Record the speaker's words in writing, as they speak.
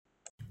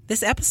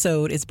This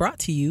episode is brought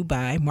to you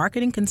by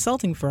marketing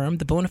consulting firm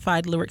The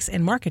Bonafide Lyrics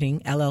and Marketing,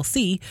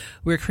 LLC,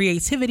 where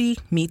creativity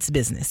meets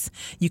business.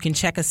 You can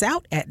check us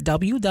out at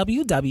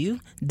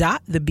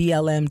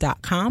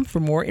www.theblm.com for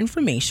more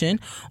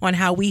information on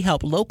how we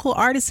help local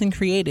artists and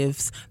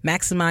creatives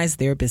maximize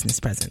their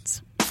business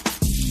presence.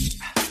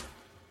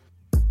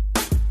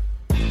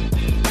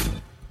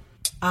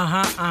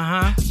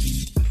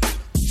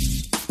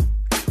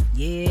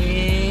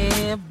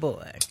 Yeah,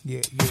 boy.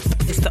 Yeah.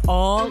 It's the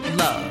All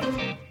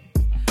Love,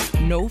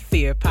 No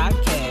Fear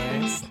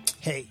podcast.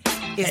 Hey.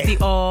 It's the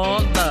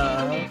All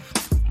Love,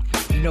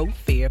 No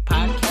Fear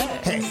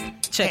podcast. Hey.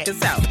 Check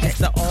us out. It's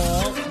the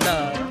All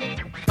Love,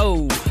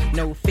 Oh,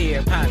 No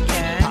Fear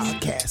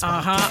podcast.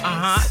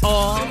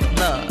 All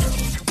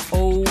Love,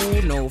 Oh,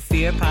 No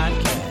Fear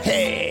podcast.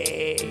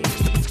 Hey.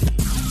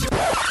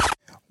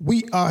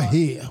 We are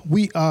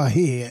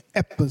here.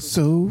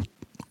 Episode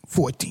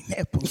 14. You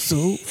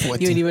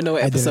didn't even know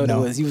what episode it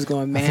was. You was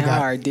going man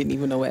hard. Didn't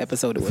even know what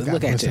episode it was.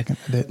 Look at you.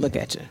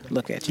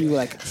 You were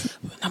like,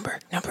 number.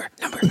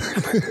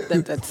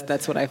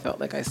 That's what I felt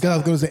like I said. I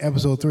was going to say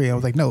episode 3. I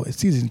was like, no, it's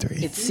season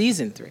 3. It's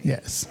season 3.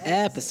 Yes.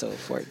 Episode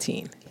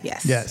 14.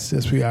 Yes. Yes,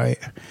 we are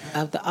here.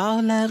 Of the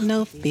All Love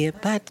No Fear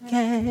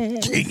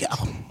podcast. Yeah.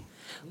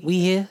 We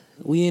here.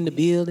 We in the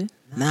building.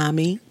 Nah,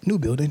 me. New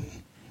building.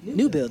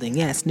 New building.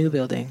 Yes, new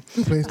building.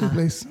 New place.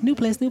 New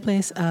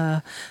place.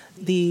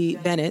 The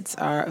Bennetts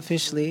are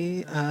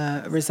officially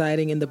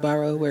residing in the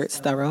borough where it's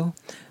thorough.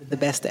 The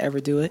best to ever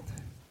do it.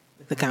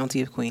 The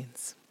County of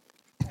Queens.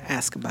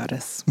 Ask about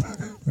us.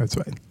 That's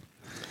right.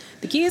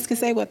 The kids can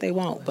say what they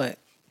want, but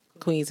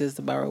Queens is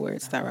the borough where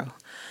it's thorough.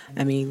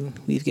 I mean,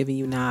 we've given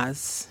you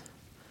Nas.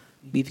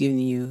 We've given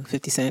you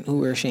 50 Cent, who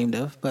we're ashamed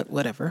of, but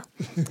whatever.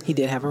 He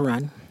did have a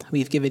run.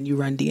 We've given you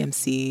Run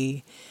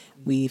DMC.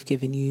 We've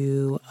given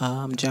you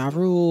Ja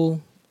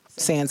Rule,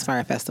 Sands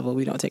Fire Festival.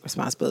 We don't take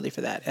responsibility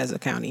for that as a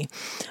county.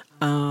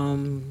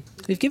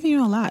 We've given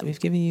you a lot. We've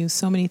given you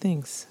so many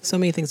things. So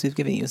many things we've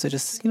given you. So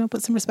just,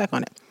 put some respect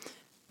on it.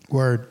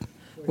 Word.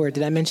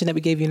 Did I mention that we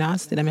gave you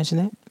Nas? Did I mention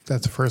that?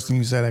 That's the first thing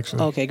you said,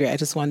 actually. Okay, great. I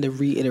just wanted to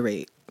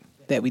reiterate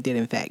that we did,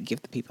 in fact,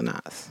 give the people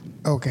Nas.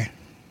 Okay.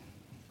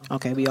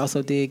 We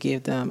also did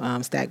give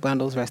them Stack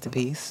Bundles, rest in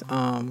peace.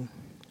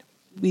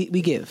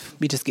 We give.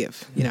 We just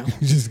give, You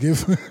just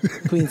give?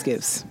 Queens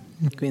gives.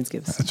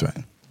 That's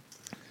right.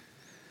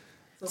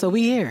 So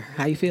we here.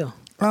 How you feel?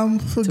 Feel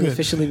to good.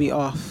 Officially be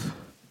off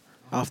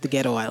the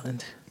ghetto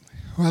island.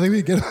 Well, I think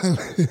we get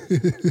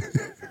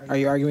Are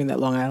you arguing that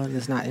Long Island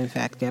is not in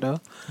fact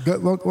ghetto?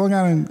 Long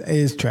Island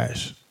is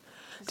trash.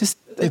 Just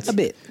a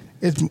bit.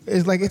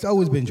 It's like it's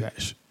always been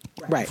trash.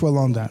 Right. For a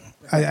long time.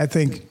 I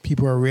think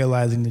people are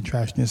realizing the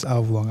trashness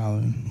of Long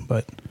Island,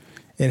 but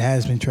it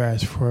has been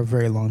trash for a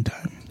very long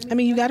time. I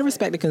mean, you got to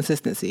respect the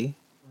consistency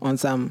on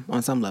some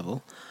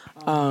level.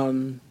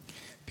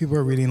 People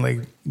are reading like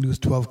News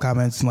 12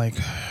 comments and like,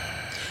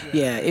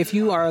 yeah. If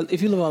you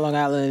live on Long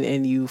Island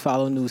and you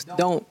follow news,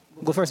 don't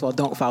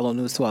follow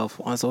News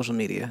 12 on social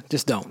media.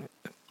 Just don't.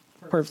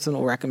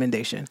 Personal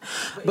recommendation.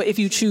 But if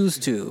you choose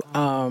to,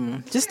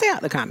 just stay out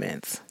of the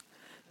comments,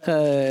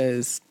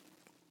 because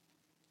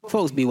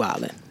folks be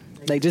wilding.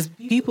 Like, just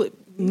people.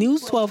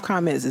 News 12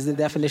 comments is the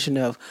definition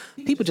of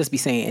people just be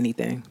saying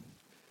anything,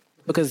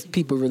 because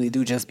people really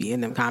do just be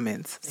in them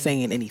comments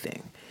saying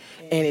anything.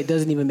 And it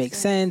doesn't even make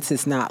sense.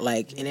 It's not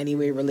like in any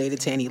way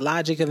related to any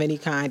logic of any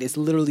kind. It's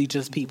literally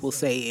just people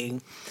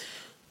saying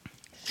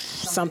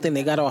something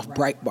they got off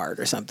Breitbart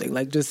or something.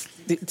 Like, just,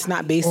 it's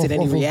not based in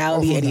any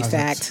reality, any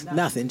fact,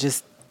 nothing.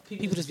 Just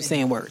people just be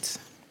saying words.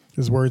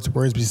 Just words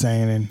be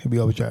saying, and it'll be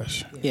over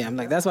trash. Yeah, I'm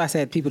like, that's why I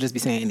said people just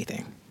be saying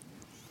anything.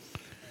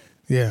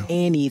 Yeah.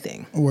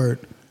 Anything. Word.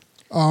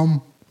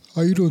 How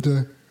you doing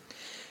today?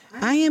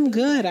 I am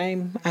good.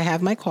 I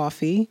have my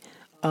coffee.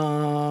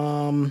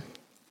 We've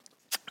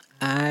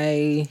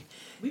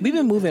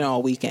been moving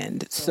all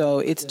weekend, so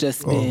it's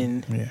just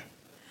been. Yeah.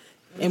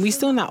 And we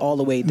still not all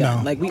the way done.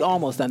 No. Like, we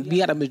almost done. We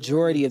got a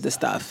majority of the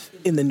stuff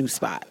in the new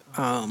spot.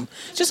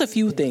 Just a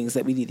few things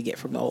that we need to get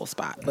from the old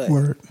spot. But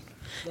Word.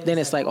 then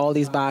it's like all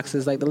these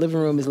boxes. Like, the living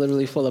room is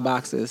literally full of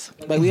boxes.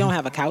 Like, we don't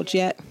have a couch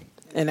yet.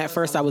 And at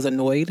first I was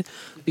annoyed,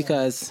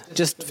 because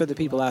just for the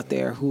people out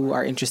there who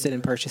are interested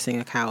in purchasing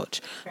a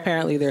couch,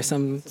 apparently there's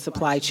some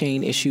supply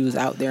chain issues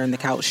out there in the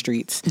couch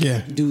streets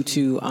due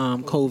to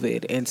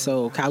COVID. And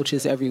so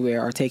couches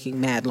everywhere are taking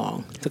mad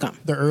long to come.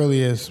 The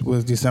earliest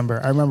was December.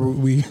 I remember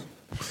we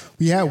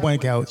had one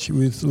couch. It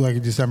was like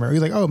in December. We were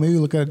like, oh, maybe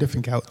look at a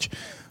different couch.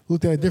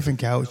 Looked at a different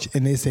couch,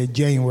 and they said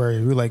January.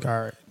 We were like, all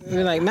right. We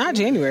were like, not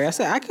January. I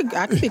said, I could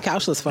be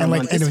couchless for a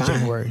month. End it's of fine.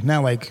 January.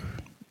 Not like...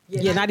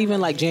 Yeah, not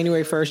even like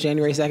January 1st,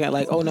 January 2nd.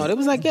 Like, oh no, it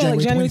was like, like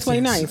January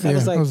 29th. Yeah,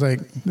 I was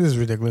like, this is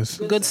ridiculous.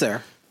 Good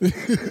sir.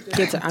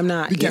 I'm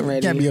not getting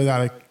ready. Can't be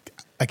without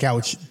a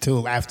couch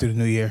till after the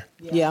new year.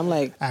 Yeah, I'm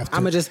like,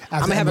 I'm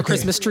gonna have a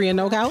Christmas tree and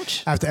no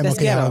couch. After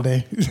MLK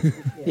holiday.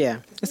 Yeah.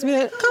 It's gonna be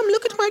like, come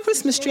look at my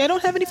Christmas tree. I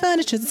don't have any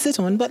furniture to sit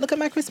on, but look at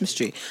my Christmas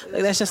tree.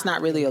 Like, that's just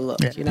not really a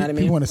look. Yeah, you know what I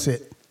mean? People want to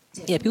sit.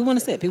 Yeah, people want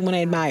to sit. People want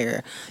to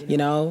admire,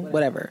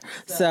 whatever.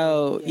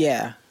 So,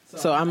 yeah.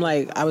 So I'm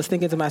like, I was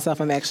thinking to myself,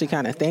 I'm actually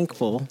kind of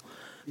thankful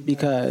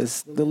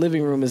because the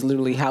living room is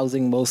literally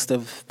housing most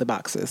of the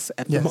boxes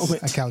at the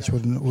moment. A couch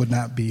would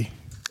not be.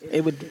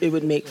 It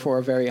would make for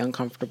a very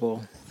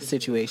uncomfortable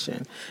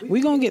situation.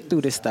 We're going to get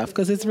through this stuff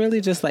because it's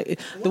really just like,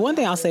 the one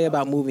thing I'll say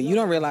about moving, you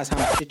don't realize how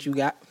much shit you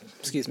got,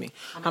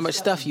 how much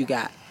stuff you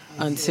got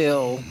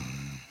until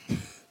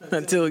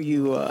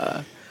you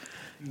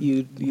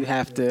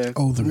have to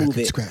the move record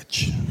it.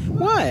 scratch.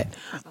 What?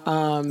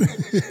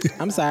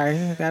 I'm sorry,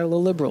 I got a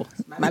little liberal.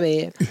 My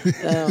bad.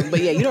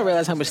 But yeah, you don't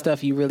realize how much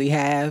stuff you really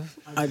have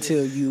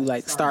until you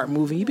like start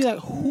moving. You'd be like,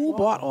 who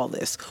bought all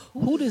this?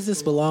 Who does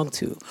this belong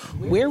to?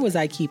 Where was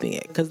I keeping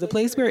it? Because the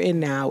place we're in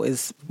now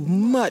is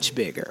much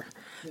bigger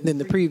than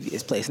the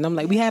previous place. And I'm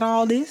like, we had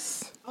all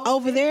this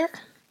over there?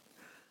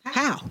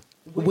 How?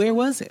 Where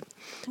was it?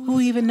 Who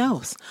even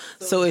knows?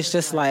 So it's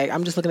just like,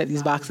 I'm just looking at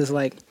these boxes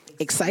like,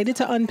 excited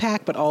to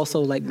unpack, but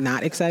also like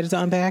not excited to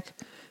unpack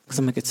because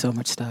I'm gonna get so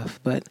much stuff.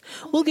 But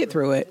we'll get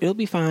through it. It'll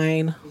be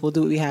fine. We'll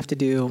do what we have to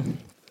do.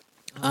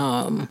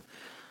 But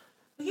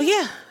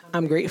yeah,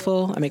 I'm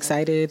grateful. I'm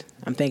excited.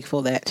 I'm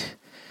thankful that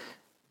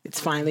it's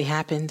finally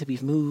happened.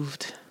 We've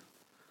moved,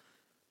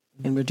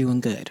 and we're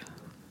doing good.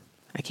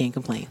 I can't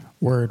complain.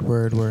 Word.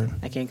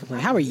 I can't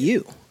complain. How are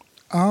you?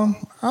 I'm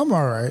all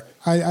right.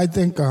 I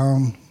think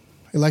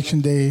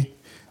election day.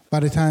 By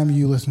the time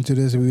you listen to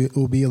this, it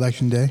will be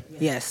election day.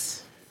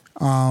 Yes.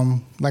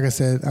 Like I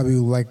said,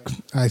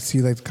 I see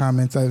the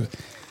comments. The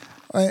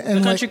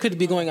country could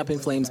be going up in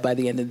flames by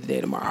the end of the day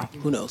tomorrow.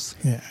 Who knows?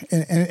 Yeah,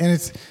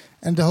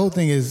 and the whole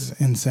thing is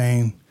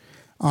insane.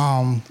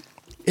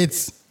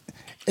 It's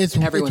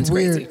Everyone's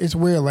weird. crazy. It's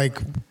weird, like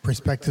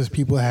perspectives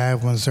people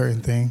have on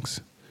certain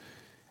things,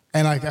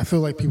 and like I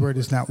feel like people are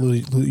just not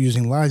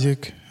using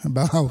logic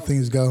about how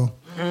things go.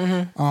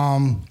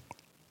 Mm-hmm.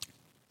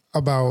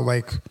 About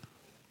like.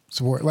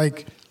 Support.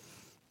 Like,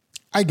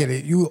 I get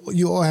it. You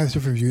all have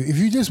different views. If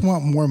you just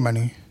want more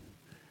money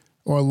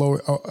or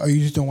lower, or you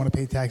just don't want to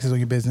pay taxes on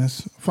your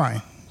business,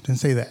 fine. Then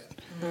say that.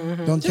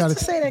 Mm-hmm. Don't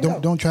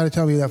try to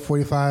tell me that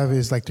 45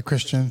 is like the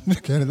Christian.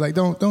 Like,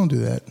 don't do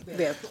that.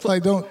 Yeah.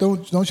 Like, don't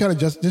try to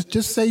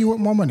just say you want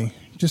more money.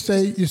 Just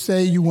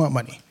say you want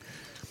money,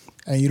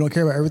 and you don't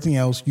care about everything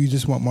else. You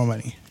just want more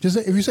money. Just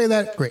if you say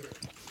that, great.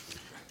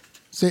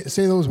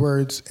 Say those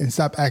words and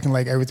stop acting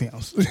like everything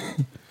else.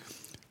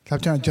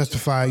 Stop trying to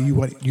justify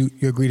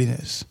your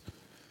greediness.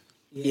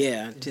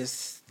 Yeah,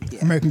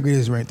 American greed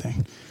is the right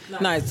thing.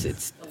 No,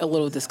 it's a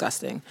little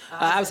disgusting.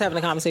 I was having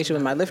a conversation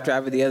with my Lyft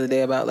driver the other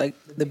day about like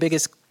the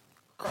biggest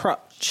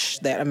crutch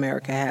that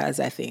America has,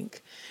 I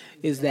think,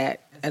 is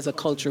that as a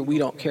culture, we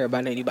don't care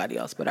about anybody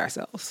else but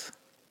ourselves.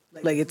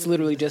 Like it's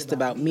literally just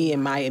about me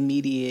and my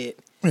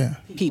immediate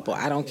people.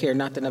 I don't care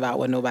nothing about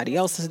what nobody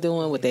else is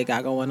doing, what they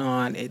got going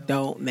on. It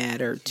don't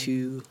matter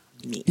to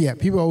me. Yeah,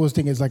 people always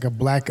think it's like a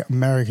black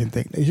American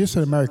thing. It's just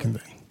an American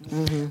thing.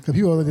 Mm-hmm. Because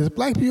people are like,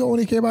 black people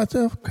only care about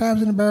themselves,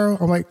 crabs in a barrel.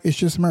 I'm like, it's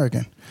just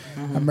American.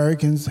 Mm-hmm.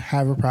 Americans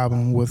have a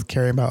problem with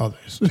caring about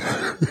others.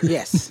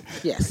 Yes.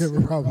 We have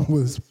a problem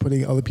with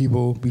putting other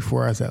people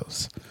before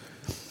ourselves.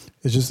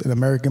 It's just an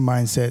American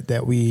mindset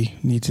that we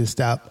need to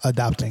stop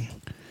adopting.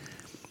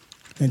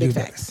 And Big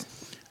facts.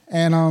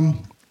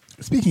 And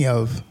speaking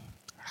of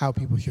how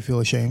people should feel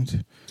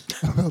ashamed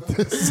about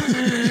this.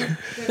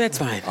 That's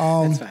fine.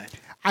 That's fine.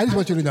 I just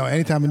want you to know,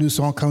 anytime a new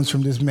song comes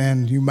from this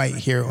man, you might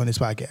hear it on this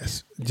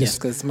podcast. Yes,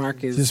 because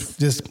Mark is...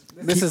 This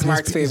is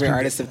Mark's favorite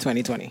artist of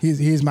 2020.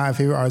 He's my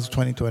favorite artist of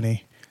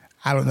 2020.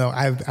 I don't know.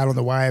 I don't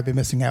know why I've been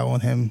missing out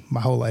on him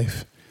my whole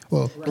life.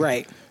 Well,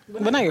 right.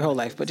 Well, not your whole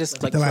life, but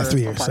just like the last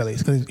 3 years, at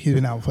least. Because he's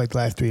been out for like the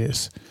last 3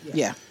 years.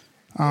 Yeah.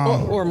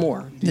 Or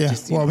more. Yeah.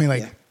 Just, I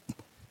mean,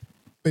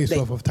 based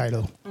off of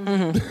title.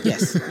 Mm-hmm.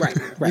 Yes,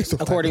 right.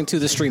 According to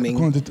the streaming.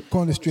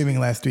 According to streaming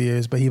last 3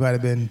 years, but he might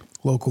have been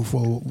local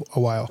for a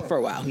while. For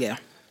a while, yeah.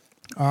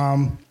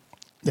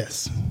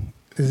 Yes.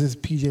 This is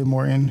PJ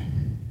Morton.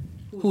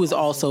 Who is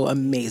also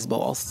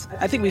amazeballs.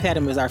 I think we've had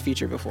him as our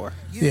feature before.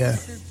 Yeah.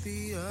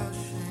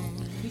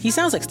 He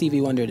sounds like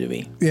Stevie Wonder to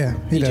me. Yeah,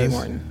 he PJ does.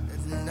 Morton.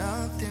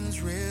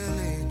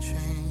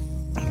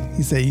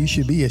 He said you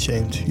should be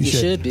ashamed. You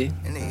should be.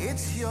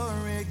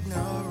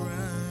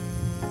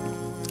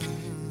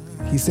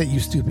 He said you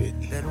stupid.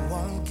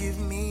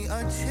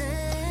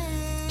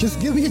 Just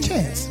give me a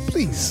chance,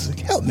 please.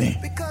 Help me.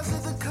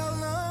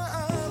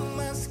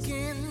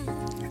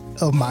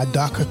 Of my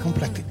darker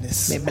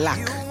complectedness. Me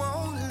black.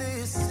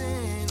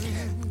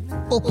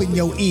 Open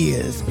your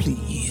ears,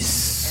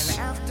 please.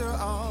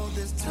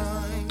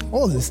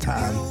 All this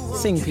time.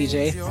 Sing,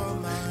 PJ.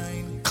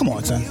 Come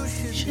on, son.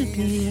 Should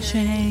be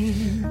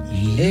ashamed.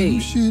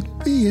 You should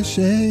be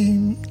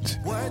ashamed.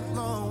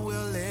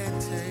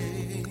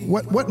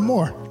 What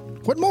more?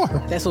 What more?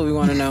 That's what we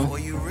want to know.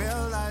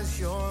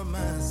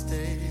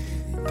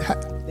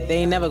 They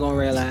ain't never gonna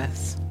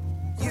realize.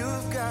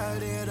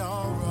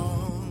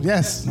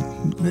 Yes,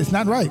 it's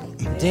not right.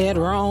 Dead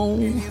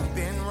wrong.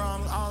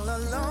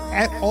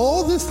 At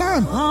all this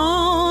time.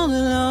 All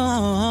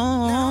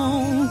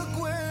along.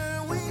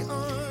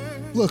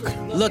 Look.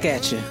 Look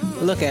at you.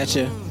 Look at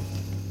you.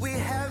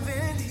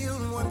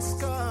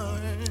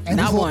 And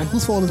Not one.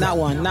 Whose fault is Not that?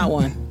 one. Not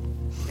one.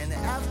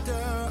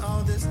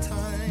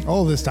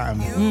 All this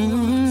time.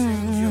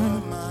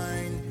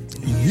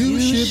 You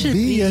should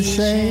be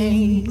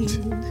ashamed.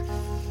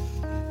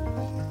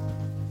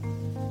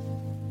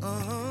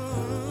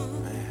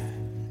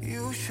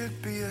 You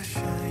should be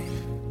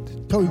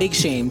ashamed Toby- Big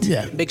shamed.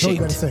 Yeah. Big Toby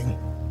shamed. better sing.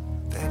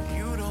 that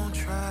you don't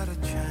try to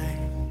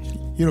change.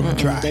 You don't even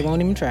try. They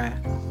won't even try.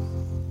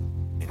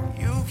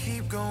 You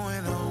keep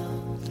going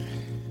on,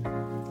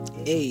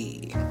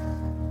 Hey.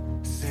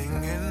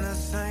 singing the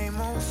same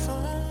old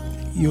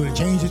song. You want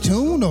to change the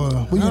tune or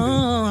what you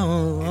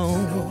gonna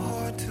So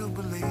hard to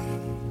believe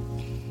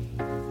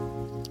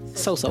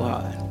So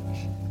hard.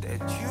 that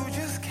you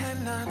just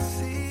cannot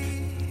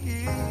see.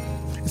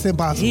 do? It's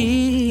impossible.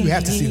 You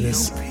have to see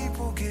this.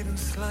 People getting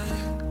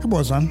slain. Come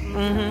on, son.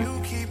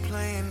 You keep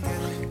playing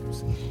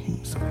games,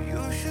 so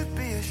you should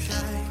be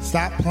ashamed.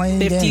 Stop playing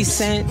 50 games.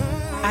 Cent,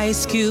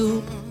 Ice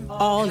Cube,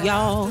 all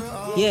y'all.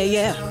 Yeah,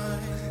 yeah.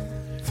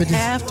 50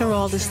 After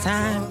all this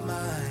time,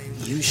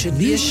 you should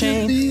be You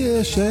ashamed. should be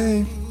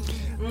ashamed.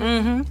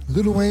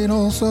 Lil Wayne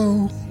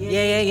also. Yeah,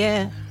 yeah,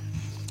 yeah.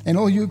 And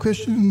all you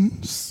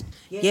Christians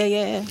Yeah,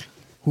 yeah.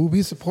 who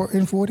be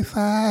supporting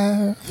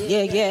 45.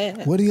 Yeah,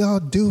 yeah. What are y'all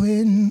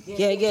doing?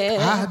 Yeah,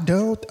 yeah. I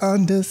don't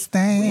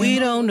understand. We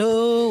don't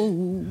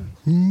know.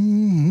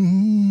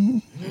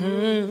 Mm.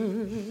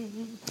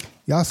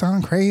 Y'all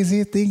sound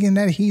crazy thinking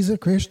that he's a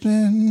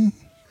Christian.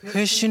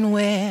 Christian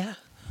Ware,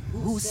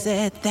 who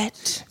said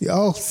that?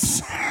 Y'all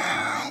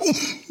sound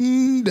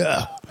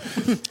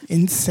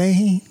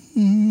insane.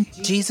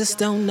 Jesus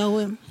don't know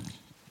him.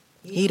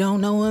 He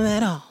don't know him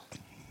at all.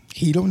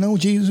 He don't know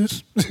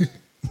Jesus.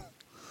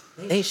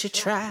 They should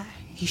try.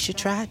 He should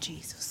try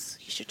Jesus.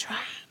 He should try.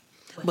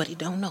 But he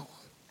don't know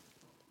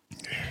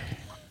him.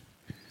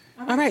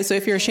 All right, so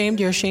if you're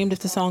ashamed if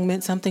the song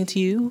meant something to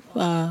you.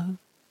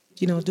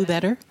 Do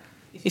better.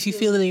 If you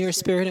feel it in your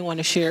spirit and want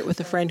to share it with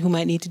a friend who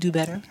might need to do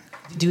better,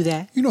 do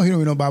that. You know he don't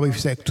even know Bible if you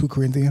said 2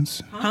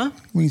 Corinthians. Huh?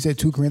 When you said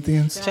 2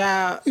 Corinthians.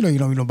 Child, You know you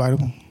don't even know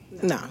Bible.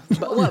 no.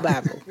 But what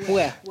Bible?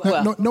 Where?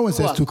 No one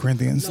says What? 2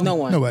 Corinthians. No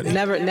one. Nobody.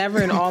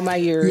 Never in all my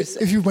years.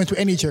 If you went to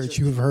any church,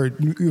 you've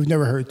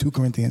never heard 2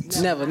 Corinthians.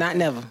 Never.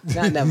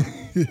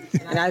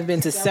 And I've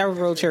been to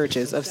several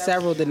churches of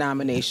several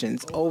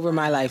denominations over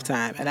my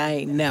lifetime, and I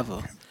ain't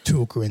never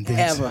 2 Corinthians.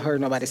 ever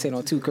heard nobody say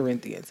no 2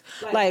 Corinthians.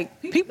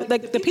 Like people,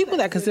 like the people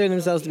that consider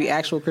themselves to be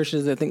actual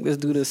Christians that think this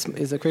dude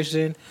is a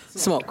Christian,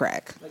 smoke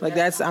crack. Like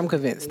I'm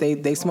convinced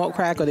they smoke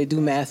crack or they do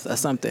meth or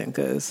something.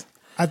 Because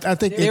I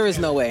think there is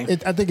no way.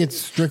 I think it's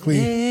strictly.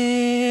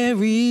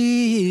 There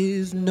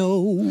is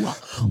no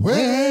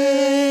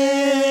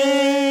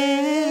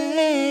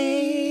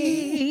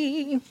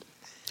way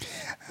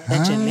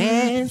that your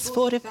man's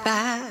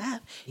 45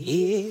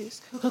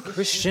 is a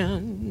Christian.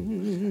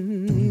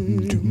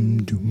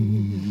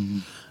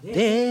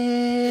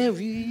 There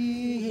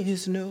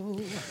is no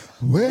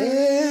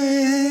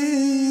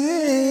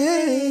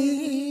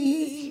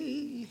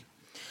Way.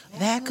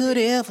 that could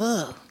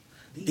ever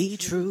be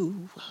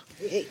true.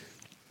 Hey.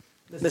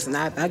 Listen,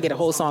 I get a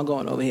whole song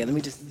going over here. Let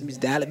me just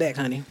dial it back,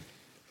 honey.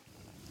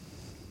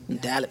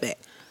 Dial it back.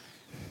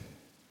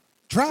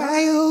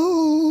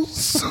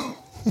 Trials.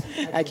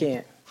 I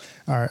can't.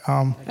 All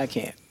right. I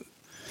can't.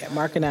 Yeah,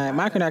 Mark and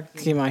I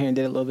came out here and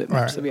did a little bit more,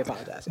 All right. so we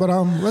apologize. But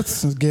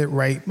let's get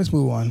right. Let's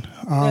move on.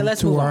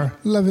 Let's to move our on.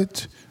 love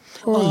it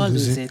or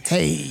lose it.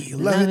 Hey,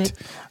 love it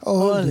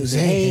or lose it.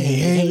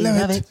 Hey,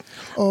 love it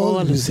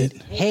or lose it.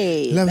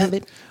 Hey, Love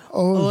it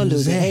or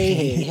lose it.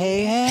 Hey,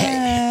 hey,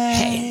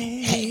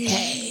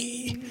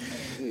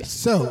 hey.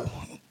 So,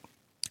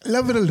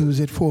 love it or lose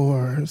it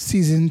for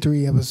season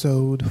 3,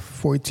 episode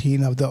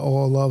 14 of the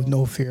All Love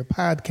No Fear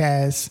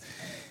podcast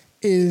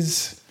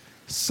is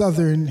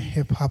Southern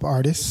hip hop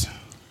artist.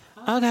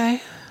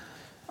 Okay.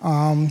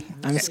 I'm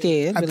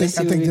scared. I But let's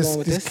see think where we're going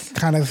with this this.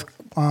 kind of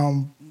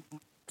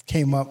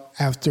came up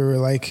after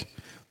like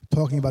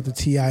talking about the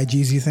T.I.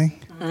 Jeezy thing.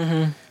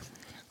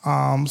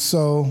 Mm-hmm.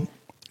 So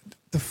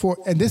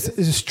and this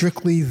is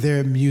strictly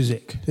their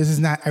music. This is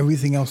not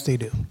everything else they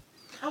do.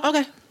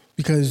 Okay.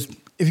 Because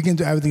if you can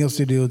do everything else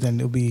they do, then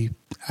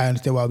I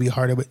understand why it'll be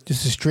harder. But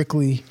this is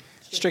strictly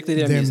Strictly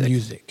their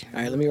music. All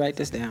right, let me write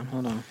this down.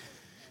 Hold on.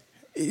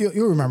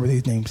 You'll remember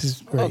these names. This is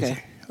very Okay.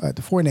 easy.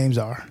 The 4 names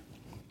are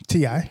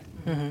T.I.,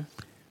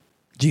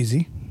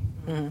 Jeezy,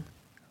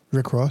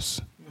 Rick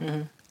Ross,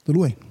 Lil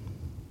Wayne.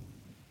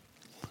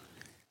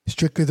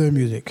 Strictly their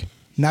music,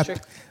 not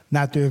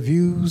their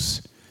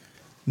views,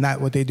 not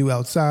what they do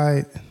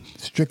outside.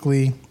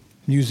 Strictly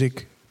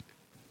music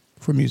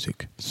for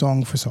music,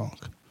 song for song.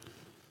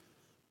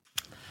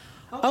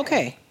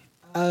 Okay.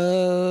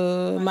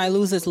 My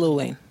loser's Lil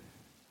Wayne.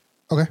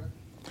 Okay.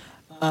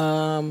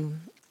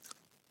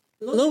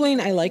 Lil Wayne,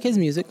 I like his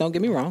music. Don't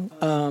get me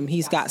wrong.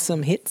 He's got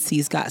some hits.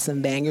 He's got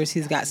some bangers.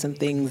 He's got some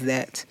things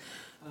that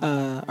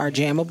are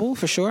jammable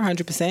for sure,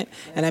 100%.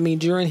 And I mean,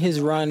 during his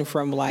run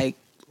from like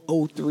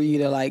 03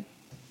 to like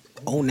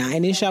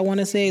 09-ish, I want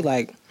to say,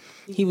 like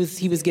He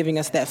was giving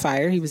us that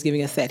fire. He was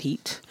giving us that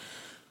heat.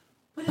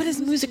 But his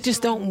music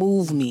just don't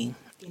move me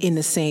in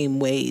the same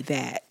way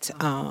that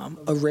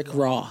a Rick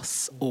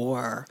Ross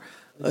or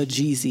a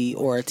Jeezy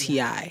or a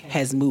T.I.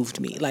 has moved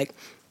me. Like,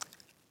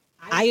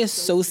 I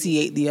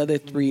associate the other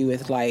three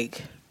with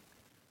like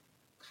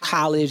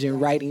college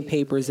and writing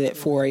papers at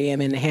 4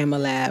 a.m. in the Hammer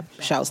Lab.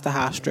 Shouts to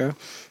Hofstra.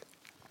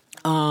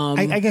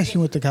 I guess you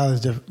went to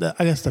college.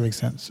 I guess that makes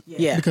sense.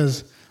 Yeah.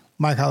 Because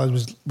my college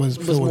was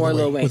filled more with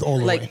Lil Wayne. With all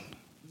Lil Like, Wayne.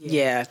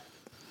 yeah.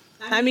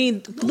 I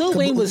mean, Lil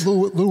Wayne was...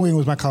 Lil Wayne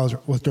was my college,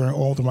 was during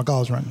all through my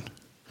college run.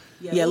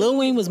 Yeah, Lil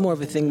Wayne was more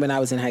of a thing when I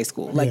was in high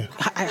school. Like,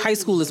 Yeah. high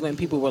school is when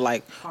people were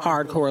like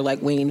hardcore,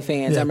 like Wayne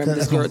fans. Yeah, I remember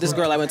that's this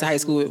girl I went to high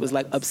school with was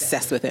like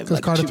obsessed with him. Because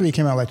Like, Carter 3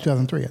 came out like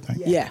 2003, I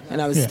think. Yeah,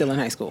 and I was Yeah. still in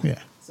high school. Yeah.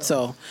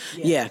 So,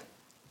 yeah.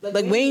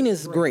 Like, Wayne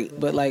is great,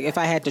 but like, if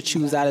I had to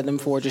choose out of them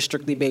four just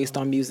strictly based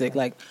on music,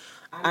 like,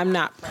 I'm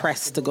not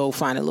pressed to go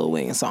find a Lil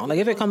Wayne song. Like,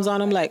 if it comes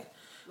on, I'm like,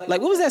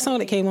 what was that song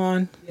that came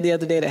on the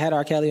other day that had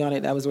R. Kelly on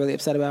it that I was really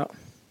upset about?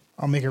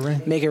 I'll Make It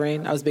Rain. Make It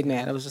Rain. I was big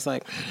mad. I was just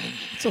like,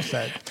 So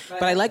sad.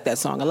 but I like that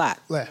song a lot.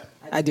 Yeah.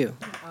 I do.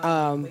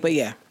 But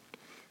yeah,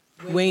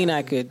 Wayne,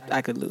 I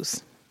could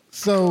lose.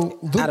 So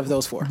Out of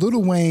those four.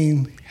 Lil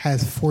Wayne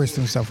has forced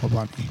himself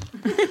upon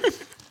me.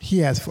 He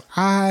has.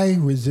 I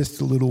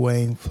resisted Lil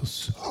Wayne for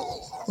so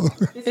long.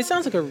 It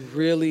sounds like a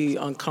really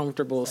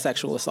uncomfortable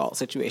sexual assault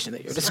situation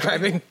that you're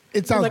describing.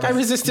 It sounds like I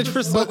resisted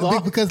for so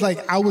long. because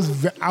like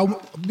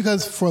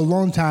because for a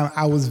long time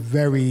I was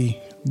very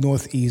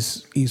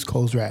Northeast East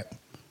Coast rap.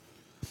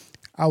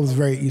 I was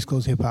very East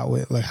Coast hip hop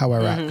with like how I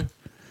rap.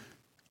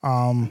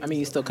 I mean,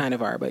 you still kind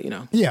of are, but you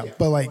know. Yeah,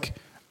 but like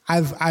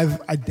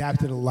I've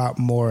adapted a lot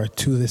more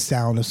to the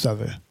sound of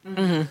Southern,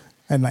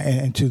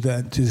 and to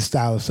the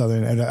style of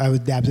Southern, and I've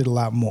adapted a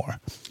lot more.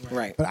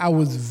 Right. But I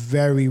was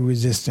very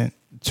resistant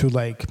to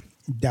like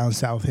down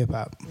south hip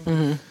hop.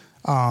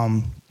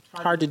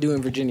 Hard to do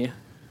in Virginia.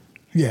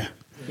 Yeah,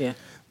 Yeah.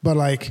 but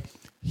like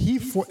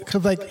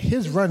because like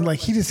his run, like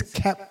he just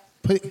kept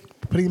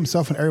putting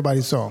himself in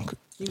everybody's song.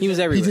 He was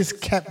He everywhere.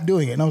 just kept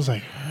doing it, and I was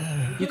like,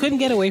 You couldn't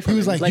get away from he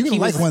was him. like, you're gonna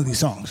like was- one of these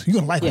songs. You're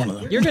gonna like Yeah, one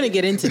of them. you're gonna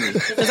get into me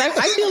because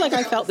I feel like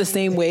I felt the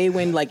same way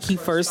when like he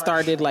first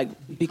started like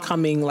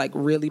becoming like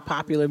really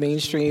popular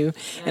mainstream.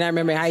 And I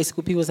remember in high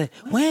school people was like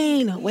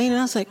Wayne, and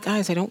I was like,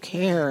 guys, I don't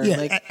care. Yeah,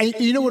 Like, and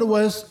you know what it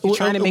was? you're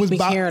trying to It make was me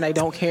about- care, and I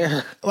don't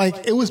care.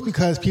 Like it was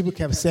because people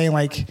kept saying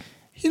like,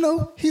 you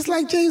know, he's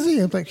like Jay-Z.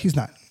 I'm like, he's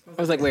not.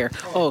 I was like, where?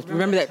 Oh,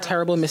 remember that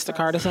terrible Mr.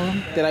 Carter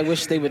song that I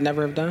wish they would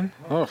never have done?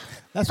 Oh,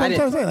 That's what I'm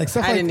trying to say. Like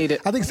stuff I like didn't need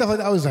it. I think stuff like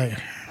that. I was like,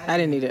 I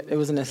didn't need it. It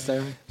wasn't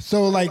necessary.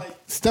 so like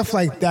stuff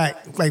like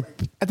that. Like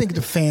I think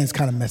the fans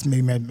kind of messed me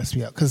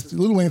up because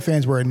Lil Wayne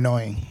fans were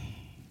annoying.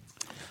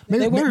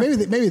 Maybe They were.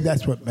 maybe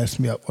that's what messed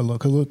me up a little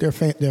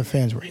because their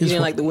fans were. You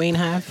didn't like the Wayne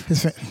Hive?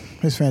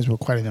 his fans were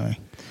quite annoying.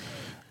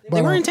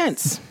 They were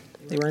intense.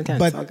 They were intense.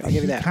 But I'll give he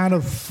you that. kind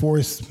of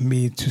forced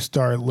me to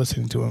start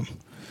listening to him.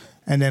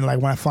 And then, like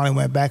when I finally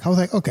went back, I was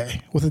like,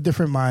 okay, with a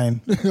different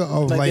mind.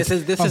 Of Like, this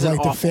isn't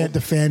awful. the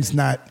fans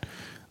not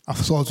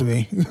assaulting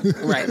me.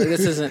 Right. Like, this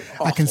isn't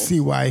awful. I can see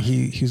why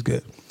he's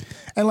good.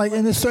 And like,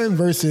 and there's certain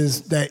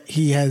verses that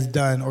he has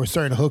done or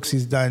certain hooks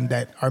he's done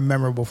that are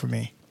memorable for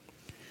me.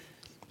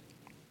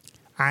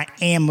 I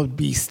am a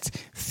beast.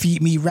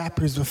 Feed me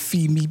rappers or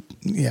feed me.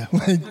 Yeah.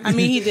 I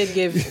mean, he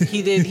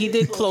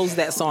did close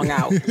that song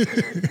out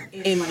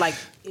in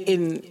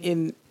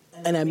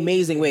an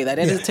amazing way. That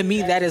is, to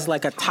me, that is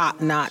like a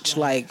top notch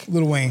like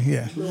Lil Wayne,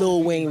 yeah.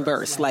 Lil Wayne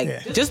verse. Like Yeah.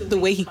 just the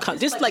way he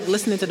comes, just like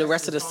listening to the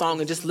rest of the song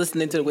and just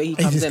listening to the way he He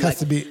comes just in. has Like,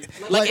 to be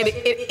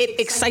it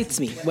excites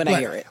me when I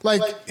hear it.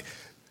 Like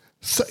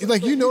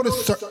you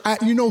notice,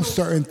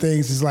 certain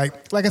things is like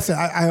I said,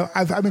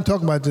 I've been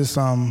talking about this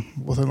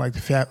within like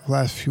the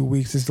last few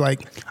weeks. It's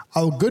like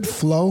a good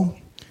flow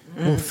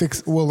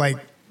will like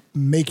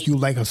make you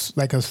like a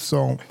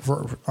song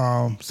for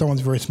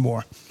someone's verse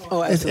more.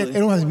 Oh, absolutely. It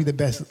don't have to be the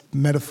best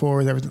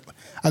metaphors. Everything.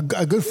 A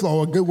good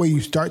flow, a good way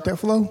you start that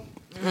flow.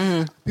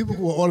 People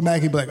will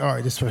automatically be like, all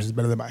right, this verse is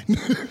better than mine.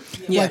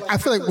 Yeah. Like I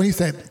feel like when he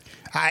said,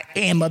 I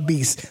am a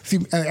beast.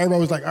 Everybody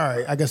was like, all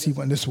right, I guess he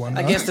won this one.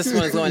 I guess this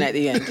one is going at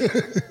the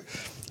end.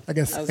 I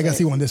guess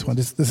he won this one.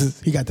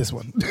 He got this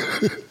one.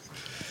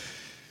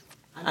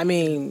 I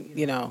mean,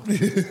 you know,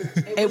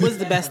 it was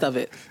the best of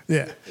it.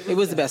 Yeah. It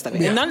was the best of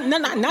it. Yeah.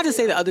 And not to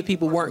say that other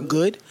people weren't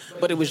good,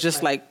 but it was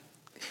just like,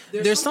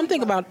 there's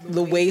something about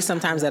the way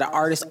sometimes that an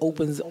artist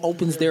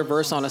opens their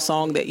verse on a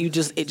song that it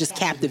just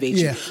captivates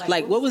Yeah. you.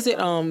 Like, what was it?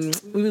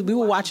 We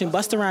were watching,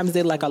 Busta Rhymes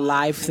did like a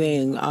live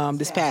thing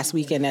this past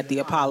weekend at the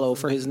Apollo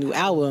for his new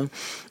album.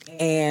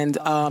 And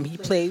he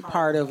played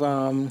part of,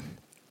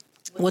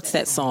 what's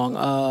that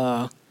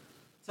song?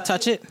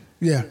 Touch It?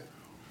 Yeah.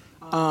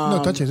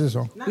 No, Touch It is his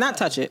song. Not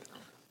Touch It.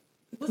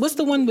 What's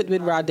the one with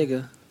Rod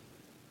Digger?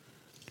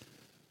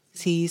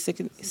 He's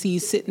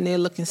sitting there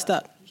looking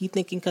stuck. He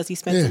thinking because he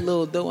spent Yeah. a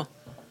little dough.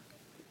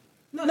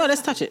 No,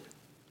 that's Touch It.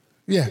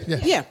 Yeah.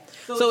 Yeah.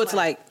 So it's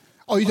like,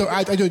 Oh,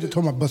 I thought you were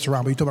talking about Busta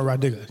Rhymes, but you talking about Rod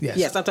Digger. Yes.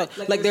 yes, I'm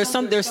talking. Like there's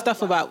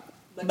stuff about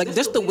like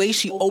just the way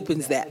she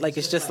opens that, like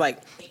it's just like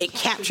it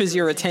captures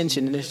your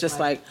attention, and it's just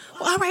like,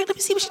 well, all right, let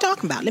me see what she's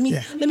talking about. Let me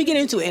get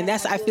into it. And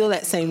I feel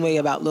that same way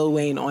about Lil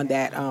Wayne on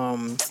that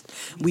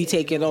We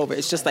Take It Over.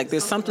 It's just like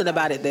there's something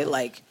about it that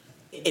like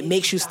it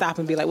makes you stop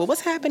and be like, well,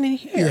 what's happening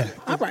here? Yeah.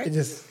 All right. It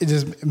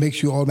just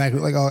makes you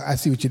automatically like, oh, I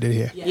see what you did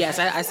here. Yes,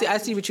 I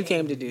see what you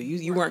came to do.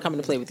 You weren't coming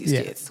to play with these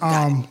kids.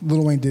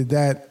 Lil Wayne did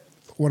that.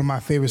 One of my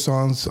favorite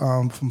songs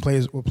from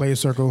Players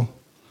Circle.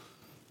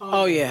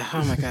 Oh yeah.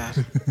 Oh my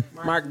God.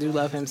 Mark do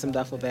love him some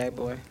Duffel Bag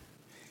Boy.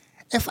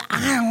 If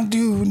I don't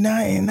do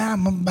nothing,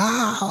 I'm a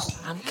ball.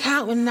 I'm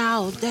counting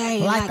all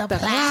day Like the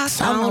plaques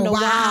on the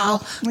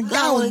wall.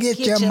 Go and get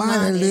your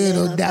money,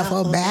 little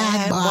duffel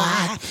bag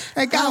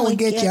boy. Go and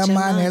get your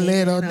money,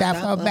 little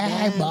duffel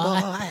bag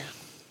boy.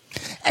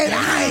 And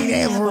I ain't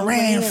ever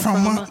ran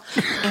from her.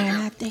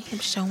 And I think I'm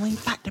showing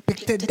about to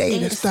Pick the day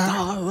to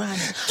start running.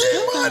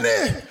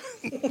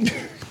 Get money.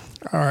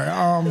 All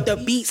right. The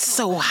beat's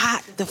so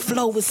hot, the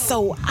flow is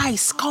so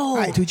ice cold.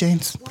 All right, 2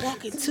 Chainz.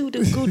 Walking to the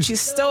Gucci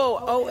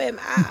store,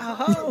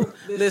 OMI.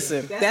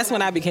 Listen, that's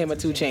when I became a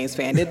 2 Chainz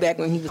fan. Did back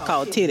when he was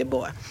called Titty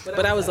Boy.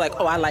 But I was like,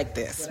 oh, I like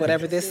this.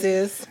 Whatever this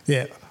is.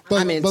 Yeah.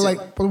 But I'm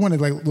into but when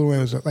like Lil Wayne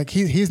was like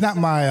he's not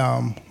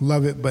my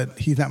love it, but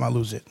he's not my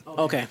lose it.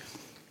 Okay.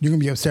 You're gonna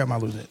be upset when I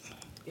lose it.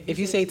 If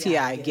you say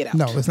T.I., get out.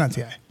 No, it's not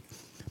T.I.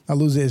 My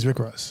loser is Rick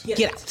Ross.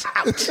 Get out.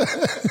 Out.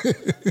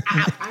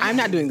 Out. I'm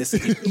not doing this.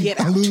 Get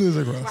My out. loser is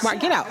Rick Ross. Mark,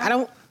 get out.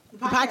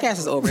 The podcast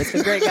is over. It's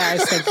been great,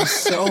 guys. Thank you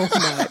so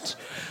much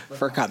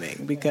for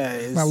coming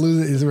because My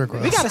loser is Rick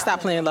Ross. we got to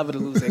stop playing Love of the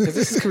Loser because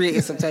this is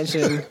creating some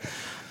tension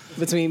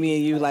between me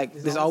and you. Like,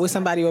 there's always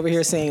somebody over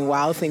here saying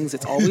wild things.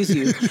 It's always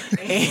you.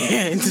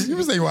 And You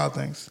were saying wild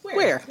things.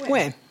 where?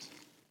 When?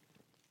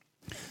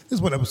 This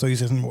is what episode you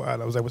said something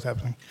wild. I was like, what's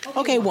happening?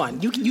 Okay, one.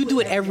 You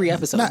do it every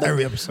episode. Not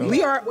every episode.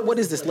 We are, what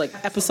is this, like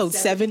episode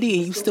 70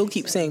 and you still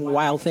keep saying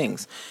wild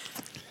things.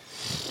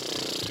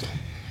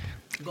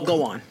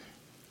 Go on.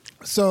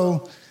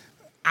 So,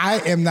 I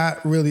am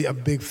not really a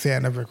big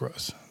fan of Rick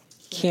Ross.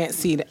 Can't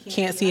see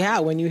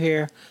how when you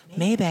hear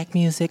Maybach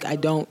music. I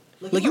don't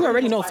like. You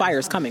already know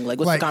fire's coming. Like,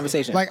 what's the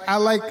conversation?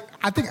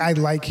 I think I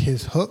like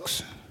his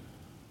hooks.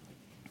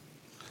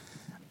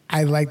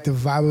 I like the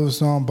vibe of the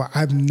song, but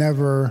I've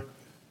never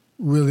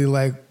really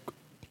like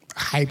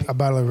hype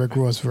about a Rick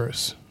Ross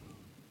verse.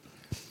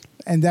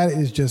 And that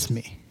is just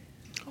me.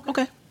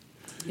 Okay.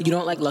 You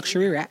don't like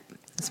luxury rap?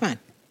 It's fine.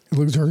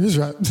 Luxurious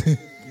rap.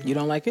 You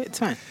don't like it? It's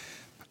fine.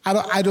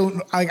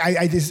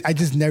 I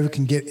just never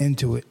can get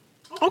into it.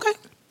 Okay.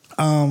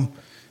 And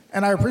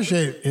I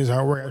appreciate his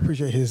hard work. I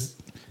appreciate his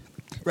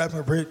rap. I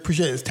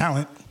appreciate his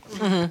talent.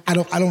 Mm-hmm.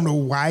 I don't know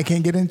why I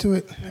can't get into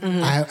it.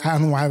 Mm-hmm. I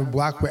don't know why I have a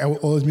block with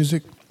all his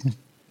music.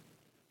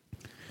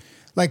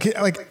 Like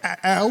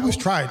I always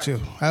try to.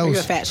 Are you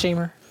a fat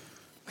shamer?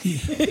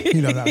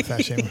 You know, not a fat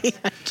shamer.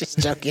 Just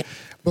joking.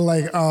 But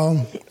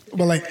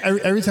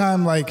every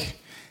time like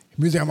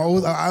music,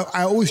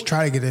 I always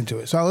try to get into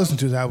it. So I listen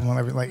to his album and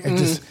everything. Like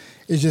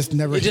it just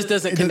never. It just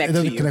doesn't connect. It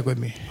doesn't to connect with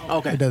me.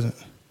 Okay, it doesn't.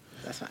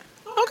 That's fine.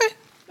 Okay,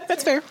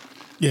 that's fair.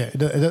 Yeah, it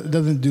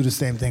doesn't do the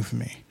same thing for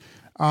me.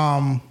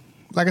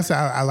 Like I said,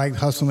 I liked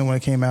Hustling when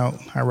it came out.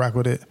 I rock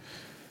with it.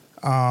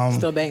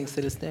 Still bangs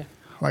to this day.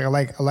 Like I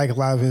like a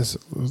lot of his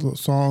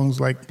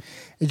songs. Like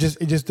it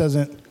just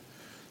doesn't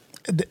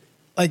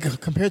like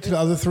compared to the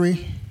other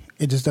three.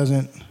 It just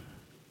doesn't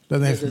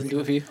do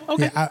it for you.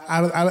 Okay.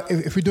 Yeah,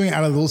 if we're doing it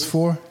out of those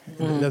four,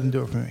 it doesn't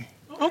do it for me.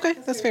 Okay,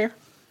 that's fair.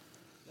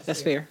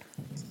 That's fair.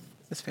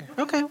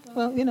 Okay,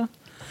 well, you know.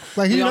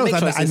 Like he knows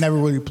I never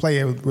really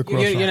play with Rick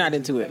Ross. You're not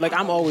into it. Like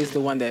I'm always the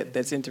one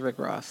that's into Rick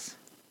Ross.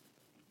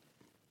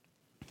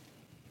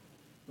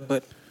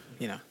 But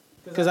you know.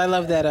 Because I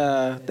love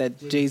that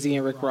Jay-Z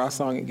and Rick Ross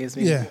song. It gives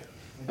me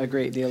a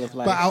great deal of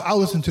life. But I'll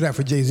listen to that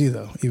for Jay-Z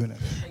though, even if.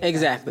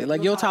 Exactly.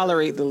 Like you'll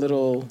tolerate the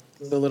little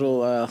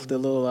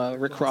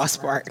Rick Ross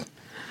part.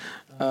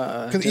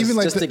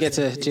 Just to get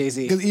to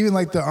Jay-Z. Because even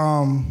like the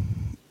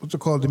what's it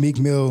called, the Meek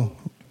Mill,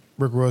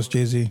 Rick Ross,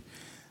 Jay-Z.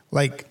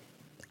 Like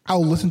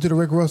I'll listen to the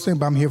Rick Ross thing,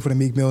 but I'm here for the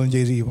Meek Mill and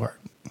Jay-Z part.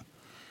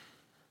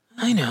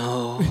 I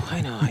know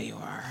how you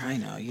are. I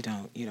know you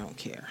don't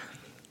care.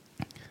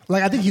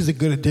 Like I think he's a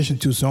good addition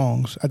to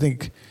songs. I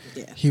think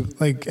he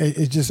like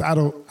it's just I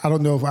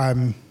don't know if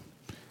I'm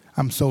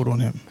sold on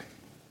him.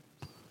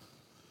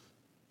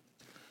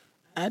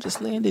 I just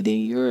landed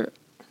in Europe.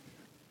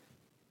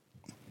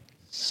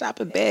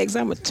 Shopping bags.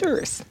 I'm a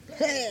tourist.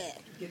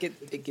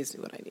 It gives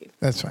me what I need.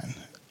 That's fine.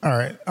 All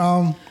right.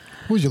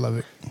 Who'd you love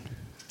it?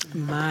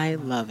 My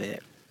love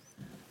it.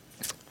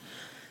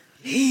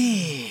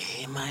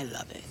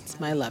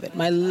 My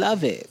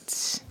love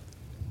it.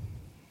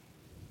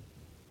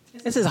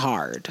 This is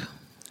hard.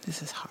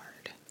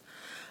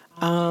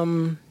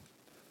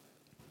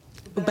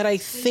 But I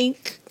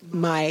think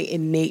my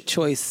innate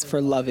choice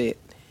for Love It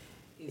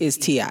is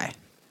T.I.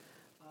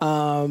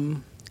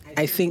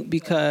 I think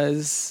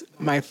because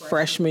my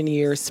freshman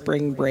year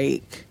spring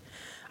break,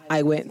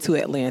 I went to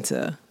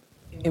Atlanta.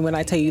 And when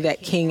I tell you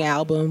that King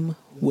album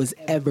was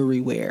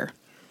everywhere,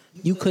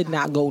 you could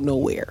not go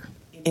nowhere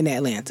in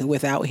Atlanta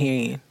without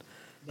hearing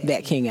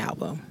that King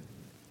album.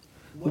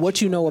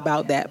 What you know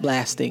about that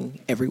blasting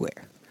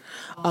everywhere.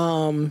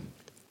 I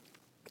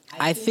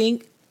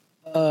think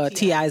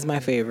T.I. is my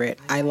favorite.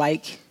 I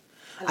like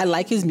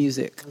his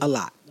music a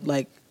lot.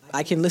 Like,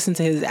 I can listen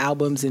to his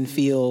albums and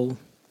feel,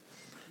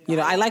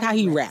 I like how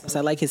he raps.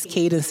 I like his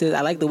cadences.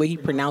 I like the way he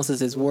pronounces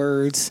his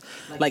words.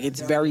 Like,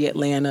 it's very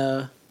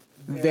Atlanta,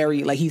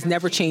 he's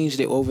never changed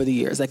it over the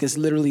years. Like, it's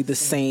literally the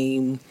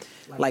same,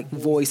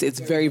 voice. It's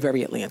very,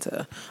 very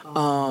Atlanta.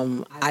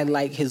 I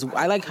like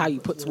how he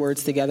puts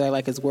words together. I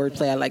like his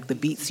wordplay. I like the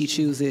beats he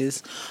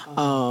chooses.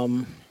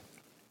 I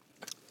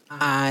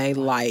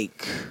don't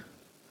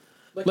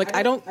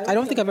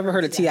think I've ever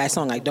heard a T.I.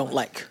 song I don't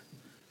like.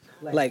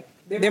 Like,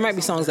 there might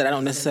be songs that I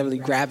don't necessarily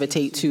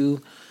gravitate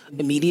to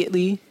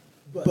immediately,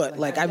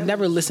 but I've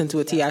never listened to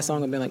a T.I.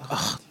 song and been like,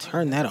 oh,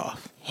 turn that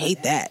off.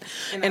 Hate that.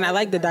 And I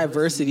like the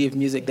diversity of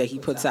music that he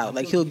puts out.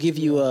 Like, he'll give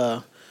you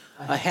a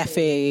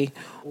Hefe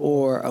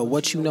or a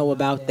What You Know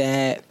About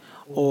That,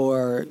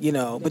 or,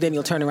 but then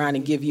he'll turn around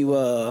and give you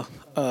a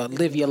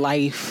Live Your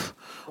Life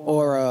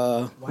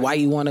or Why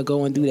You Want to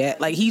Go and Do That.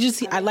 Like,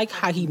 I like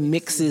how he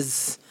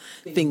mixes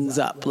things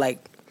up.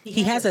 Like,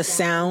 he has a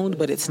sound,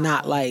 but it's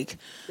not like,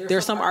 there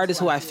are some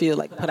artists who I feel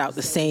like put out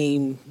the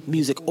same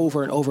music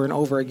over and over and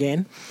over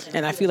again.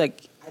 And I feel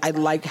like I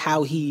like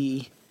how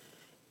he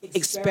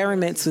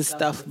experiments with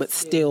stuff, but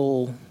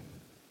still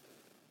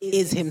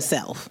is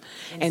himself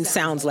and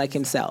sounds like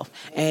himself.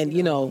 And,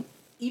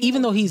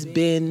 even though he's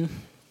been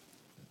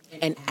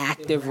an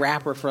active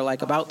rapper for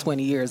about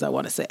 20 years, I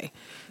want to say,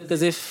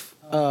 because if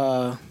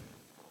the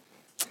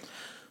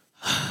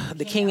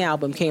King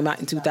album came out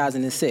in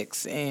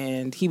 2006,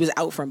 and he was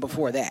out from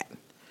before that.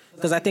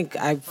 Because I think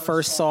I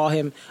first saw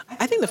him,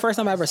 I think the first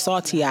time I ever saw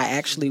T.I.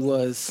 actually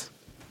was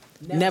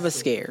Never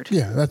Scared.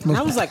 Yeah, that's most.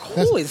 And I was like,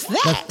 who is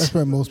that? That's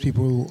where most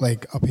people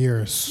up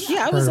here.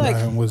 Yeah, I was like,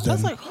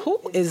 who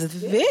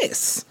is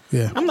this?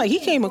 Yeah, I'm like, he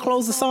came and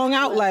closed the song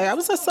out. Like, I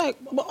was just like,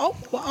 all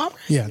right.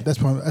 Yeah,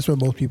 that's where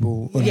most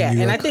people. Yeah,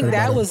 and I think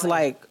that was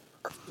what,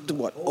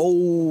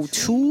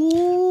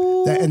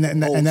 02?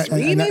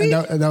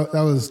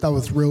 That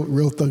was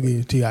real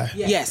thuggy T.I.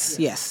 Yes.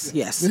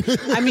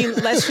 I mean,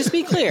 let's just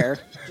be clear.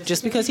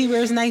 Just because he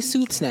wears nice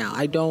suits now,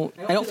 I don't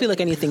feel like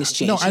anything's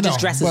changed. No, I know. He just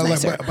dresses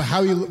nicer. But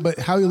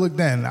how you looked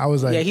then? I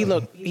was like, yeah, he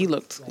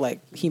looked like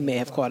he may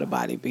have caught a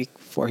body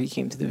before he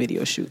came to the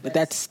video shoot, but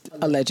that's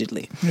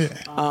allegedly.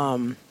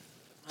 Yeah.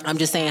 I'm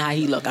just saying how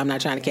he looked. I'm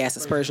not trying to cast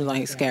aspersions on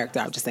his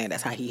character. I'm just saying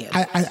that's how he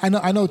had.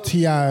 I know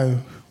T.I.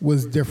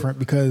 was different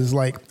because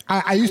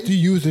I used to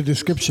use the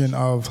description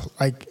of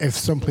if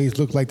someplace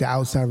looked like the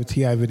outside of a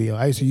T.I. video.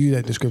 I used to use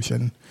that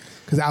description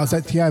because the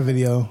outside T.I.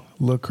 video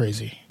looked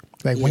crazy.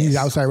 When he's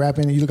outside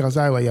rapping and you look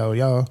outside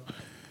yo,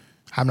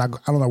 I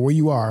don't know where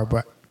you are,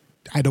 but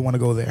I don't want to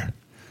go there.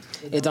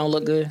 It don't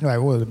look good.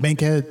 Like, what is it,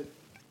 Bankhead?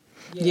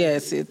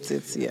 Yes,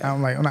 it's yeah.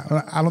 I'm like,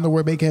 I don't know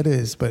where Bankhead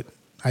is, but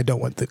I don't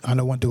want to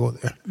go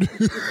there.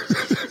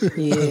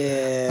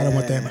 Yeah. I don't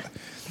want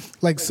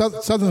that.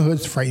 Southern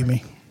hoods frighten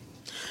me.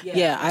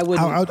 Yeah, I would.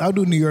 I'll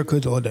do New York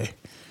hoods all day.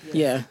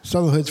 Yeah.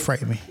 Southern hoods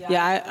frighten me.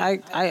 Yeah,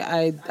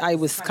 I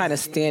was kind of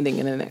standing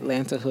in an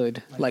Atlanta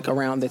hood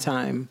around the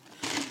time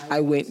I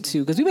went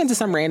to, because we went to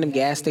some random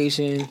gas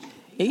station,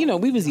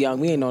 and we was young,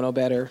 we didn't know no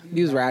better.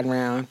 We was riding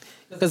around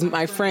because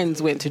my friends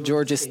went to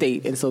Georgia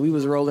State, and so we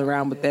was rolling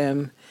around with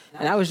them,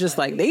 and I was just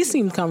like, they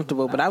seemed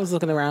comfortable, but I was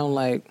looking around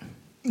like,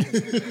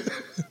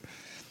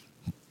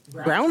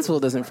 Brownsville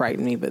doesn't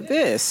frighten me, but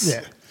this.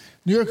 Yeah,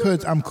 New York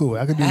hoods, I'm cool.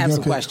 I could do. I have New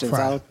some York questions,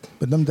 but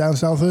them down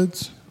south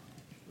hoods,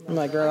 I'm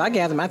like, girl, I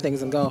gather my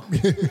things and go.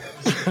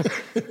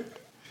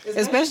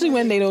 Especially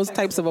when they those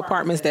types of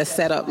apartments that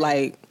set up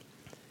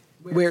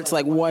where it's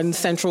one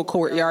central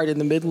courtyard in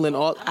the middle and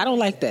all. I don't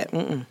like that.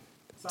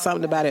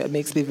 Something about it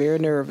makes me very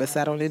nervous.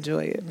 I don't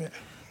enjoy it. Yeah.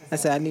 I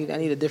said I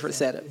need a different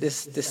setup.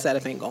 This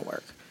setup ain't gonna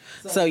work.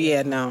 So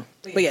yeah, no.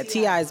 But yeah,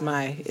 T.I. is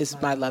my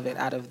love it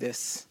out of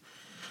this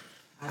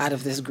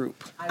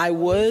group. I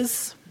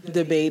was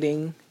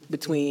debating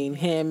between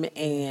him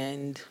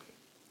and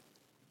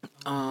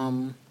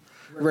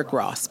Rick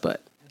Ross,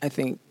 but I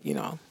think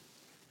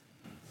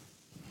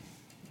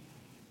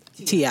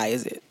T.I.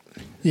 is it.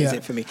 Yeah. Is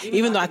it for me?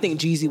 Even though I think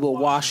Jeezy will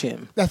wash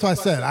him. That's what I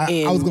said.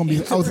 I was going to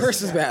be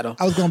versus battle.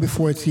 I was going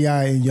before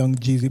T.I. and Young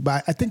Jeezy,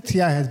 but I think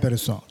T.I. has better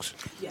songs.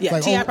 Yeah,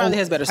 T.I. probably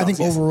has better songs. I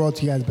think overall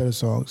T.I. has better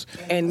songs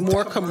and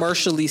more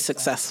commercially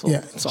successful. Yeah,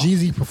 songs.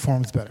 Jeezy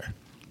performs better.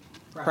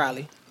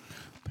 Probably.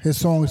 His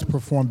songs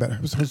perform better.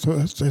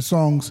 His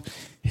songs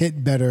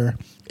hit better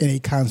in a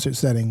concert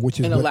setting, which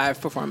is in a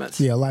live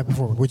performance. Yeah, live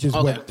performance, which is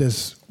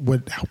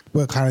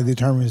what kind of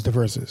determines the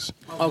verses.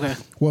 Okay.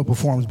 What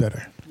performs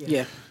better?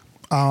 Yeah.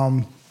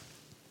 I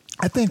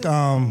think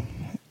what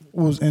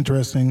was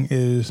interesting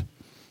is,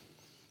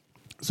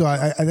 so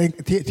I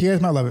think T.I. is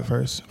my love it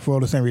first for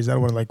all the same reasons. I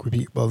don't want to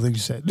repeat all the things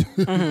you said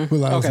for a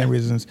lot of the same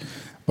reasons,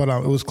 but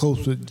it was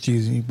close with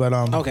Jeezy. But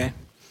okay,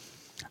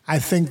 I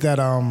think that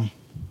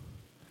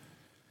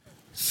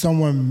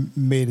someone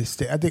made a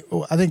statement.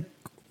 I think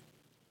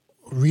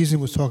Reason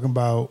was talking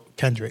about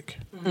Kendrick,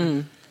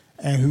 and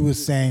he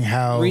was saying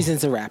how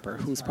Reason's a rapper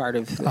who's part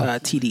of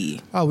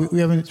TDE. Oh, we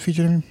haven't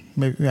featured him.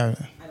 Maybe we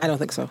haven't. I don't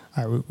think so.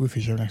 All right, we'll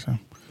feature him next time.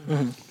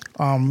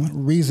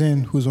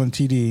 Reason, who's on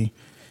TD,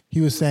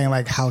 he was saying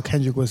like how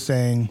Kendrick was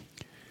saying,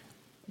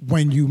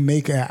 when you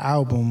make an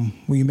album,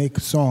 when you make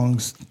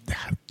songs,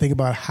 think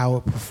about how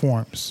it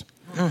performs.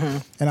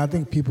 And I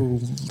think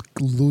people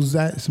lose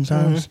that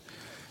sometimes.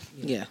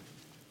 Yeah.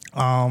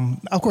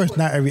 Of course,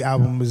 not every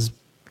album is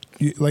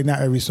like not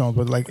every song,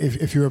 but like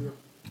if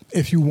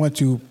you want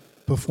to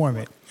perform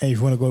it and if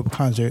you want to go to a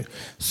concert,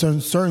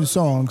 certain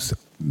songs,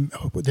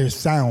 their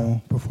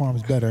sound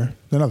performs better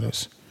than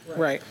others.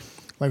 Right.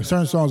 Like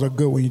certain songs are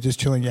good when you're just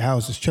chilling in your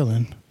house, just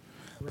chilling.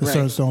 But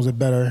certain songs are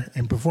better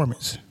in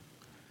performance.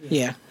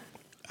 Yeah.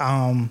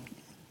 And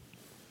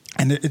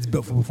it's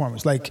built for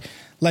performance. Like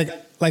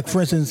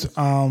for instance,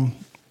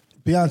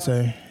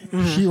 Beyonce,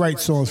 she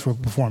writes songs for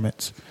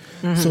performance.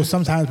 So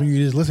sometimes when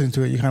you just listen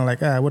to it, you're kind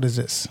of like, what is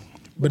this?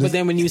 But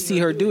then when you see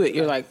her do it,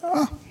 you're like,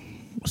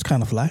 it's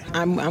kind of fly.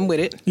 I'm with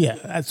it.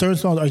 Yeah, certain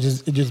songs are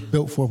just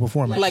built for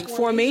performance. Like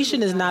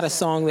Formation is not a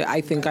song that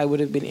I think I would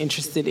have been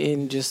interested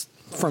in just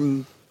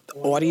from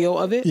audio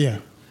of it. Yeah.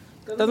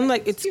 'Cause I'm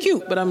like, it's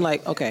cute, but I'm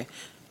like, okay.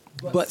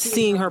 But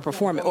seeing her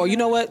perform it, or you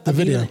know what? The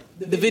video.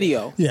 The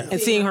video. Yeah.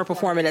 And seeing her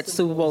perform it at the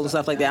Super Bowl and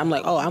stuff like that, I'm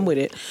like, oh, I'm with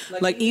it.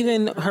 Like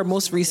even her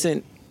most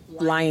recent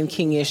Lion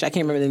King-ish, I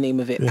can't remember the name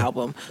of it,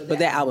 album, but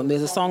that album,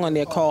 there's a song on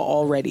there called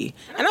Already.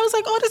 And I was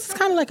like, oh, this is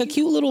kind of like a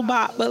cute little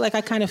bop, but like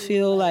I kind of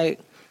feel like,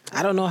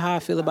 I don't know how I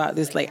feel about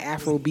this like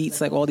Afro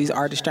beats, like all these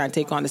artists trying to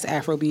take on this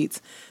Afro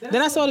beats.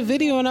 Then I saw the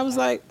video and I was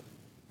like,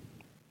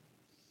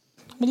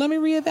 well, let me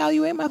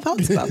reevaluate my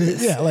thoughts about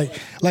this. Yeah, like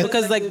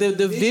because like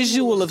the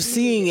visual of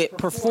seeing it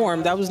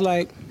performed, I was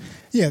like,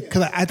 yeah,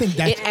 because I think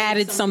that it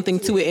added something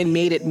to it and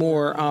made it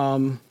more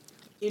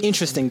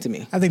interesting to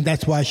me. I think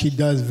that's why she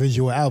does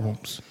visual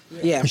albums.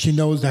 Yeah, 'Cause she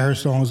knows that her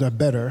songs are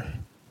better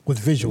with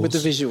visuals. With the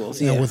visuals,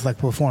 and yeah. with like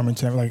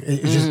performance and like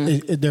it's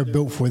just they're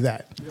built for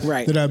that.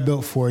 Right. They're not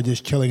built for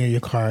just chilling in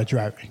your car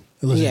driving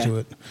and listen to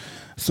it.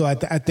 So I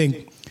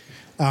think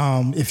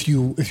if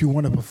you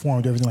want to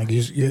perform to everything like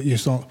your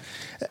song,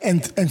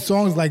 and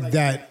songs like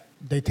that,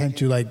 they tend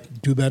to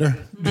like do better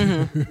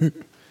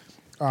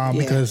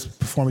because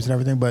performance and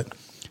everything. But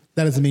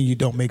that doesn't mean you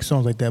don't make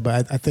songs like that.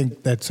 But I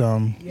think that's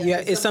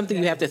yeah, it's something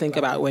you have to think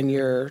about when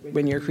you're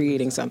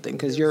creating something,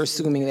 because you're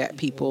assuming that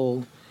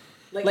people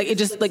like it.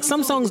 Just like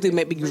some songs, they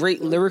might be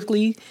great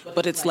lyrically,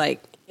 but it's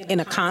like in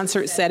a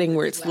concert setting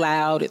where it's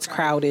loud, it's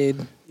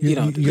crowded. You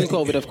know,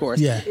 pre-COVID, of course.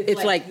 Yeah.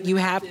 It's like you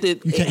have to.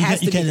 You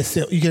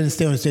can't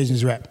stay on stage and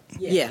just rap.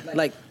 Yeah,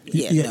 like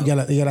You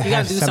gotta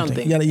have do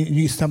something. You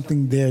need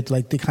something there to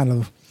like to kind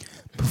of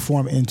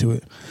perform into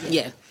it.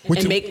 Yeah.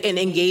 And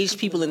engage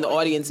people in the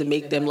audience and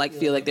make them like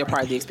feel like they're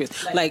part of the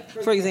experience. Like,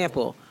 for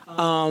example,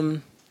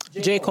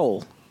 J.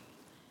 Cole.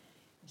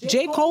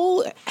 J.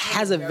 Cole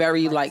has a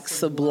very like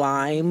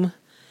sublime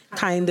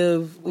kind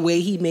of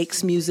way he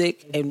makes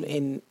music,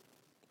 and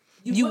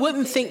you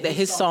wouldn't think that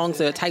his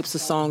songs are the types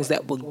of songs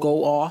that would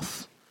go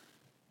off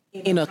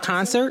in a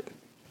concert,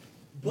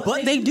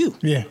 but they do.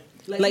 Yeah.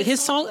 Like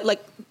his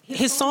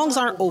songs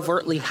aren't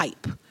overtly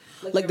hype.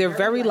 Like they're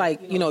very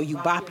like, you know, you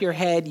bop your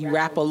head, you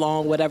rap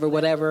along, whatever.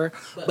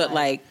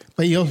 But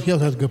he also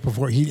has a good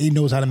performance. He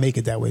knows how to make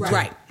it that way too.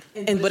 Right.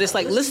 But it's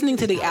like listening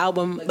to the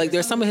album, like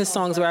there's some of his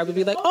songs where I would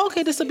be like, oh,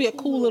 okay, this will be a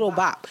cool little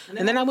bop.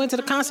 And then I went to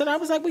the concert and I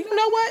was like, well, you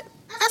know what?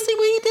 I see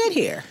what he did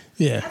here.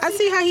 Yeah. I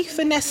see how he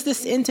finessed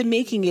this into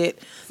making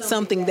it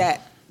something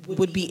that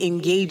would be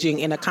engaging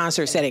in a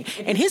concert setting.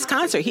 And his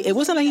concert, it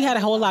wasn't like he had a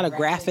whole lot of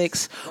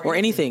graphics or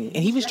anything.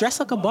 And he was dressed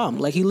like a bum.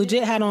 Like he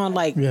legit had on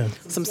like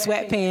some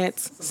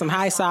sweatpants, some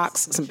high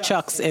socks, some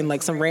Chucks, and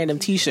like some random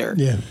t-shirt.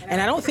 Yeah.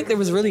 And I don't think there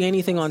was really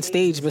anything on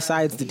stage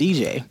besides the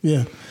DJ.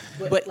 Yeah.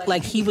 But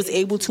like he was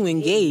able to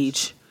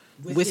engage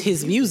with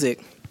his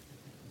music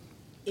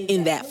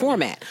in that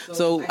format.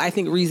 So I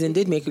think Reason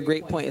did make a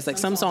great point. It's like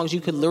some songs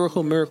you could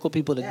lyrical miracle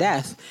people to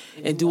death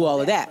and do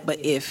all of that. But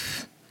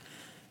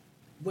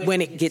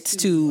when it gets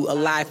to a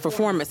live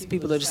performance,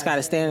 people are just kind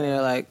of standing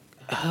there like,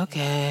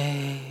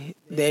 okay,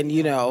 then,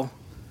 you know,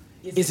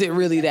 is it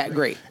really that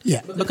great?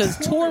 Yeah. Because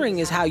touring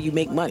is how you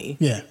make money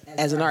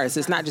as an artist.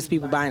 It's not just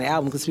people buying an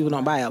album, because people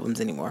don't buy albums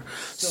anymore.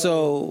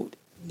 So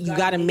you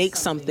got to make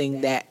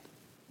something that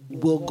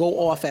will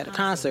go off at a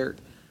concert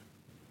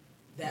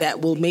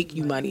that will make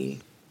you money.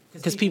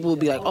 Because people will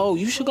be like, oh,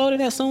 you should go to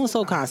that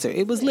so-and-so concert.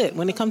 It was lit.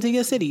 When it comes to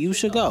your city, you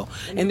should go.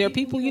 And there are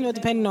people, you know,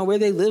 depending on where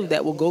they live,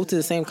 that will go to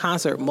the same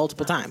concert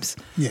multiple times.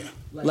 Yeah.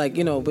 Like,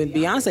 you know, when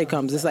Beyonce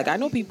comes, it's like, I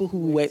know people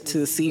who went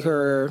to see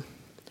her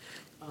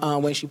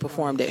when she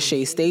performed at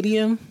Shea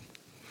Stadium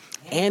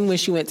and when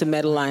she went to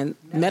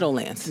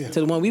Meadowlands, to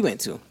the one we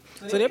went to.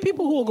 So there are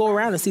people who will go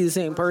around and see the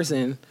same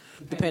person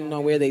depending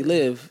on where they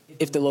live.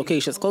 If the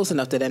location's close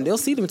enough to them, they'll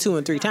see them 2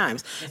 and 3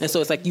 times. And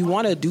so it's like you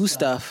want to do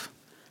stuff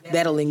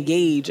that'll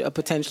engage a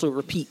potential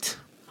repeat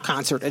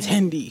concert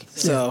attendee.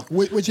 So,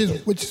 which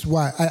is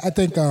why I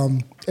think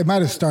it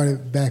might have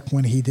started back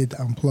when he did the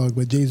Unplugged,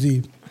 but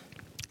Jay-Z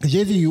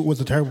Jay-Z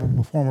was a terrible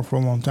performer for a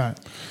long time.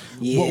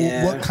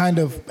 Yeah. What kind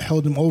of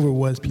held him over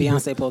was people.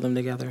 Beyonce pulled them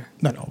together.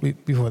 No,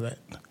 before that.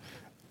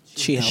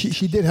 She helped.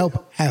 She did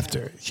help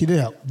after. She did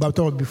help. But I'm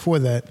talking before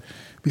that,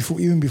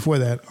 even before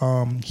that,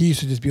 he used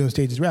to just be on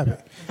stages rapping.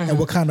 And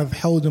what kind of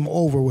held him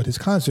over with his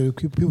concert,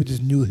 people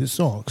just knew his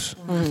songs.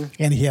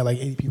 And he had like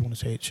 80 people on the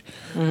stage.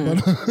 But,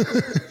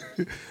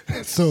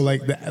 so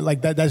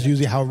that's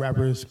usually how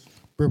rappers,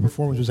 their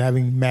performance was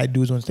having mad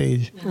dudes on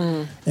stage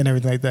and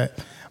everything like that.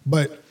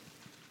 But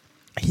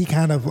he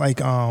kind of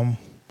like,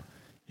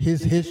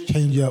 his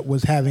change up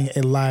was having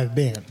a live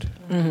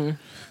band.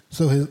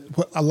 So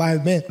a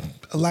live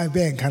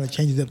band kind of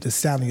changes up the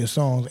sound of your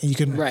songs, and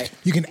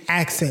you can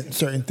accent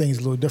certain things a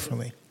little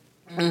differently.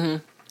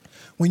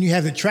 When you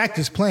have the track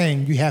just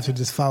playing, you have to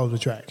just follow the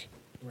track.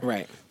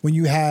 Right. When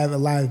you have a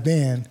live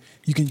band,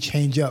 you can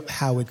change up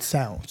how it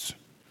sounds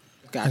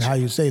and how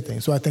you say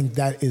things. So I think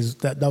that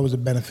was a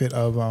benefit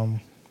of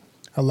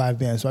a live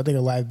band. So I think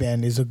a live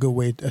band is a good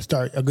way to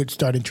start, a good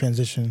starting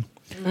transition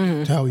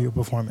to how your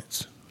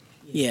performance.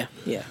 Yeah,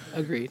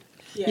 agreed.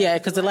 Yeah,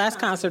 because the last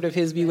concert of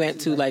his we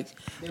went to, like,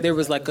 there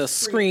was like a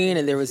screen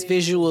and there was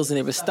visuals and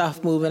there was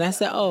stuff moving. I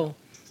said, oh,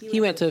 he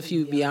went to a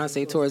few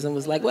Beyonce tours and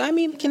was like, well, I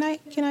mean, how can I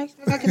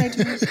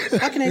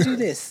do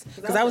this?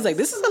 Because I was like,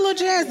 this is a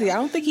little jazzy. I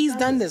don't think he's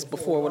done this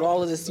before with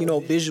all of this,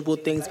 visual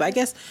things. But I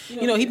guess,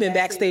 he'd been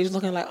backstage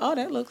looking like, oh,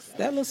 that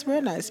looks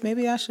real nice.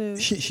 Maybe I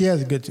should. She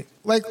has a good team.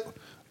 Like,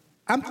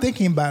 I'm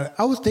thinking about it.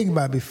 I was thinking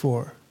about it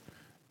before.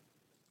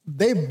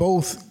 They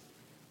both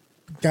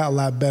got a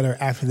lot better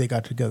after they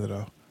got together,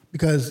 though.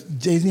 Because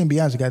Jay-Z and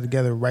Beyonce got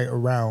together right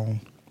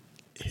around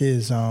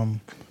his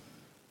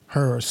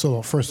her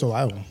first solo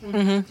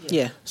album.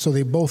 Yeah. So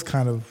they both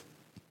kind of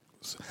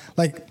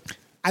like,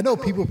 I know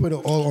people put it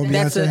all on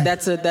Beyonce.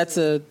 That's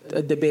a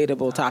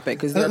debatable topic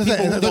because there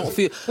are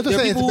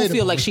people who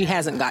feel like she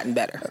hasn't gotten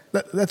better.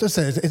 That's what I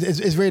said.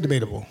 It's very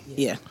debatable.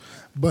 Yeah.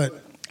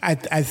 But I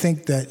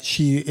think that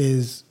she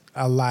is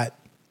a lot.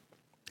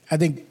 I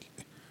think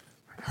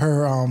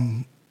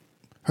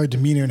her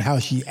demeanor and how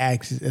she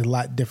acts is a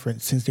lot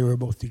different since they were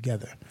both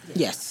together.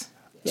 Yes.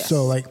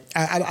 So, like,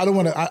 I don't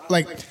want to,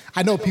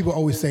 I know people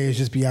always say it's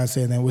just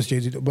Beyonce and then what's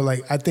Jay-Z, but,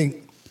 like, I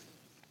think,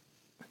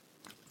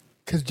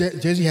 because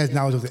Jay-Z has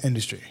knowledge of the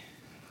industry.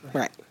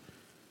 Right.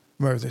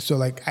 So,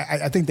 like,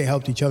 I think they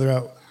helped each other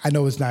out. I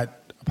know it's not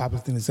a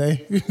popular thing to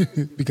say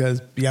because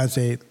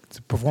Beyonce's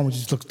performance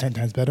just looks 10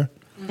 times better.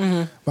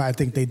 But I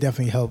think they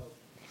definitely help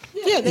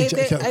each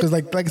other. Because,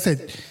 like I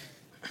said,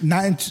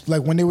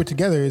 when they were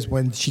together is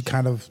when she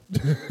kind of.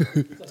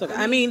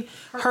 I mean,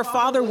 her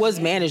father was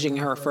managing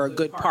her for a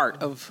good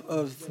part of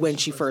when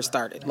she first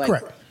started. Like,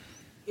 correct.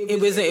 It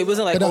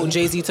wasn't like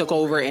Jay-Z took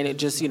over and it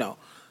just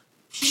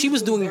she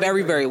was doing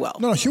very, very well.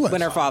 No, she was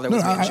when her father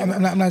was managing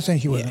her. I'm not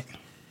saying she wasn't.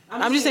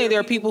 I'm just saying there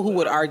are people who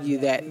would argue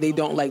that they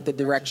don't like the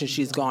direction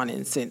she's gone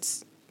in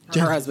since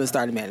her husband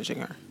started managing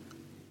her.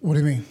 What do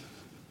you mean?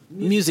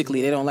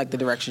 Musically, they don't like the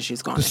direction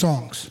she's gone. The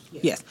songs.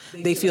 Yes.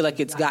 They feel like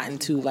it's gotten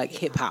too, like,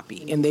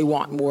 hip-hoppy, and they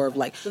want more of,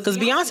 like... Because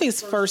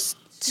Beyonce's first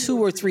 2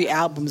 or 3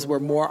 albums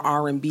were more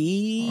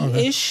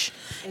R&B-ish,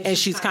 and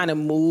she's kind of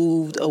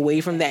moved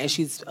away from that, and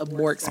she's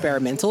more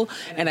experimental.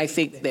 And I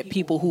think that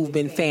people who've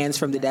been fans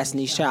from the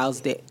Destiny's Child's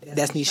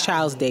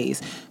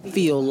days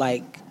feel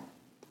like...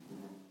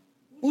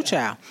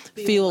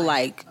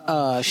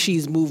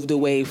 she's moved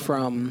away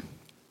from...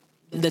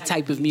 the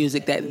type of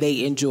music that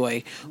they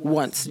enjoy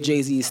once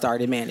Jay-Z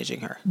started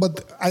managing her.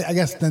 But I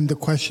guess then the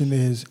question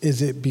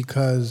is it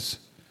because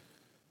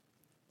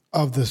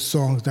of the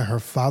songs that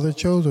her father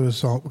chose or the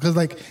song? Because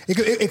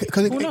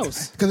who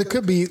knows? Because it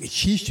could be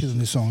she's choosing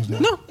the songs now.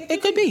 No,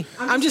 it could be.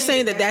 I'm just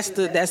saying that's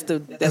the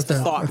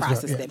thought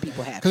process that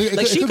people have.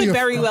 Like, she could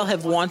very well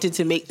have wanted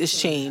to make this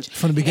change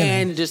from the beginning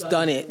and just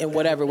done it and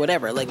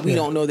whatever. Like, we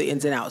don't know the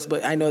ins and outs,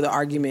 but I know the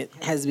argument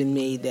has been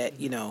made that,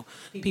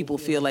 people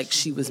feel like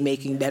she was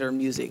making better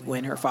music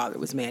when her father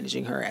was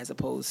managing her as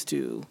opposed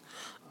to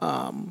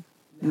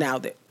now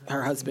that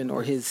her husband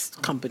or his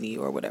company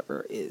or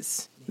whatever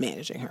is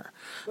managing her.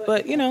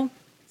 But,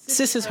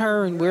 sis is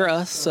her and we're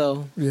us,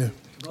 so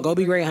go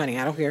be great, honey.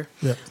 I don't care.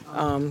 Yeah.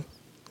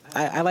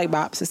 I like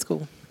bops. It's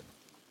cool.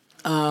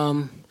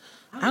 I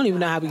don't even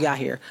know how we got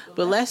here,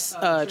 but let's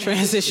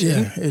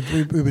transition. Yeah,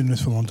 we've been in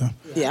this for a long time.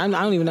 Yeah, I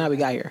don't even know how we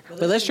got here,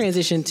 but let's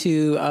transition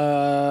to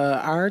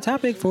our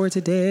topic for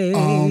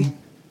today.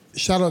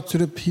 Shout out to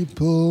the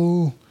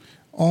people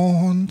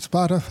on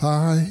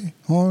Spotify,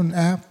 on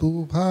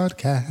Apple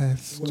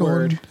Podcasts,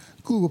 on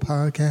Google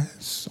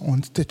Podcasts,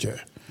 on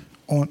Stitcher,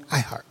 on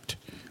iHeart,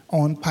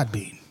 on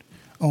Podbean,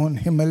 on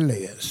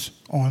Himalayas,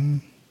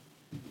 on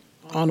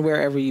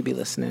wherever you be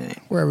listening.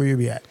 Wherever you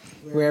be at.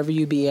 Wherever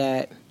you be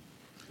at.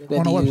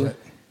 On our website.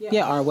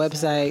 Yeah, our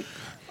website.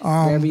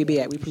 Wherever you be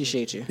at, we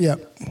appreciate you. Yeah,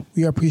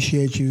 we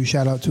appreciate you.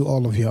 Shout out to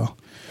all of y'all.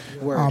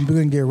 We're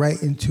going to get right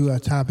into a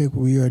topic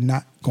we are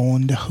not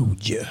going to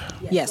hold you.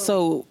 Yeah,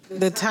 so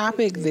the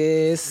topic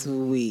this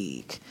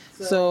week.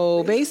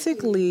 So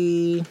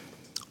basically,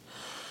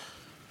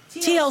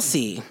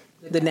 TLC,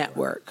 the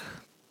network,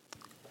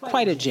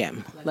 quite a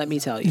gem, let me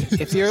tell you.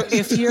 If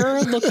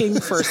you're looking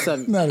for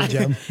some, Not a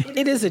gem.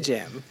 It is a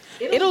gem.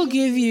 It'll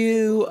give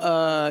you,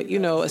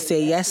 a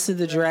say yes to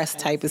the dress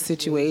type of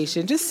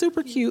situation. Just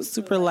super cute,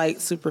 super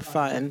light, super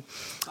fun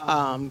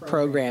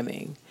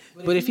programming.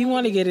 But if you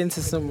want to get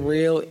into some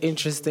real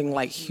interesting,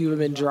 like,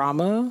 human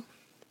drama,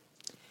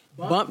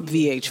 bump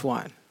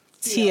VH1.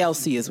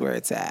 TLC is where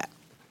it's at.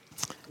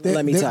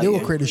 Let me tell you. They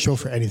will create a show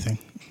for anything.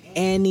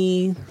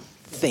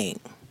 Anything.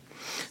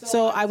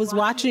 So I was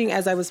watching,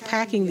 as I was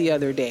packing the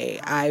other day,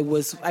 I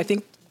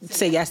think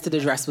Say Yes to the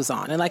Dress was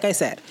on. And like I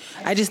said,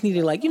 I just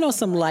needed, like,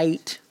 some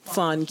light,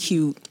 fun,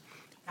 cute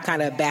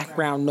kind of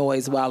background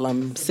noise while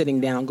I'm sitting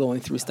down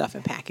going through stuff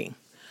and packing.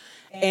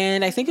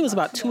 And I think it was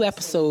about 2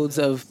 episodes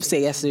of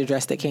Say Yes to the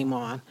Dress that came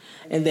on.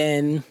 And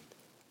then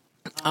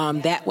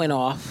that went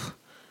off.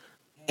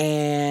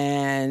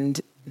 And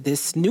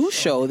this new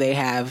show they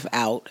have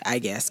out, I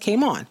guess,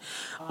 came on.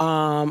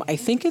 I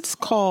think it's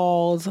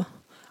called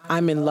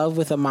I'm in Love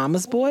with a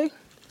Mama's Boy.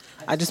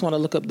 I just want to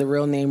look up the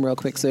real name real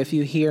quick. So if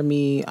you hear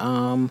me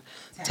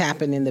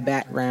tapping in the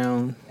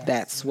background,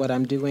 that's what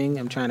I'm doing.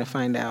 I'm trying to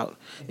find out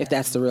if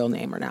that's the real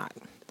name or not.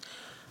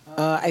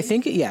 I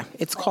think,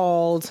 it's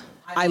called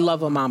I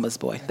Love a Mama's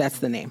Boy. That's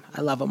the name.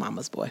 I Love a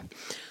Mama's Boy.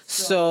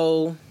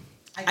 So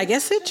I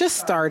guess it just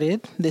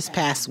started this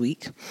past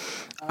week.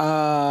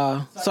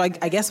 So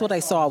I guess what I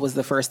saw was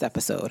the first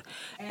episode.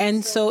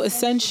 And so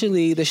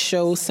essentially the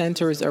show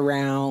centers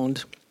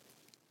around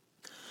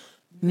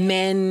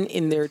men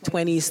in their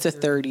 20s to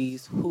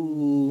 30s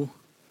who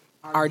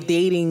are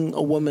dating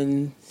a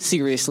woman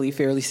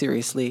fairly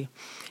seriously.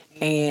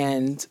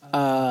 And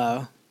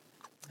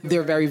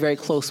they're very, very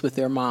close with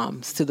their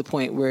moms to the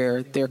point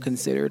where they're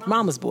considered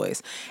mama's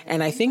boys.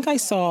 And I think I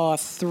saw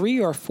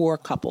 3 or 4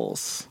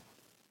 couples,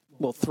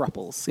 well,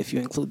 thruples, if you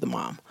include the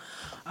mom.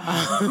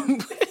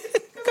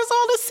 Because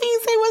all the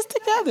scenes they was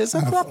together. It's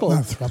a throuple.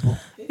 Not a throuple.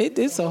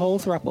 It's a whole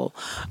throuple.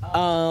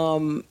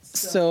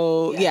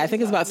 So, I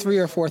think it's about 3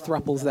 or 4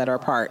 thruples that are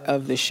part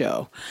of the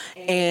show.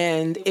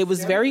 And it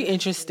was very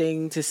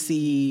interesting to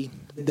see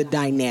the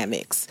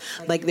dynamics.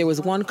 Like, there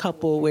was one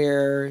couple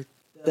where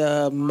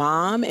the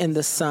mom and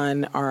the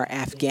son are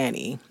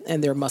Afghani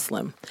and they're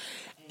Muslim.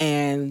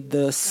 And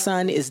the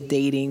son is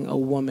dating a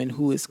woman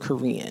who is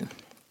Korean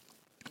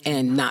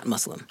and not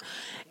Muslim.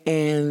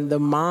 And the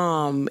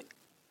mom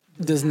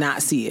does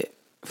not see it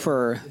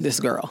for this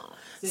girl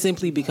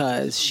simply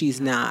because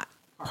she's not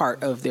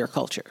part of their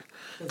culture.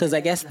 Because I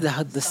guess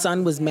the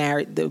son was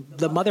married.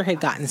 The mother had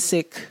gotten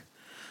sick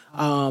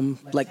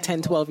like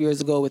 10, 12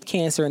 years ago with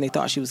cancer, and they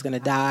thought she was going to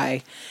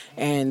die.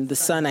 And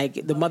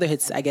the mother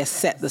had, I guess,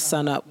 set the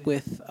son up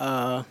with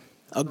a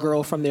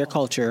girl from their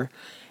culture.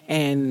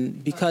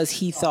 And because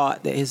he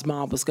thought that his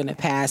mom was going to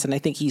pass, and I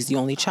think he's the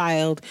only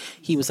child,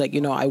 he was like,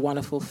 I want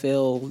to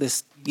fulfill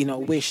this,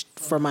 wish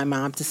for my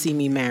mom to see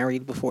me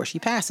married before she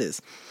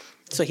passes.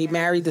 So he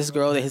married this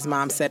girl that his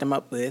mom set him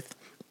up with.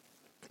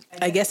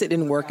 I guess it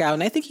didn't work out.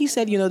 And I think he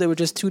said, they were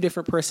just 2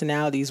 different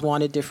personalities,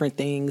 wanted different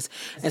things.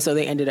 And so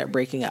they ended up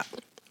breaking up.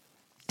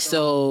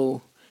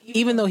 So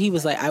even though he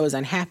was like, I was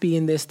unhappy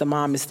in this, the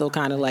mom is still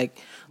kind of like,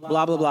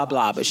 blah, blah, blah,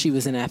 blah. But she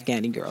was an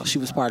Afghani girl. She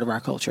was part of our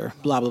culture,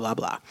 blah, blah, blah,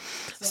 blah.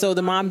 So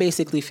the mom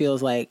basically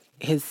feels like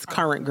his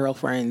current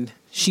girlfriend,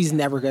 she's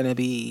never going to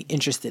be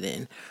interested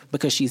in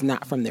because she's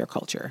not from their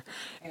culture.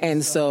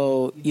 And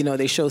so,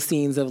 they show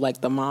scenes of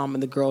like the mom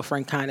and the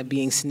girlfriend kind of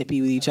being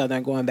snippy with each other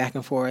and going back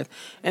and forth.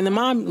 And the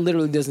mom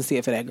literally doesn't see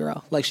it for that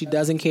girl. Like, she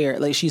doesn't care.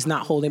 Like, she's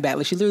not holding back.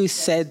 Like, she literally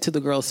said to the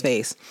girl's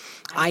face,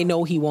 I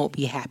know he won't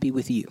be happy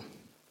with you.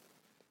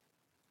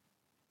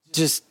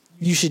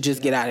 You should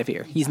just get out of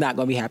here. He's not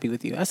going to be happy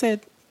with you. I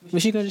said,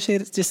 was she going to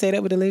just say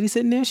that with the lady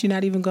sitting there? She's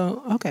not even going,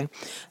 okay.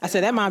 I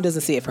said, that mom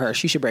doesn't see it for her.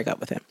 She should break up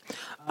with him.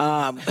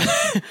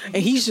 And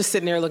he's just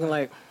sitting there looking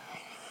like,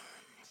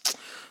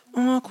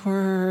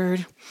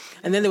 awkward.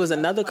 And then there was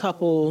another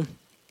couple.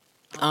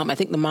 I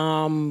think the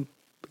mom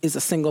is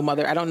a single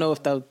mother. I don't know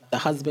if the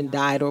husband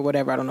died or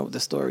whatever. I don't know what the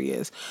story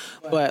is.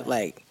 But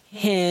like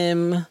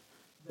him,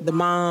 the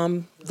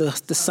mom, the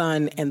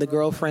son, and the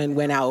girlfriend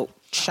went out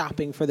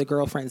shopping for the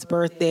girlfriend's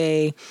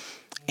birthday,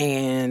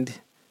 and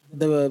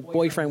the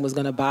boyfriend was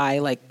going to buy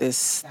like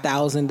this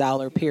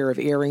 $1,000 pair of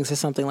earrings or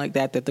something like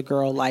that the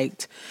girl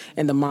liked,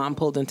 and the mom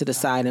pulled him to the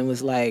side and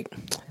was like,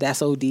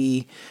 that's OD,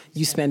 you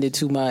spend it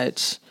too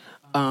much,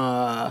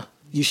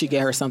 you should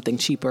get her something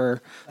cheaper.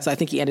 So I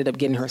think he ended up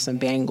getting her some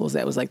bangles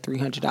that was like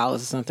 $300 or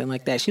something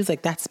like that. She was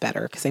like, that's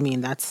better, because I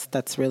mean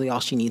that's really all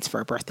she needs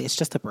for a birthday. It's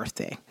just a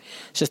birthday.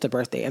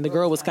 And the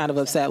girl was kind of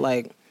upset,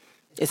 like,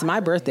 it's my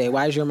birthday.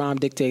 Why is your mom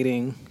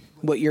dictating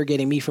what you're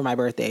getting me for my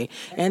birthday?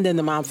 And then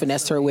the mom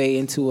finessed her way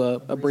into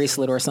a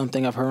bracelet or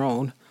something of her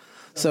own.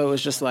 So it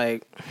was just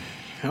like,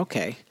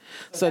 okay.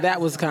 So that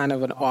was kind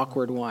of an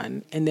awkward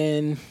one. And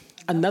then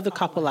another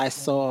couple I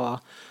saw,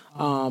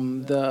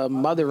 the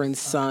mother and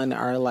son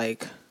are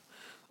like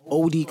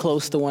OD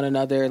close to one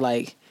another.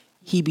 Like,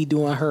 he be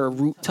doing her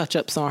root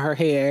touch-ups on her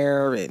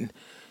hair, and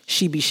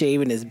she be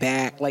shaving his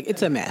back. Like,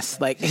 it's a mess.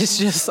 Like, it's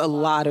just a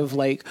lot of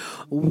like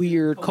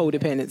weird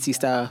codependency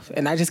stuff.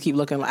 And I just keep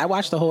looking. I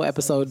watched the whole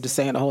episode just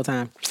saying the whole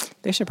time,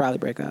 they should probably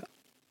break up.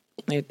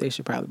 They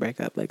should probably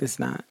break up. Like, it's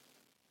not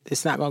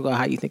going to go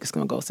how you think it's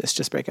going to go, sis.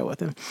 Just break up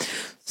with him.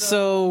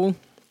 So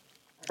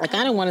I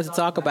kind of wanted to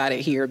talk about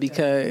it here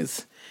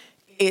because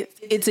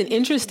it's an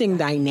interesting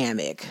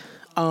dynamic.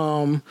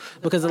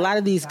 Because a lot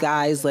of these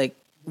guys, like,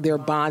 they're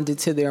bonded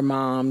to their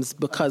moms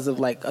because of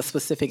like a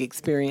specific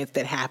experience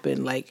that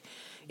happened like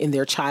in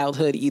their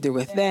childhood, either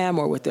with them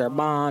or with their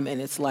mom. And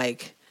it's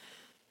like,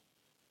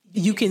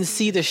 you can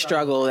see the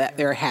struggle that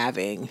they're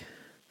having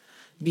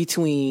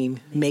between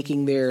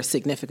making their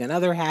significant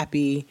other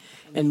happy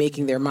and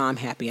making their mom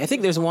happy. I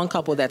think there's one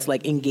couple that's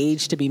like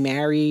engaged to be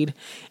married,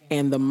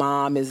 and the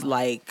mom is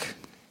like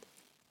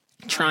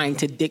trying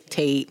to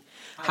dictate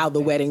how the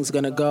wedding's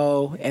gonna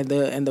go, and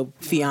the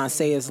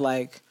fiance is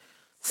like,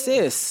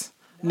 sis,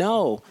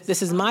 no,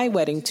 this is my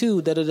wedding too,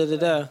 da da da da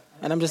da.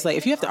 And I'm just like,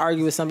 if you have to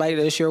argue with somebody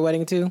that it's your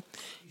wedding too,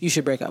 you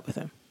should break up with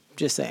him.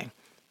 Just saying.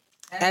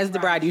 As the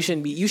bride, you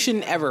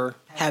shouldn't ever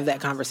have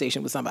that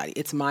conversation with somebody.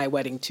 It's my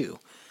wedding too.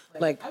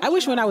 Like, I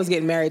wish when I was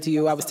getting married to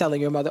you, I was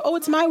telling your mother, oh,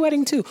 it's my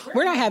wedding too.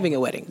 We're not having a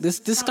wedding.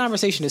 This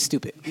conversation is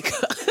stupid,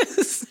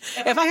 because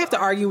if I have to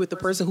argue with the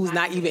person who's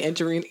not even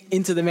entering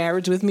into the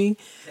marriage with me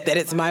that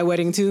it's my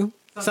wedding too,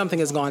 something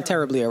has gone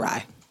terribly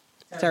awry.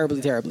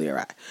 Terribly, terribly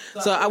awry.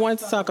 So I wanted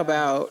to talk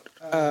about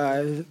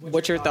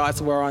what your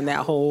thoughts were on that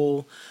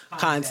whole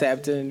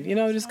concept, and, you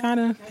know, just kind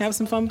of have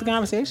some fun with the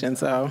conversation.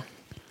 So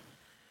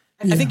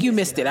I think you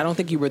missed it. I don't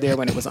think you were there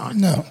when it was on.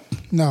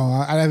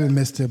 No, I haven't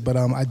missed it, but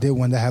I did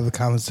want to have a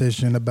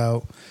conversation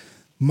about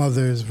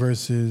mothers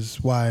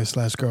versus wives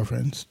 /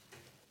 girlfriends.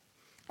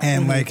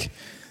 And like,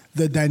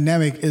 the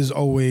dynamic is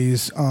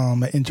always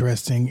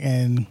interesting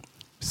and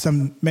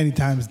many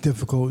times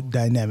difficult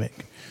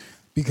dynamic,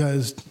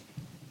 because...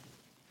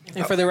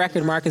 And for the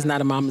record, Mark is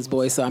not a mama's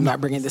boy, so I'm not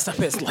bringing this up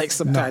as like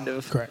some kind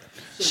of correct.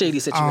 shady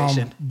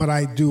situation. But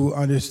I do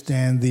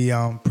understand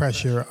the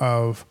pressure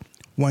of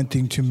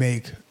wanting to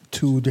make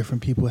two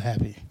different people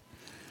happy.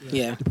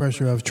 Yeah. The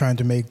pressure of trying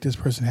to make this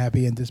person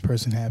happy and this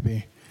person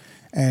happy.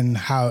 And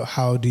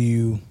how do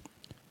you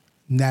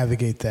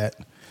navigate that?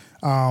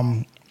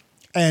 And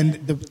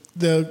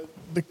the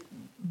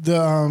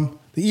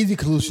easy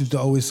solution to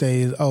always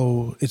say is,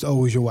 oh, it's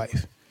always your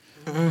wife.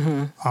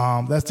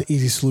 Mm-hmm. That's the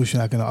easy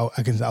solution I can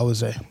always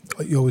say.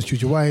 You always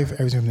choose your wife,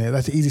 everything from there.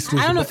 That's the easy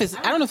solution. I don't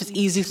know if it's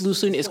easy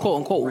solution. It's quote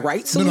unquote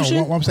right solution.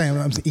 No. What I'm saying,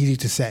 it's easy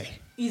to say.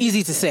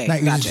 Easy to say,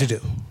 not gotcha. easy to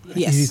do.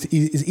 Yes,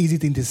 it's easy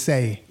thing to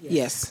say.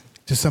 Yes,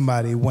 to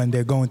somebody when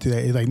they're going through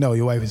that. It's like, no,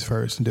 your wife is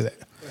first, and do that.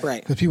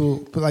 Right.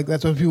 Because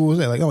that's what people will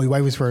say. Like, oh, your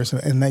wife is first,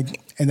 and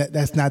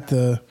that's not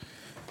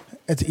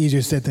that's an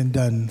easier said than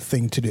done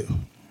thing to do.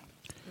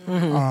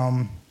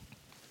 Mm-hmm.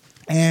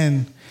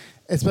 And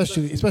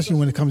especially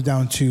when it comes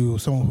down to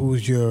someone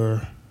who's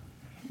your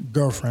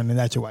girlfriend and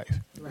not your wife,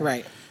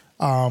 right?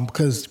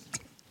 Because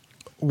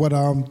what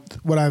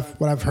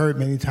I've heard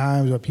many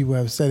times, or people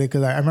have said it,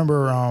 because I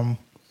remember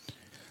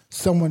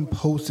someone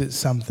posted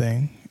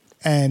something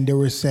and they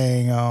were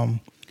saying,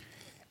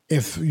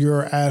 if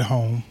you're at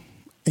home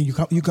and you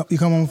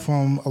come home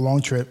from a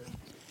long trip,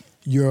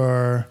 if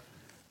a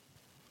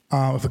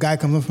guy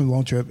comes home from a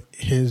long trip,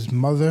 his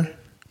mother,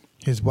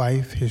 his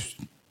wife, his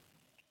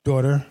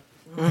daughter,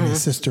 and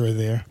his sister are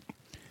there.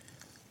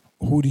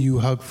 Who do you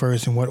hug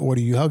first, and what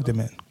order you hug them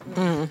in?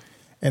 Mm-hmm.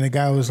 And the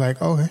guy was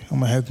like, okay, I'm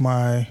going to hug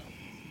my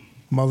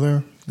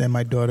mother, then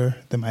my daughter,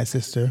 then my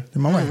sister,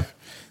 then my wife.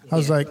 I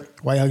was like,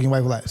 why are you hugging your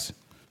wife last?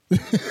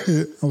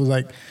 I was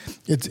like,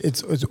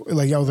 it's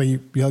like, I was like, you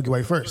hug your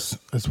wife first.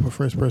 That's the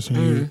first person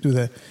you do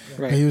that.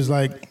 Right. And he was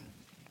like,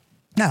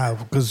 nah,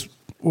 because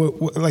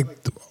like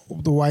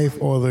the wife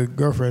or the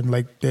girlfriend,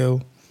 like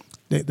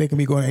they can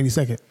be going any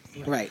second.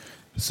 Right.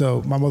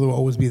 So my mother will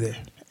always be there.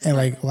 And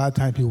like a lot of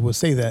times people will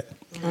say that.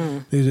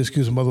 There's an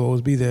excuse, my mother will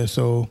always be there,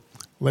 so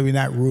let me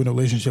not ruin a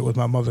relationship with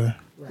my mother.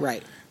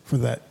 Right. For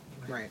that.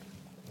 Right.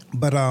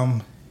 But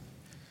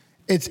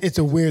it's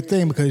a weird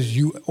thing, because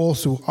you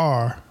also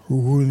are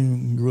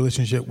ruining your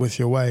relationship with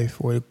your wife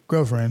or your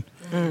girlfriend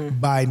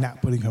by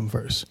not putting him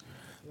first.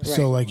 Right.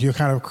 So like, you're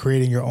kind of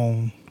creating your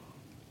own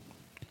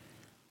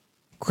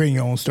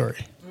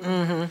story.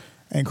 Mm-hmm.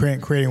 And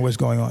creating what's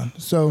going on.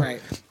 So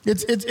right.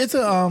 it's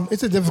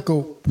a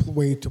difficult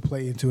way to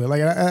play into it.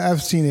 Like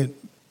I've seen it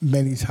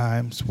many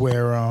times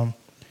where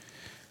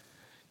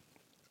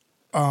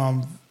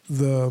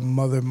the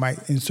mother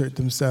might insert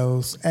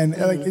themselves, and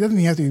like, it doesn't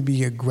even have to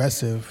be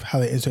aggressive how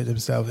they insert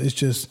themselves. It's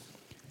just,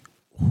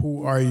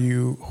 who are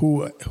you?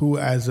 Who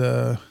as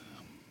a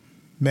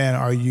man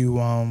are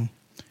you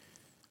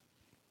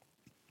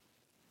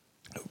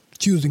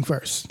choosing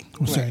first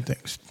with certain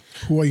things?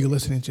 Who are you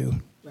listening to?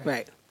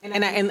 Right.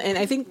 And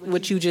I think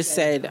what you just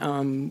said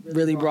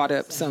really brought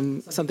up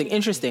something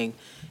interesting.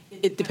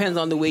 It depends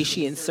on the way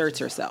she inserts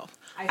herself.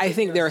 I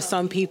think there are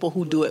some people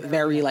who do it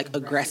very like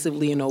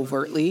aggressively and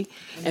overtly,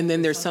 and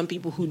then there's some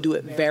people who do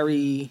it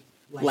very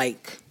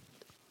like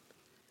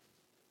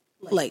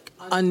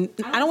I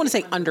don't want to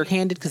say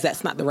underhanded because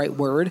that's not the right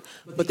word,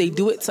 but they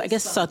do it, so I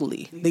guess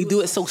subtly. They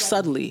do it so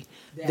subtly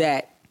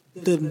that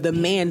the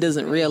man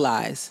doesn't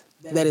realize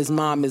that his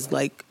mom is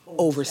like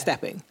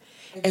overstepping.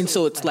 And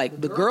so it's like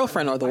the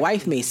girlfriend or the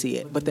wife may see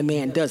it, but the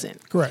man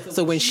doesn't. Correct.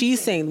 So when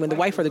the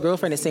wife or the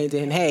girlfriend is saying to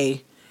him,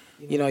 hey,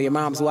 you know, your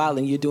mom's wild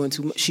and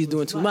she's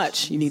doing too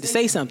much. You need to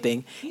say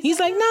something. He's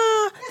like,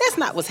 nah, that's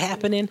not what's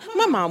happening.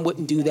 My mom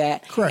wouldn't do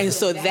that. Correct. And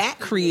so that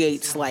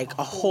creates like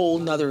a whole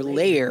nother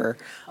layer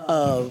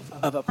of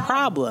a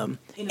problem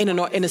in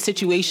a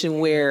situation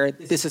where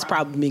this has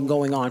probably been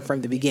going on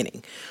from the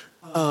beginning.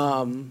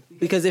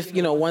 Because if,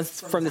 you know,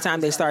 once from the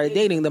time they started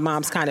dating, the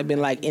mom's kind of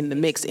been like in the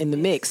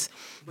mix.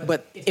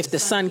 But if the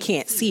son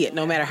can't see it,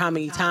 no matter how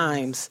many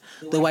times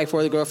the wife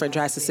or the girlfriend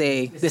tries to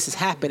say, this is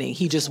happening,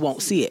 he just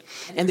won't see it.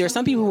 And there are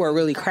some people who are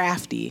really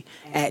crafty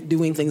at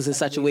doing things in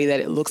such a way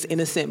that it looks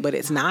innocent, but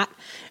it's not.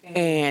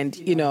 And,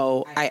 you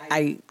know,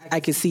 I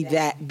can see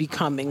that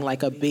becoming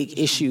like a big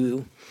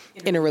issue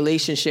in a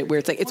relationship where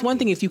it's like, it's one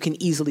thing if you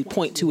can easily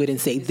point to it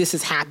and say, this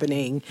is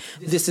happening,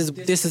 this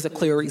is a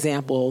clear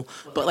example,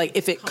 but like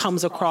if it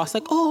comes across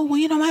like, oh, well,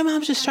 you know, my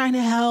mom's just trying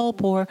to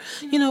help, or,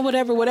 you know,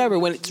 whatever,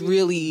 when it's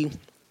really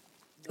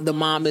the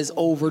mom is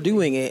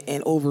overdoing it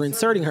and over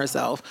inserting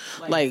herself,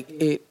 like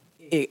it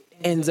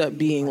ends up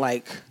being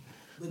like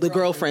the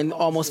girlfriend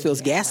almost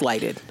feels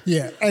gaslighted.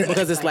 Yeah.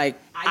 Because it's like,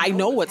 I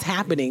know what's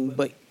happening,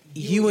 but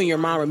you and your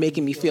mom are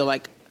making me feel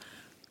like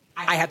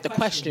I have to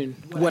question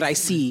what I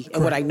see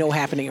and what I know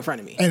happening in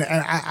front of me. And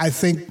I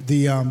think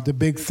the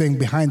big thing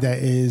behind that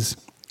is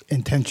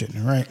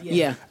intention, right?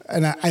 Yeah.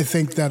 And I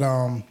think that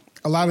a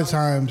lot of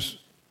times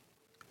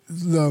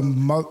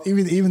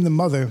even the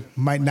mother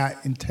might not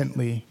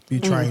intently be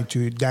trying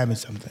to damage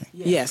something.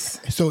 Yes.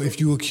 So if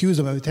you accuse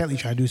them of intently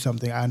trying to do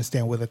something, I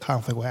understand where the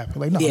conflict will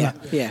happen. Like, no, Yeah, I'm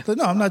not. yeah. Like,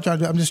 no, I'm not trying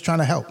to. I'm just trying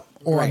to help,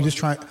 or I'm Right. just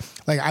trying.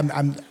 Like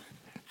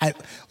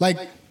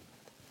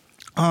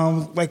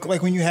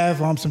like when you have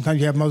sometimes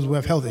you have mothers who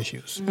have health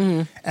issues,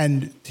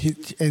 and he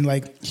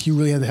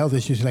really has the health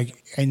issues,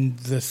 and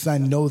the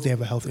son knows they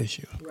have a health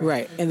issue.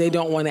 Right. And they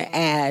don't want to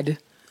add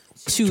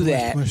to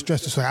that. Much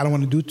stress. So I don't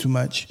want to do too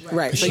much.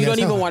 Right. So you don't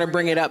even want to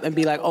bring it up and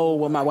be like, oh,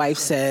 well, my wife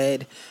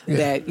said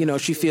that, you know,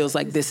 she feels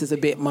like this is a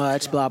bit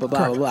much, blah, blah,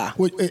 blah, blah, blah.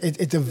 Well,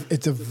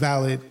 it's a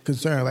valid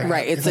concern. Like,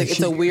 Right.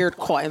 It's a weird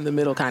caught in the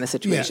middle kind of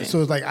situation. Yeah.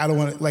 So it's like, I don't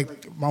want to,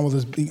 like, mom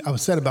was being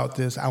upset about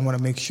this. I want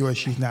to make sure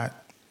she's not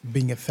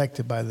being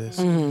affected by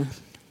this.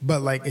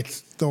 But like,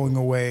 it's throwing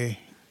away,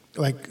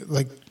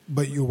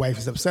 but your wife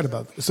is upset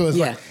about it. So it's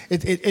like,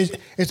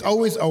 it's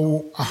always a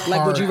hard.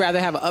 Like, would you rather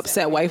have an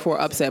upset wife or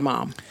upset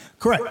mom?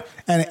 Correct.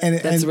 And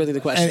That's really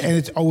the question. And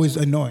it's always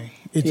annoying.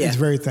 It's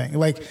very thing.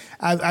 Like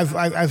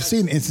I've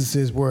seen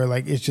instances where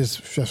like it's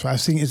just stressful.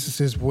 I've seen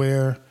instances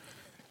where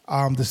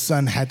the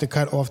son had to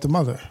cut off the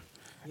mother,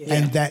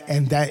 and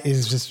that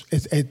is just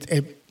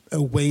it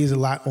weighs a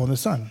lot on the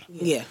son.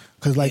 Yeah.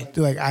 Because like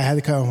I had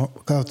to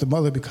cut off the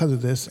mother because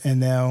of this,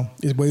 and now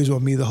it weighs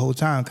on me the whole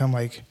time. I'm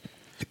like,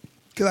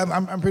 because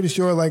I'm pretty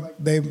sure like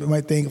they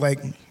might think like,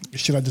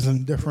 should I do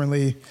something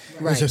differently?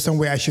 Right. Is there some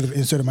way I should have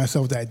inserted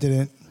myself that I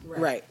didn't?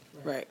 Right.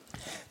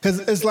 Because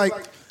it's like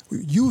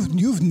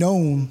you've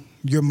known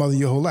your mother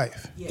your whole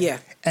life. Yeah.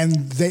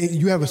 And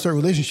you have a certain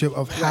relationship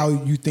of how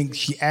you think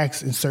she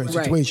acts in certain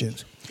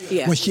situations.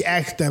 Yeah. When she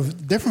acts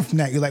different from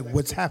that, you're like,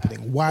 what's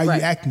happening? Why are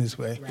you acting this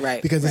way?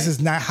 Right. Because this is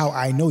not how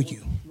I know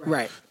you.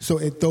 Right. So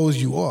it throws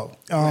you off.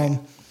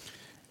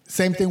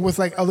 Same thing with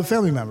like other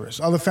family members.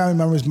 Other family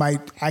members might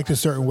act a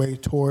certain way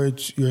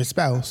towards your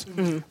spouse,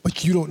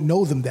 but you don't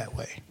know them that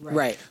way.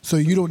 Right. So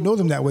you don't know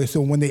them that way.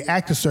 So when they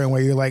act a certain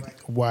way, you're like,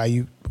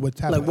 what's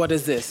happening? Like, what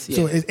is this?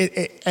 Yeah. So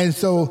and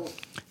so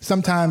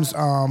sometimes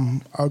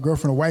a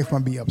girlfriend or wife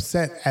might be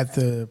upset at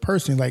the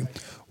person, like,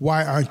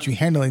 why aren't you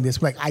handling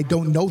this? Like, I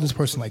don't know this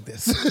person like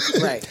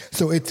this. Right.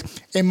 So it's,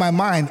 in my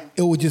mind,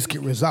 it will just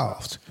get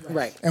resolved.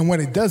 Right. And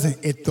when it doesn't,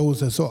 it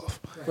throws us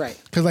off. Right.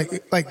 Because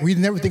like we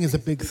never think it's a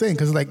big thing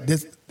because like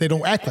this, they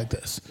don't act like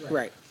this.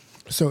 Right.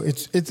 So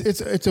it's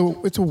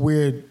a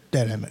weird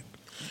dynamic.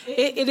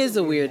 It is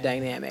a weird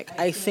dynamic.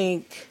 I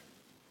think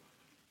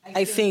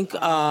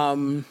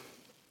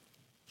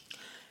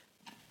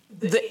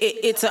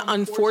it's an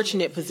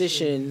unfortunate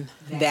position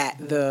that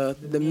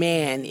the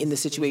man in the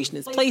situation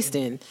is placed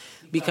in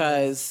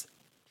because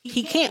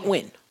he can't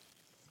win.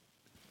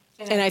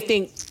 And I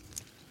think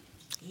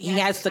he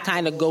has to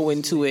kind of go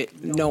into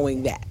it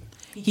knowing that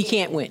he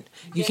can't win.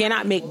 You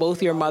cannot make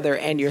both your mother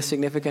and your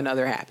significant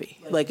other happy.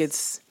 Like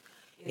it's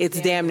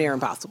damn near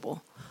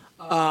impossible.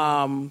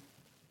 The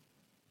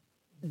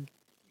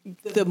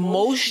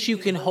most you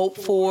can hope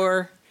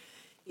for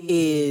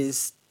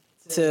is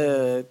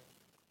to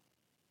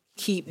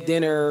keep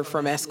dinner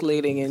from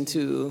escalating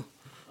into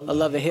a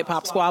love and hip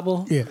hop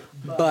squabble. Yeah.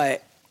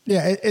 But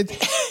yeah,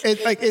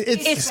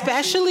 it's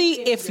especially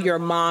if your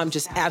mom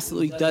just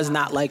absolutely does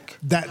not like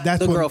that's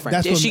the what, girlfriend.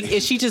 That's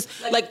Is she just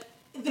like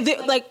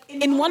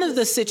in one of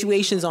the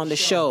situations on the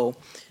show,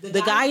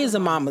 the guy is a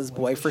mama's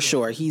boy for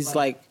sure. He's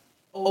like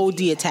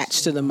OD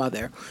attached to the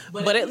mother,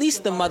 but at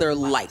least the mother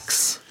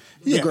likes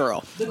the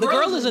girl. The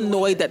girl is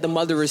annoyed that the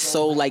mother is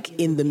so like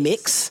in the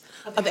mix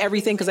of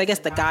everything, because I guess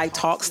the guy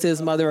talks to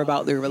his mother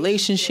about their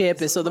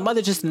relationship, and so the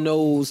mother just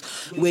knows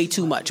way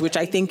too much, which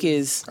I think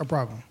is A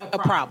problem. a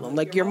problem.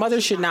 Like, your mother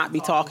should not be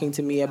talking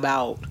to me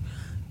about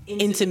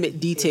intimate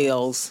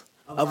details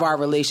of our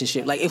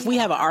relationship. Like, if we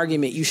have an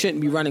argument, you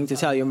shouldn't be running to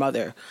tell your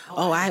mother,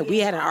 "Oh, we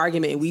had an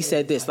argument and we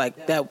said this."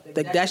 Like that.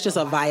 Like, that's just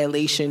a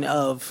violation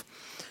of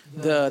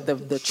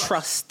the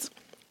trust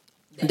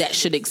that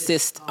should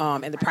exist,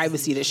 and the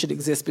privacy that should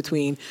exist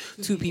between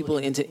two people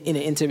in an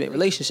intimate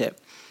relationship.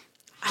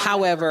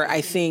 However,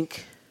 I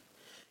think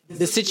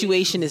the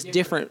situation is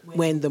different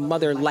when the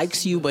mother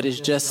likes you, but is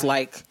just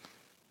like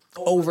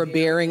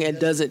overbearing and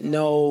doesn't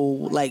know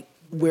like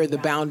where the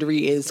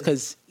boundary is,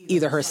 because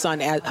either her son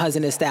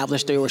hasn't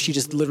established it or she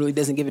just literally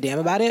doesn't give a damn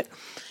about it.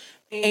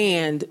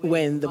 And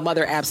when the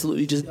mother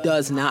absolutely just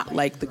does not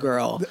like the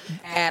girl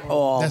at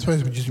all, That's why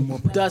it's just more.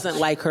 doesn't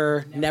like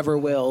her, never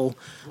will.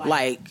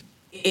 Like,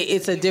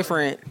 it's a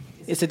different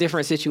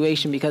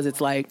situation, because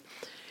it's like,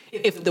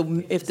 if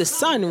the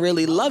son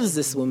really loves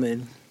this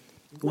woman,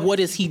 what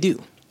does he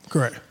do?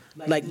 Correct.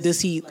 Like,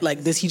 does he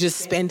just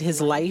spend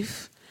his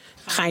life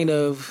kind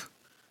of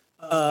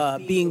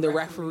being the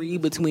referee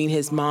between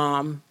his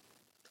mom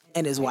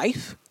and his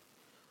wife?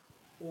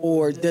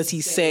 Or does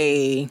he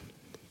say,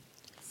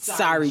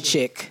 "Sorry,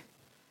 chick,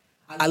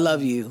 I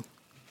love you,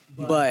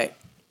 but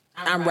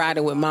I'm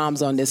riding with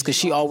moms on this because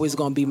she always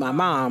gonna be my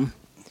mom"?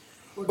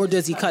 Or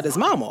does he cut his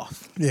mom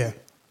off? Yeah.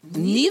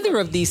 Neither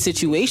of these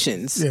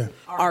situations Yeah.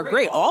 are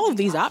great. All of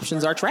these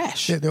options are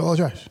trash. Yeah, they're all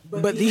trash.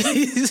 But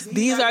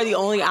these are the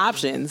only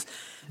options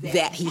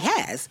that he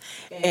has.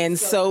 And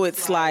so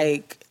it's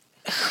like,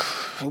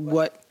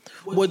 what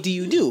do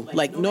you do?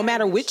 Like, no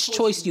matter which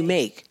choice you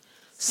make,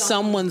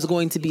 someone's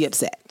going to be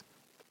upset.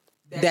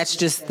 That's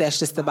just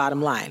the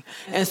bottom line.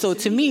 And so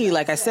to me,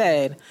 like I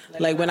said,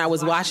 like when I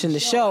was watching the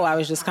show, I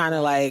was just kind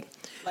of like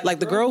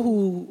the girl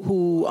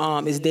who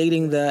is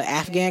dating the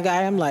Afghan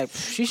guy, I'm like,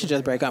 she should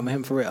just break up with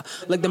him for real.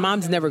 Like, the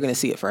mom's never going to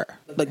see it for her.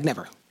 Like,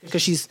 never.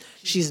 Because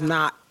she's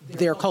not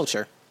their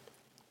culture.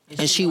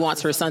 And she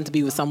wants her son to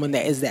be with someone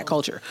that is that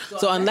culture.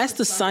 So unless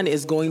the son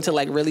is going to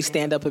like really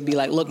stand up and be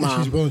like, "Look,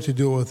 mom," She's willing to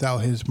do it without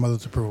his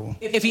mother's approval.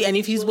 if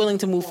he's willing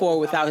to move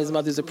forward without his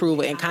mother's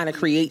approval and kind of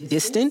create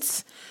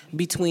distance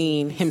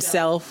between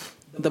himself,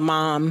 the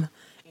mom,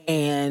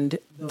 and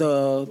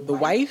the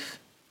wife,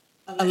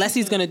 unless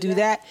he's going to do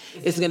that,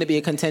 it's going to be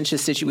a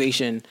contentious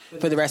situation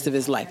for the rest of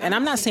his life. And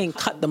I'm not saying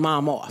cut the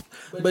mom off,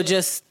 but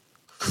just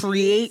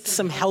create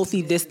some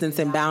healthy distance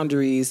and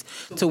boundaries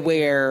to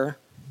where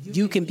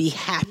you can be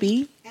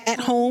happy at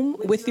home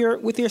with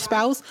your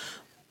spouse,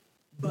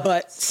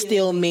 but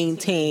still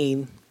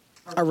maintain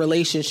a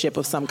relationship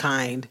of some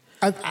kind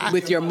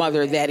with your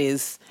mother that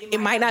is,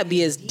 it might not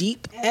be as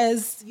deep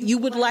as you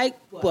would like,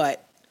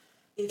 but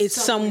it's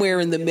somewhere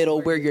in the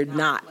middle where you're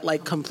not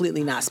like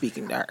completely not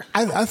speaking to her.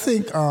 I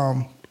think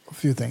a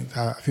few things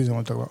I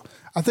want to talk about.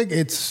 I think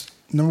it's,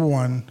 number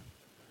one,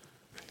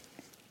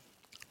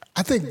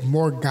 I think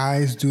more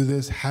guys do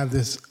this, have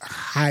this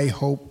high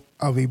hope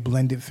of a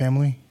blended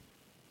family.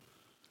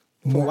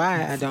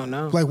 Why? I don't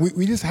know. Like,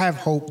 we just have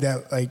hope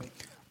that like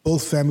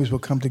both families will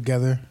come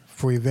together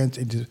for events,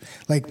 and just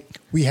like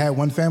we had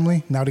one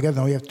family, now together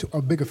now we have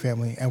a bigger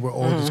family, and we're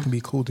all just gonna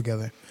be cool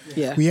together.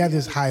 Yeah. We have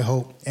this high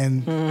hope,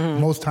 and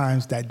most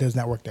times that does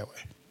not work that way.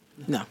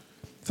 No.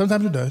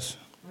 Sometimes it does,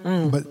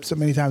 but so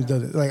many times it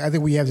doesn't. Like, I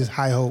think we have this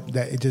high hope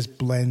that it just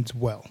blends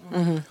well,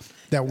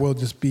 that we'll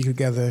just be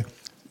together.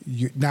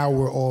 Now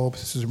we're all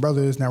sisters and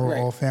brothers. Now we're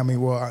Right. all family.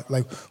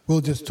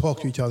 We'll just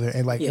talk to each other,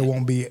 and like Yeah. it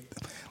won't be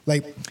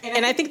like.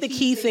 And I think the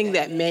key thing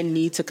that men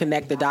need to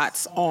connect the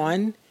dots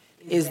on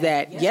is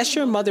that, yes,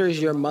 your mother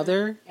is your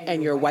mother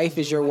and your wife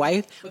is your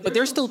wife, but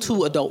they're still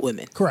two adult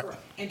women. Correct.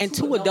 And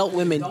two adult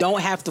women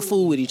don't have to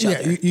fool with each Yeah,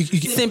 other you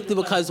simply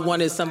because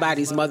one is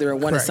somebody's mother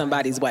and one is Correct.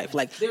 somebody's wife.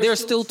 Like, there are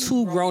still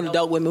two grown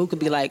adult women who can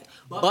be like,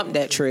 bump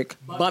that trick,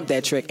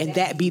 and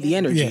that be the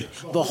energy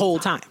the whole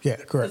time. Yeah,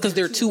 correct. Because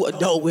they're two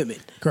adult women.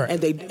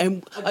 Correct.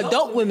 And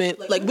adult women,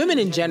 like women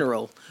in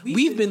general,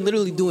 we've been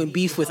literally doing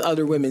beef with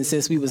other women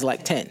since we was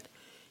like 10.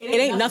 It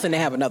ain't nothing to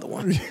have another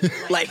one.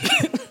 Like,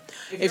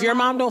 if your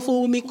mom don't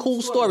fool with me,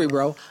 cool story,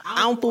 bro.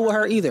 I don't fool with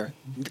her either.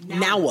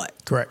 Now what?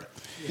 Correct.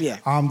 Yeah.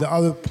 The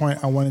other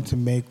point I wanted to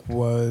make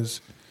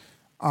was,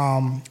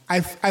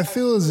 I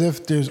feel as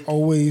if there's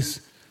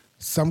always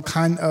some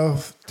kind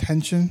of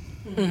tension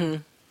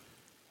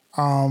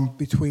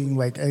between,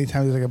 like,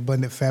 anytime there's like a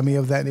blended family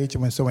of that nature,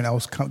 when someone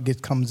else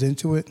comes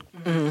into it.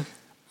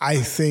 I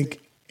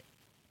think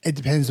it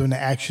depends on the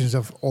actions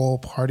of all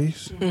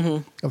parties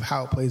of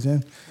how it plays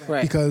in,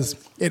 Right. because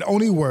it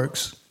only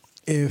works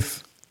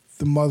if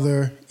the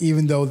mother,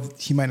 even though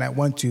she might not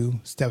want to,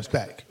 steps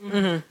back.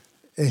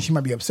 And she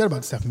might be upset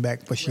about stepping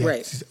back, but she Right.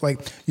 has, like,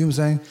 you know what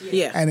I'm saying?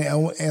 Yeah. And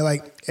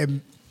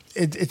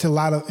it's a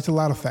lot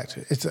of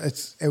factors.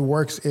 It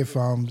works if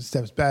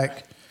steps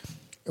back.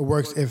 It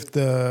works if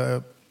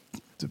the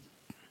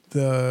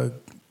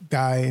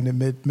guy in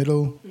the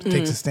middle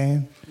takes a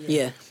stand.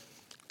 Yeah.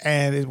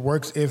 and it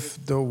works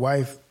if the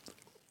wife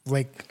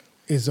like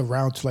is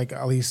around to like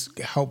at least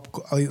help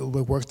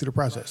work through the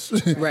process,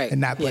 Right.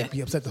 and not like Yeah.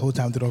 be upset the whole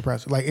time through the whole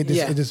process. Like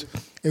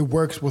it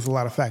works with a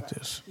lot of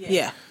factors.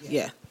 Yeah.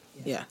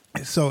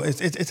 So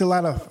it's a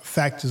lot of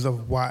factors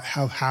of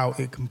how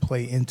it can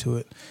play into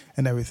it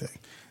and everything.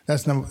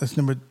 That's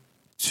number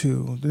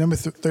two. The number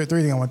third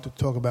thing I want to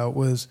talk about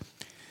was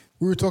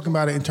we were talking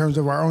about it in terms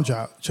of our own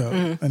child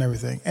and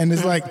everything, and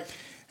it's like.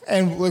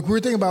 And like we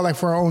were thinking about like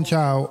for our own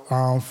child,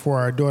 for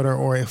our daughter,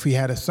 or if we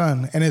had a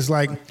son, and it's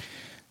like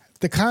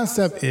the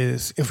concept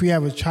is if we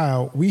have a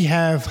child, we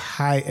have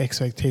high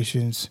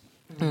expectations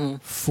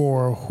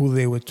for who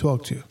they would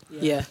talk to.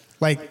 Yeah.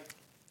 Like,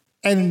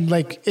 and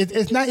like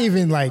it's not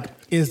even like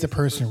is the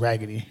person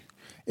raggedy.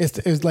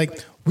 It's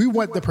like we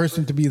want the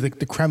person to be like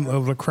the creme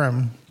of the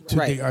creme to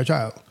Right. date our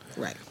child.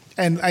 Right.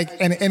 And like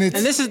and it's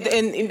And this is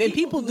and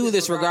people do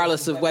this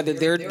regardless of whether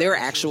their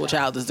actual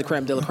child is the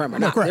creme de la creme or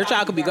not. correct. Their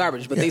child could be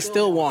garbage, but they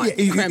still want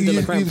Yeah, creme de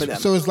la creme for them.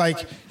 So it's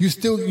like it's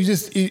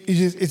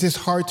just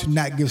hard to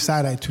not give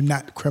side eye to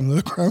not creme de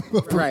la creme.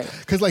 Right.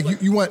 Because like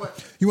you want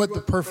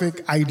the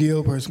perfect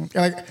ideal person.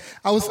 Like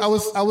I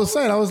was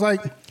saying, I was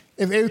like,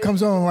 if Avery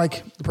comes on,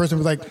 like the person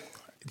was like,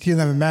 he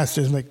doesn't have a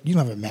master's. I'm like, you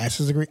don't have a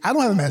master's degree? I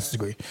don't have a master's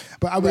degree.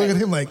 But I would look at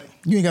him like,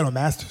 you ain't got no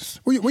master's.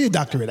 Where your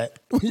doctorate at?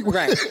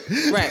 Right.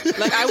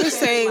 Like I was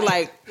saying,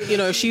 like, you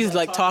know, if she's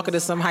like talking to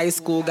some high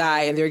school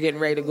guy and they're getting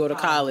ready to go to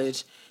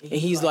college, and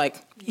he's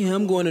like, yeah,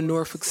 I'm going to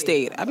Norfolk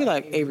State. I'd be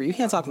like, Avery, you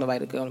can't talk to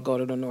nobody to go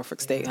to the Norfolk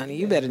State, honey.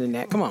 You better than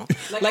that. Come on.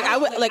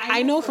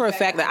 I know for a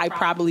fact that I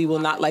probably will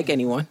not like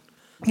anyone.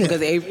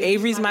 Because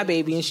Avery's my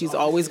baby and she's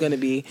always going to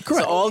be.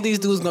 Correct. So all these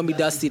dudes going to be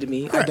dusty to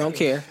me. Correct. I don't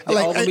care. They're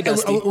Like, all going to be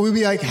dusty. we'd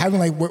be like having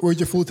like, where's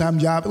your full-time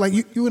job? Like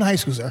you in high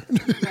school, sir.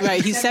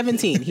 Right, he's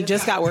 17. He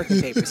just got working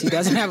papers. He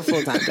doesn't have a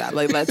full-time job.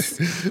 Like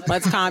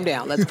let's calm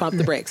down. Let's pump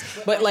the brakes.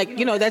 But like,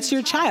 you know, that's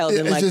your child,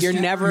 and It's like just, you're you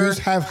never.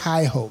 just have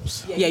high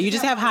hopes. Yeah, you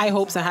just have high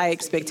hopes and high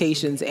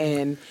expectations,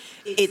 and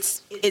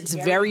it's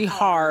very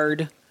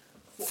hard.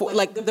 For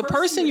like the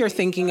person you're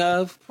thinking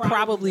of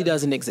probably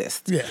doesn't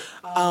exist. Yeah.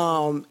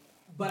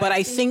 But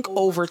I think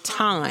over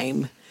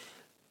time,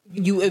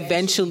 you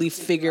eventually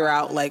figure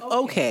out like,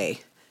 okay,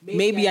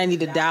 maybe I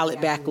need to dial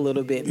it back a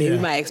little bit. Maybe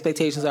Yeah. my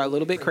expectations are a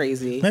little bit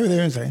crazy. Maybe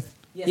they're insane.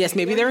 Yes,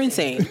 maybe they're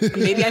insane.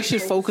 Maybe I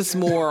should focus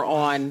more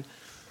on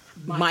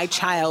my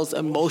child's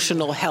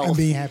emotional health And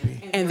being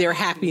happy. and their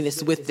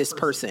happiness with this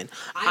person.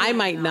 I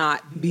might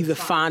not be the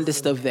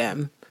fondest of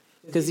them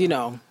because, you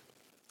know,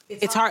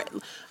 it's hard.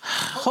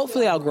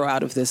 Hopefully I'll grow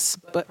out of this,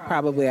 but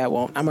probably I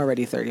won't. I'm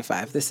already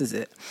 35. This is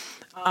it.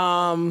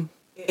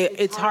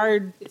 It's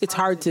hard. It's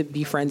hard to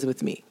be friends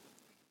with me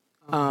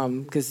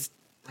because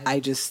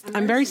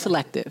I'm very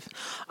selective.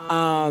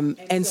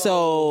 And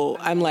so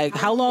I'm like,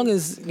 how long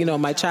is, you know,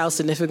 my child's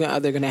significant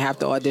other going to have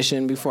to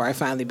audition before I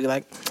finally be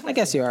like, I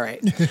guess you're all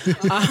right.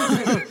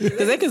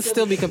 Because they could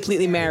still be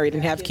completely married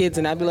and have kids,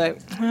 and I'd be like,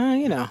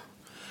 you know,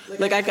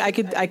 like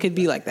I could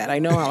be like that. I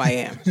know how I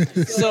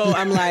am. So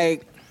I'm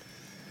like,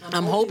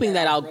 I'm hoping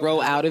that I'll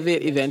grow out of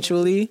it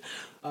eventually.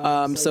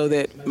 So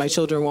that my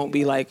children won't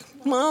be like,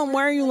 Mom,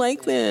 why are you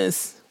like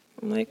this?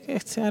 I'm like,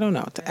 I don't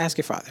know. Ask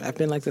your father. I've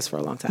been like this for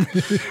a long time.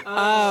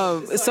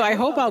 So I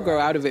hope I'll grow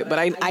out of it. But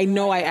I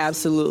know I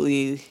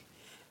absolutely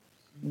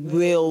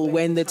will,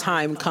 when the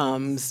time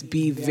comes,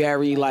 be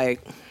very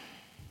like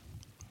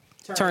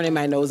turning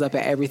my nose up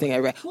at everything.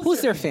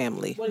 Who's their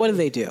family? What do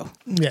they do?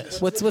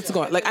 Yes. What's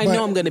going? Like I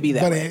know I'm going to be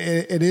that But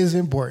way. it is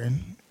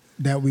important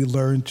that we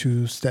learn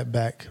to step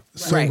back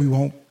so Right. we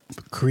won't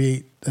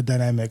create a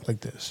dynamic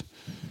like this.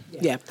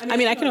 Yeah. I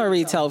mean, I can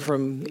already tell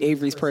from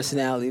Avery's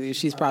personality that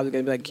she's probably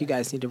going to be like, you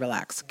guys need to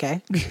relax,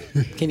 okay?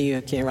 Can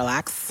you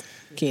relax?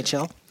 Can you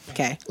chill?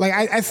 Okay. Like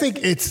I think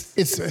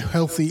it's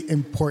healthy,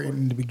 important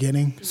in the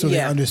beginning so they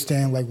Yeah.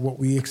 understand like what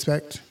we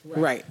expect.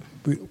 Right.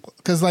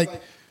 Because like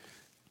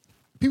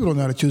people don't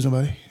know how to choose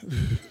somebody.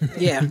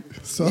 Yeah.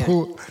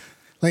 So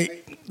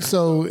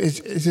so it's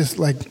just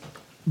like,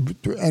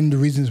 and the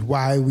reasons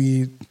why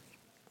we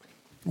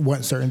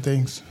want certain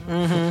things.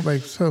 Mm-hmm.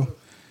 Like so,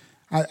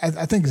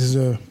 I think there's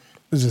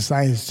a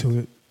science to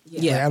it.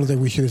 Yeah. Like, I don't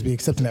think we should just be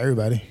accepting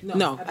everybody.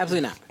 No,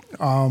 absolutely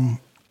not.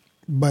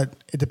 But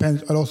it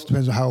depends. It also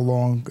depends on how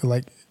long.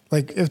 Like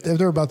if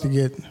they're about to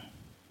get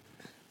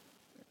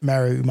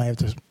married, we might have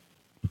to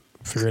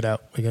figure it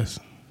out, I guess.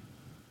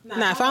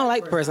 Nah, if I don't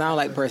like the person, I don't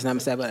like the person. I'm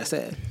sad what I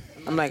said.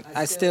 I'm like,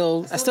 I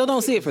still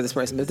don't see it for this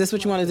person. But if this is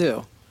what you want to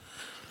do,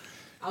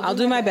 I'll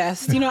do my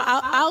best. You know,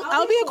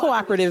 I'll be a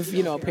cooperative,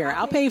 you know, parent.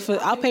 I'll pay for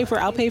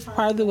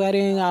part of the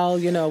wedding. I'll,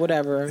 you know,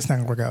 whatever. It's not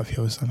gonna work out if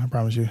you have a son. I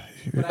promise you.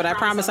 But I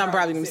promise I'm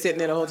probably gonna be sitting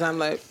there the whole time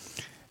like,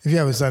 If you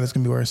have a son, it's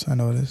gonna be worse. I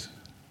know it is.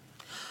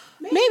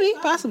 maybe,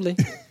 possibly.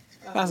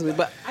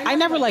 But I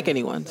never like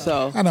anyone,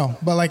 so I know,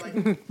 but like,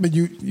 but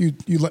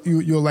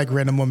you'll like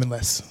random woman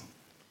less.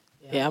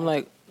 yeah, I'm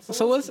like,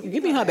 so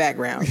give me her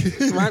background.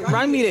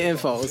 Run me the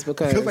infos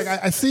because Cause like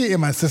I see it in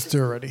my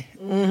sister already.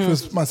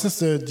 Because my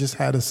sister just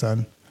had a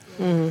son,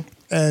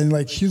 and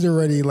like she's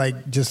already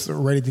like just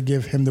ready to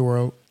give him the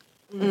world,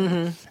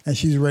 and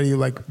she's ready,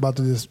 like about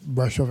to just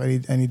brush off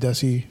any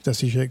dusty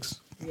chicks.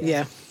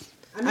 Yeah.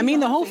 I mean,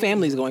 the whole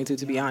family's going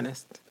to be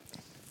honest.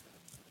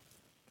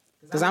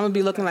 Because I'm going to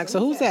be looking like, so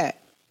who's that?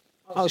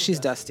 Oh, she's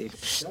Dusty.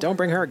 Psh, don't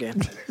bring her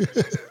again.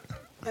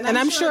 And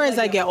I'm sure as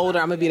I get older,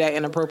 I'm going to be that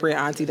inappropriate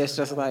auntie that's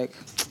just like,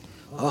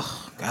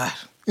 oh, God.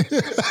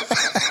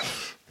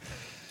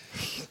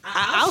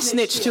 I'll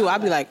snitch too. I'll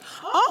be like,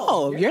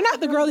 oh, you're not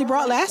the girl he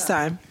brought last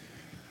time.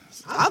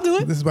 I'll do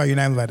it. This is why you're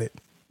not invited.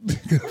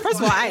 First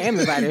of all, I am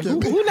invited.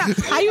 Who not?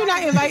 How you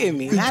not inviting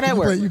me? How that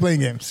work? You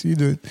playing games. You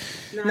do it.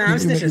 Nah, I'm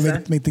snitching,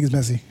 son. Make things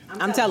messy.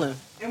 I'm telling.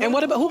 And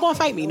what about, who gonna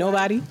fight me?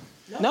 Nobody.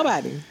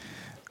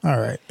 All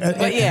right.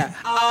 But yeah,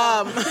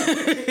 I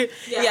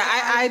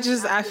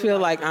feel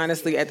like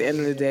honestly, at the end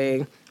of the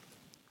day,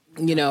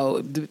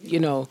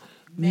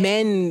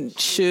 men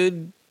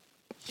should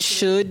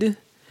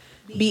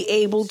be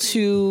able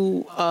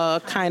to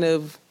kind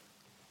of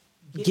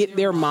get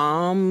their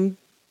mom,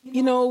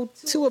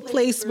 to a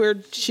place where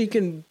she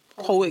can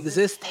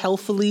coexist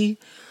healthily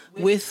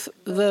with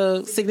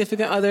the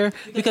significant other,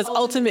 because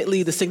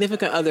ultimately the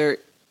significant other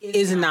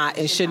is not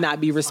and should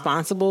not be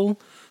responsible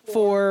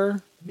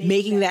for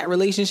making that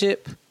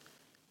relationship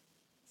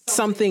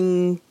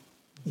something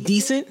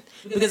decent,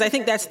 because I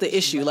think that's the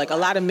issue. Like, a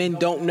lot of men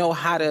don't know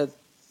how to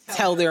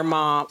tell their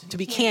mom, to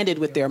be candid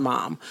with their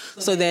mom.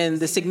 So then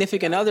the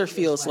significant other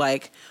feels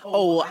like,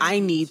 oh, well, I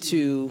need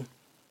to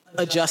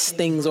adjust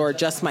things or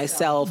adjust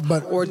myself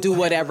or do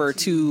whatever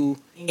to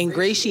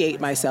ingratiate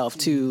myself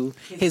to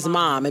his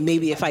mom. And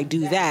maybe if I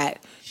do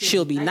that,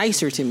 she'll be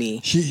nicer to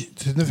me.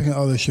 Significant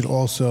other should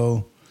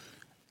also,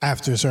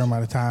 after a certain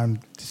amount of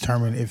time,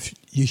 determine if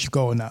you should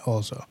go or not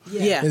also.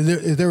 Yeah.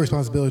 It's their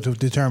responsibility to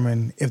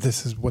determine if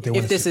this is what they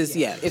want to do.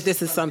 If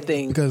this is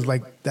something. Because,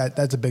 like,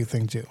 that's a big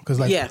thing, too. Because,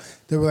 like,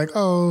 they were like,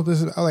 oh,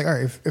 this is, like, all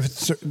right, if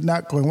it's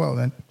not going well,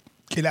 then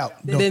get out.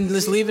 Then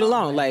just leave it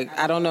alone. Like,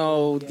 I don't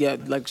know. Yeah,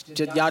 like,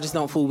 y'all just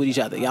don't fool with each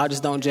other. Y'all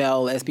just don't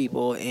gel as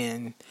people,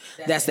 and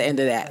that's the end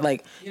of that.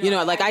 Like,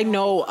 like, I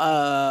know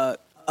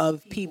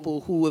of people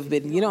who have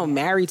been,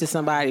 married to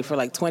somebody for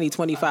like 20,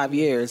 25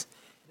 years.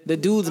 The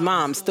dude's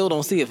mom still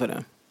don't see it for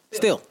them.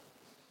 Still.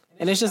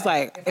 And it's just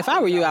like, if I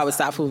were you, I would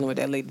stop fooling with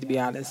that lady, to be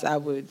honest. I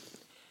would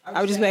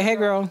just be like, hey,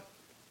 girl.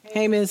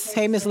 Hey,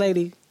 miss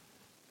lady.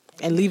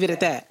 And leave it at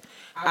that.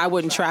 I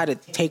wouldn't try to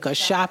take her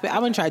shopping. I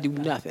wouldn't try to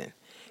do nothing.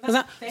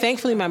 Because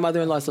thankfully, my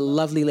mother-in-law is a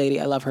lovely lady.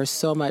 I love her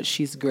so much.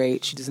 She's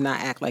great. She does not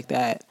act like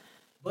that.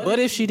 But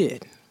if she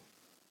did,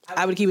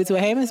 I would keep it to a,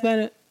 hey, Miss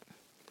Bennett.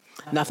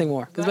 Nothing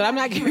more. Because what I'm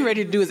not getting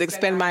ready to do is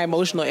expend my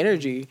emotional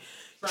energy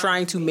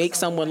trying to make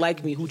someone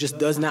like me who just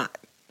does not.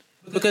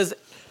 Because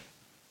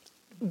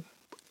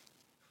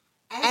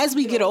as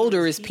we get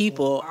older as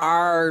people,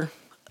 our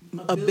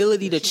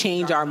ability to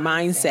change our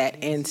mindset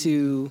and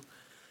to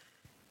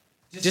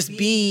just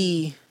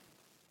be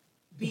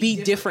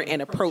different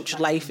and approach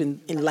life in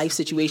life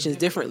situations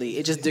differently,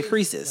 it just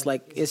decreases.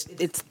 Like, it's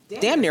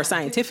damn near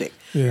scientific.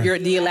 Yeah.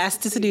 The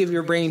elasticity of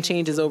your brain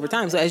changes over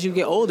time. So as you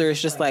get older,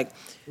 it's just like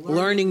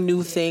learning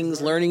new things,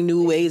 learning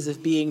new ways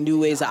of being,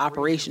 new ways of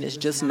operation is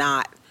just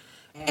not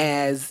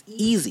as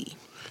easy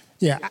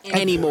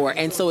anymore.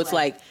 And so it's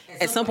like,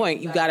 at some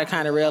point, you got to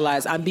kind of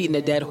realize I'm beating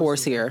a dead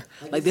horse here.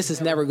 Like, this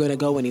is never going to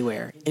go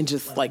anywhere, and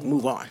just like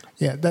move on.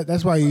 Yeah,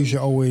 that's why you should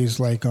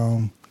always like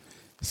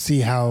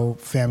see how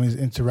families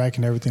interact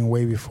and everything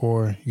way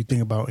before you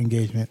think about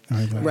engagement.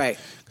 Right.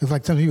 Because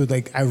like some people,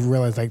 like I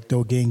realize like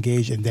they'll get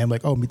engaged and then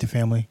like, oh, meet the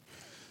family.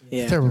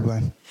 Yeah. Terrible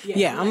plan.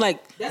 Yeah, I'm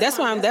like, that's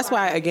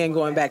why again,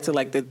 going back to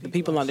like the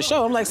people on the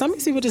show, I'm like, some of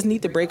these people just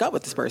need to break up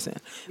with this person,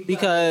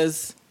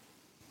 because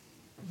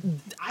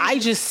I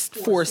just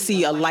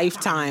foresee a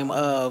lifetime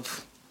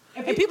of,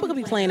 and people could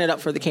be playing it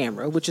up for the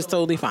camera, which is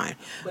totally fine.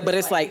 But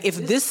it's like, if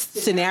this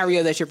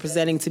scenario that you're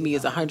presenting to me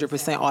is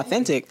 100%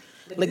 authentic,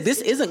 like,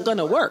 this isn't going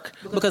to work.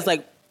 Because,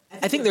 like,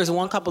 I think there's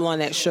one couple on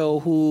that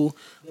show who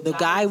the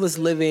guy was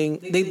living,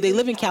 they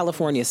live in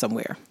California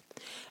somewhere.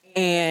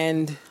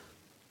 And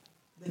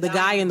the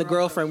guy and the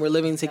girlfriend were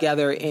living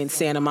together in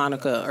Santa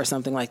Monica or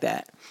something like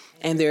that.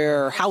 And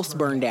their house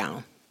burned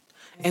down.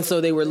 And so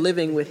they were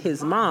living with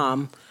his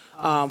mom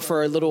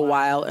for a little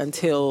while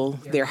until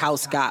their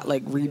house got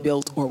like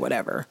rebuilt or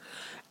whatever.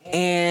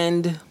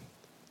 And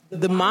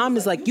the mom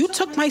is like, you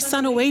took my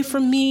son away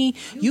from me.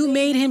 You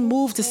made him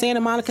move to Santa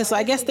Monica. So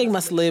I guess they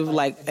must live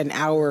like an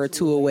hour or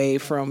two away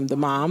from the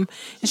mom.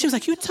 And she was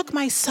like, you took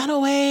my son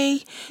away.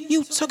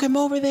 You took him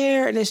over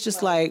there. And it's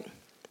just like,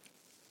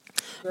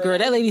 girl,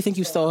 that lady think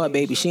you stole her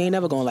baby. She ain't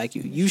never gonna like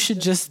you. You should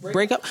just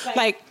break up.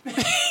 Like,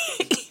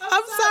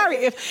 I'm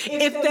sorry.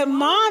 If the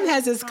mom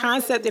has this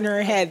concept in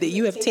her head that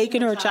you have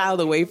taken her child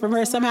away from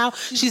her somehow,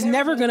 she's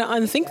never going to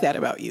unthink that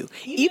about you.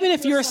 Even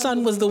if your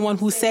son was the one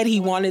who said he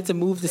wanted to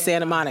move to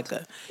Santa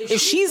Monica,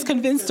 if she's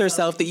convinced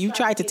herself that you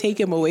tried to take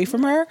him away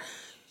from her,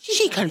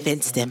 She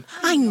convinced him.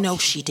 I know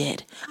she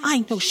did.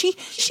 I know she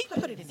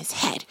put it in his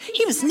head.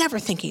 He was never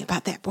thinking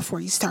about that before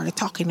he started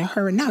talking to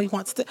her, and now he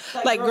wants to.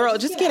 Like, girl,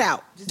 just get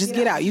out. Just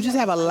get out. You just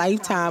have a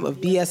lifetime of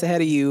BS ahead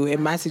of you,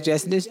 and my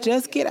suggestion is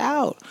just get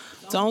out.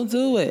 Don't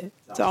do it.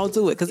 Don't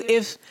do it. Because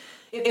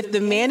if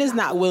the man is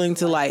not willing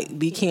to, like,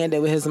 be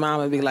candid with his mom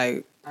and be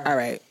like, all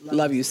right,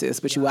 love you, sis,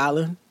 but you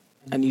wildin',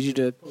 I need you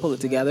to pull it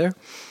together,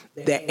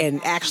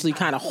 and actually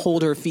kind of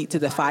hold her feet to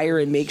the fire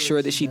and make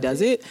sure that she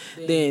does it,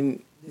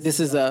 then this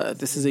is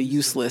a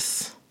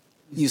useless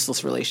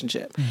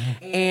relationship.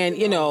 Mm-hmm. And,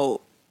 you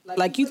know,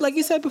 like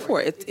you said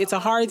before, it's a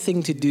hard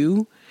thing to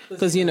do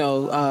because, you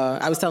know,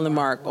 I was telling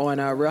Mark on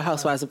Real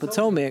Housewives of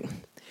Potomac,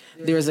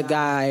 there's a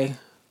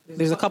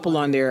couple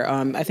on there.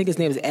 I think his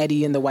name is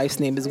Eddie and the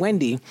wife's name is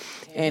Wendy,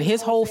 and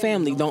his whole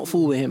family don't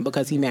fool with him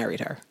because he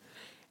married her.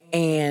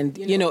 And,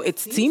 you know, it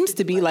seems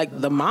to be like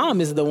the mom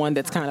is the one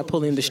that's kind of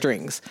pulling the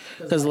strings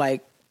because,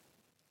 like,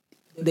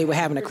 they were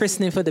having a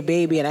christening for the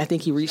baby, and I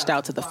think he reached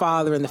out to the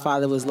father, and the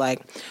father was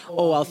like,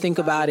 oh, I'll think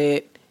about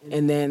it.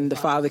 And then the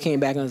father came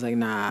back and was like,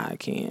 nah, I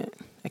can't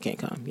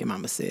come. Your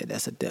mama said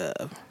that's a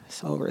dub.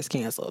 It's over. It's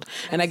canceled.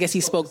 And I guess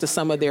he spoke to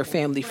some of their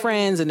family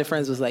friends, and the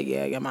friends was like,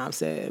 yeah, your mom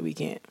said we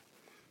can't.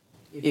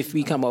 If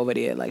we come over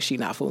there, like, she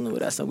not fooling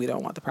with us, and we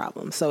don't want the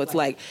problem. So it's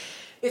like,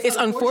 it's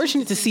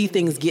unfortunate to see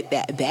things get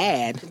that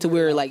bad to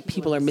where, like,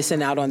 people are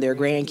missing out on their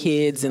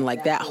grandkids and,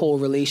 like, that whole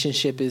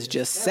relationship is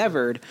just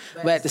severed.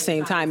 But at the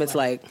same time, it's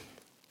like,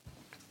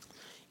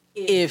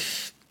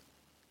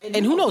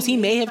 and who knows, he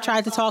may have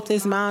tried to talk to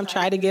his mom,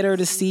 try to get her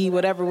to see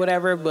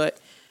whatever, but,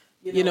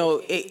 you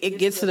know, it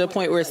gets to the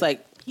point where it's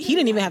like, he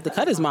didn't even have to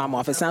cut his mom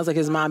off. It sounds like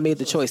his mom made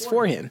the choice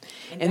for him.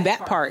 And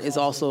that part is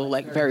also,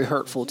 like, very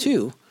hurtful,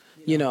 too.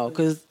 You know,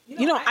 because,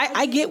 you know,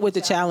 I get what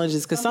the challenge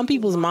is because some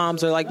people's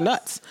moms are like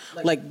nuts.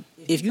 Like,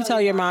 if you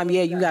tell your mom,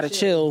 yeah, you got to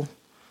chill,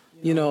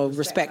 you know,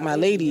 respect my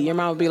lady, your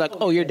mom would be like,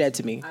 oh, you're dead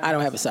to me. I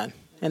don't have a son.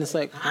 And it's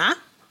like, huh?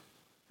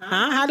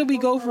 How did we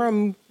go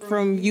from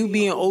you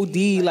being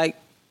OD, like,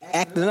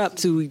 acting up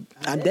to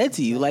I'm dead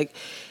to you? Like,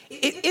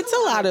 it's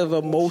a lot of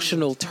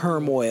emotional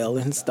turmoil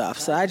and stuff.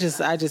 So I just,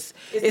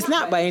 it's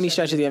not by any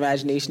stretch of the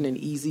imagination an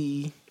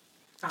easy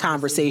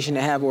conversation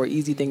to have or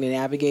easy thing to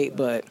navigate,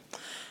 but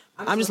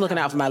I'm just looking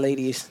out for my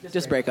ladies.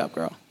 Just break up,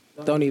 girl.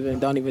 Don't even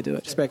do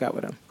it. Just break up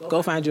with him.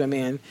 Go find you a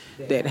man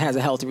that has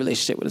a healthy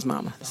relationship with his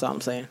mama. That's all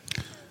I'm saying.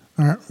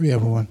 All right, we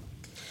have one.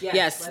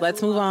 Yes,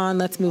 let's move on.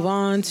 Let's move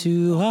on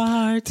to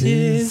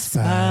Artist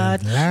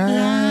Spotlight.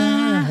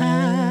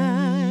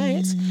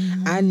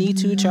 I need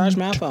to charge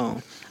my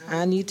phone.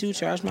 I need to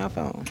charge my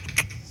phone.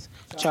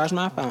 Charge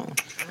my phone.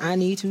 I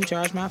need to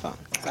charge my phone.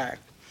 Sorry.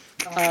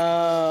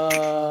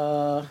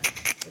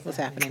 What's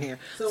happening here?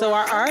 So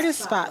our artist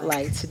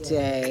spotlight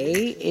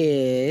today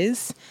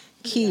is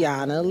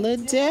Kiana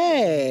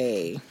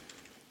Lede.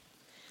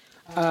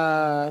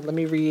 Let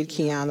me read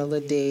Kiana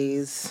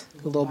Lede's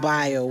little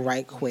bio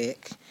right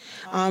quick.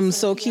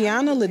 So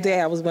Kiana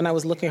Lede, when I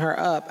was looking her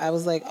up, I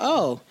was like,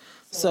 oh,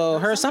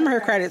 so some of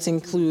her credits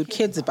include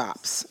Kids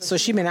Bops. So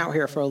she's been out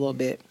here for a little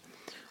bit,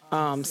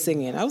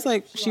 singing. I was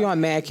like, she on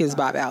mad Kids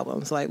Bop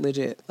albums, like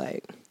legit,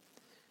 like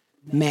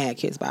mad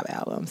Kids Bop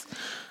albums.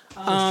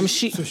 So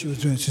she was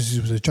doing it since she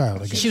was a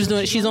child, I guess.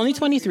 She's only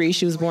 23.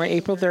 She was born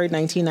April 3rd,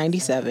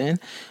 1997.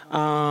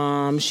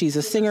 She's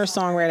a singer,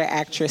 songwriter,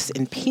 actress,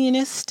 and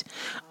pianist.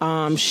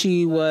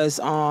 She was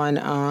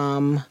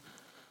on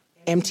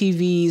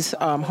MTV's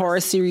horror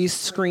series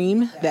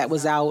Scream that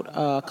was out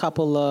a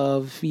couple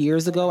of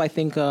years ago. I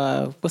think,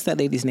 what's that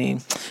lady's name?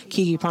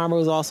 Keke Palmer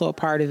was also a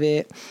part of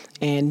it.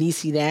 And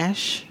Niecy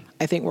Nash,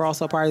 I think, were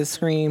also a part of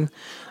Scream.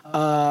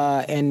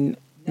 And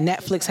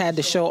Netflix had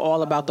the show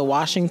all about the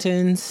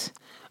Washingtons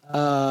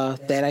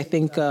that I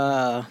think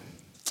Reverend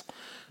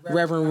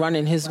Run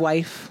and his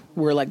wife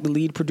were like the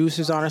lead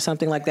producers on or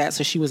something like that.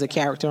 So she was a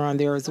character on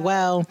there as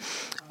well.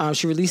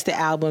 She released the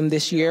album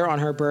this year on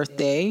her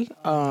birthday.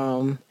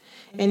 And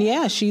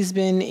yeah, she's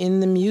been in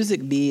the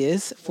music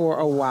biz for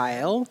a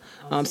while,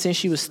 since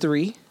she was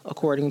 3,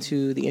 according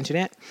to the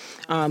internet.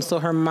 So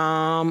her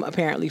mom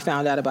apparently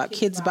found out about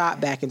Kids Bop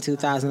back in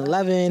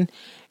 2011.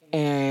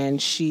 And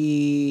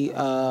she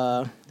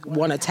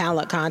won a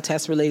talent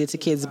contest related to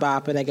Kids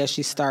Bop, and I guess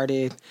she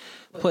started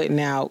putting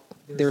out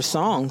their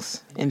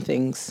songs and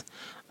things.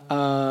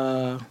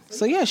 So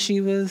yeah,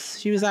 she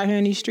was out here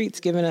in these streets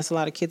giving us a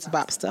lot of Kids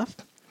Bop stuff.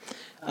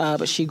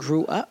 But she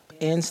grew up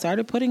and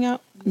started putting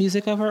out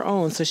music of her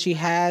own. So she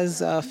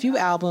has a few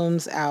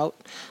albums out.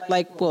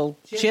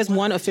 She has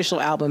one official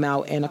album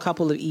out and a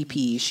couple of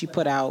EPs. She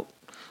put out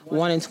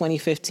one in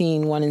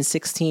 2015, one in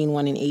 16,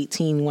 one in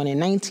 18, one in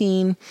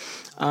 19.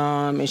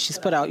 And she's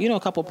put out, a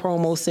couple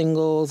promo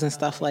singles and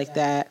stuff like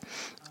that.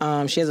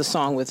 She has a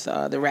song with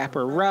the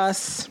rapper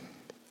Russ.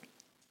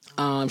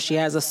 She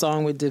has a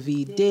song with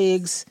Daveed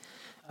Diggs.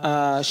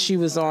 She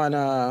was on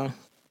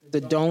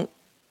the Don't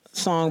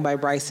song by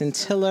Bryson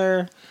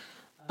Tiller.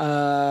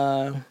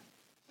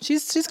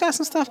 she's got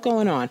some stuff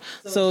going on.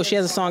 So she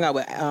has a song out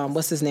with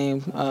what's his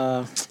name?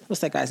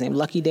 What's that guy's name?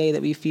 Lucky Day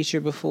that we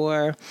featured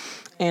before.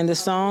 And the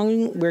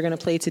song we're gonna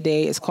play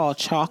today is called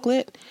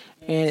Chocolate,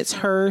 and it's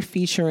her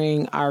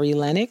featuring Ari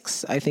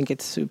Lennox. I think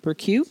it's super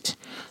cute.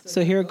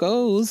 So here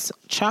goes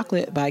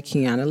Chocolate by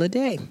Kiana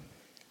Lede.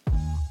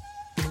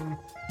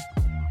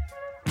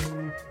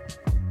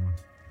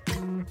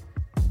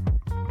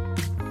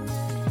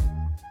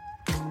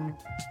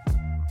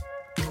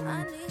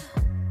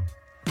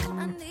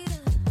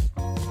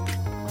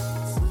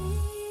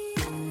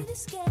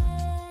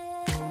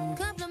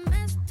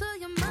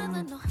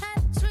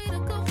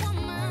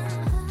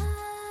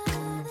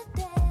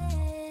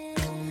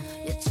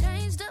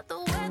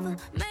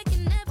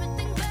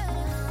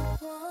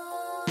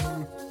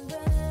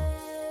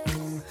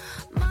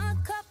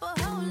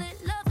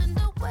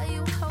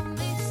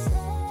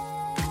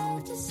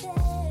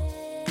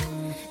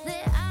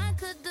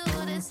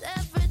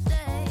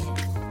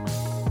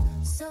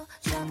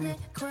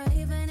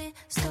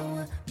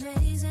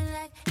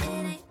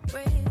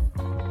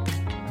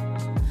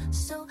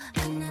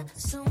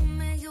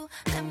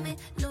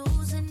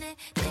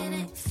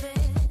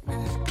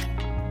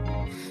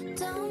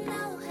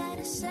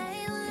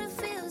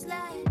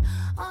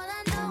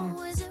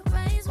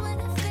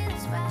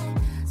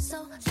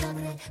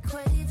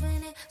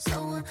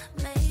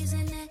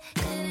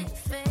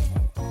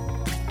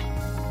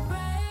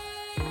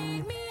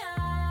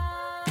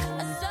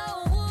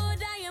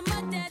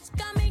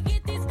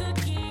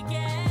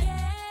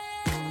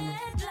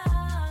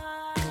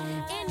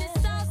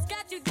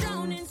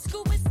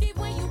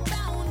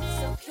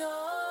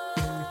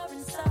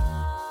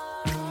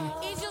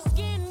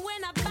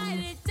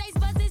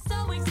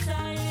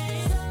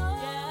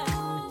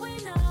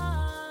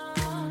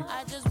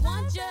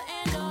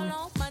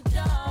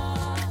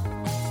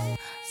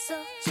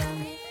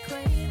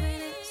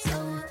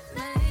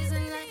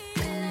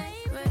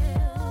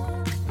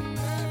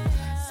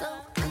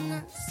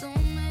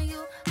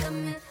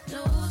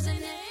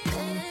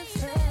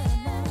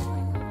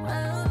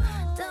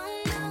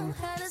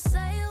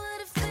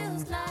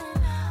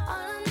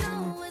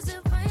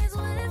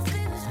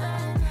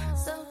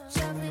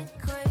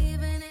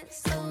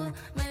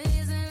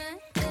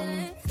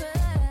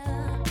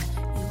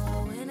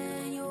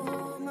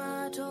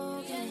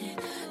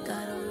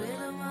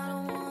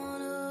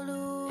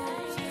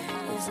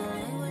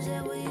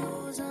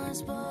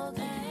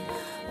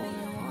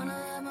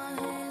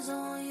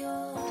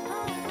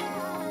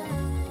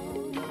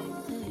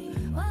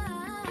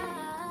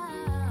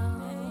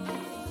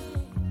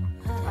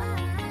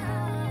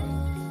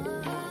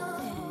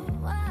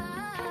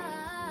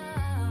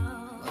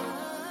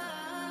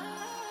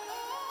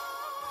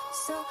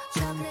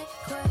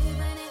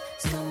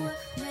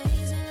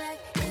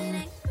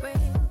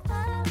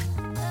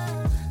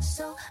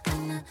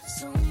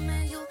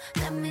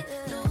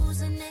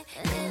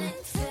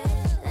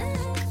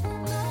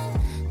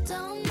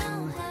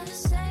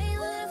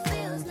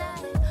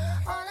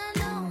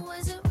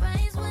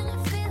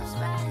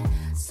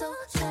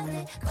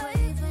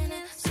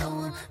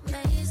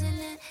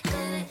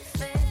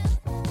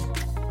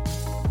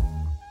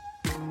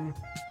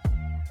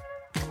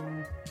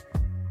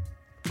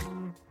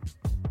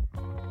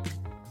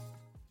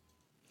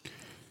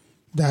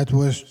 That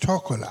was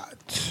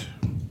Chocolate.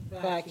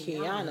 By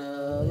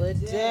Kiana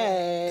Lede.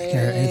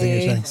 Anything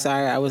you're saying?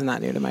 Sorry, I was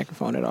not near the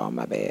microphone at all.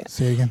 My bad.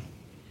 Say it again.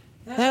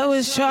 That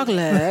was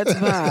Chocolate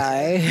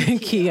by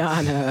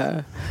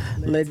Kiana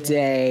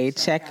Lede.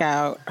 Check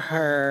out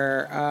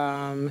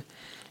her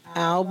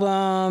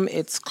album.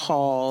 It's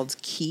called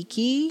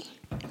Kiki.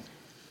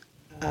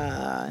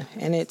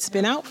 And it's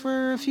been out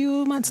for a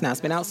few months now.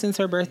 It's been out since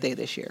her birthday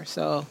this year.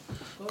 So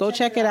go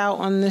check it out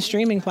on the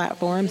streaming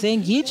platforms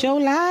and get your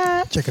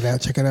live. Check it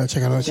out. Check it out.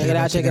 Check it out. Check it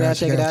out. Check it out.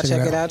 Check it out.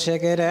 Check it out.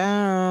 Check it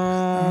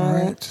out. All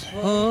right.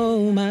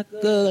 Oh my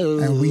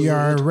God. And we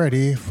are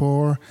ready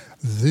for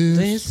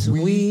this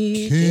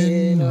week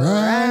in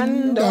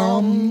random.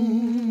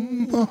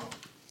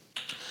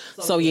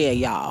 So yeah,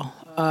 y'all.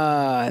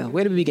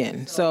 Where to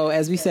begin? So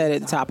as we said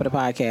at the top of the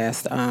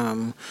podcast,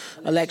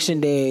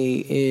 Election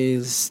Day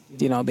is,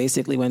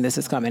 basically when this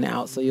is coming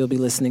out. So you'll be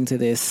listening to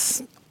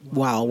this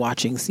while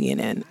watching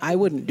CNN. I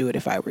wouldn't do it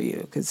if I were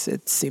you, because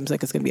it seems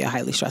like it's going to be a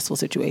highly stressful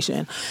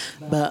situation.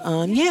 But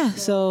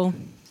so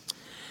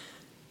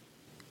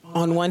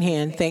on one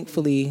hand,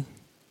 thankfully,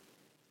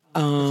 I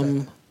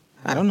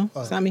don't know.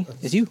 It's not me.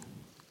 It's you.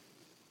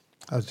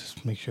 I'll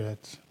just make sure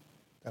that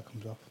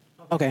comes off.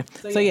 Okay.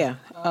 So yeah,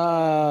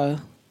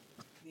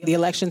 the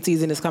election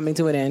season is coming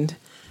to an end.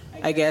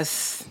 I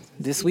guess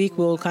this week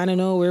we'll kind of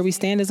know where we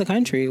stand as a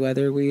country,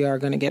 whether we are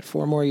going to get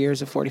 4 more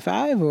years of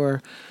 45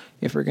 or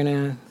if we're going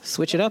to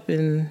switch it up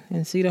and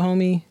see the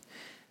homie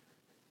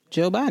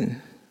Joe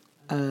Biden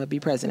be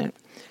president.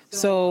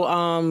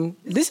 So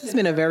this has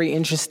been a very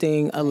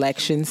interesting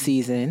election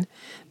season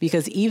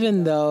because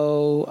even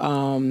though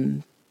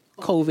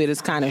COVID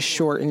has kind of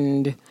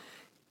shortened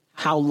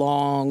how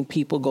long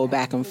people go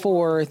back and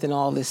forth and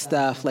all this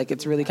stuff, like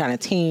it's really kind of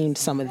tamed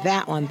some of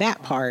that on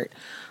that part.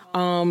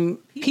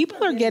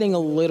 People are getting a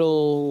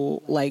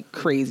little like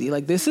crazy.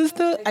 Like this is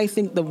I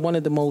think one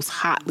of the most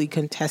hotly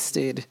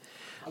contested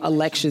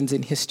elections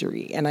in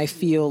history. And I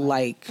feel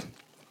like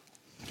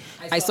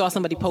I saw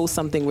somebody post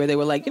something where they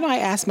were like, I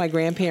asked my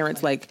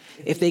grandparents like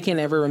if they can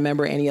ever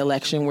remember any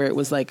election where it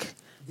was like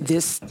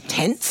this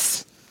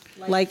tense,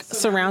 like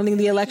surrounding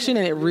the election,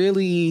 and it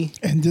really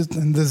and this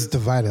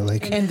divided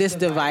like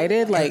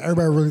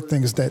everybody really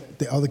thinks that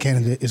the other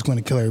candidate is going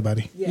to kill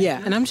everybody.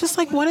 Yeah, and I'm just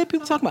like, what are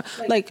people talking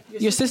about? Like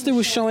your sister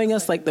was showing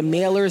us like the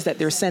mailers that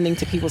they're sending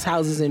to people's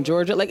houses in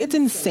Georgia. Like it's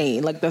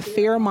insane. Like the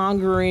fear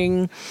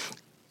mongering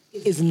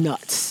is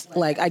nuts.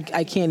 Like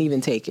I can't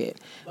even take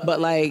it. But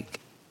like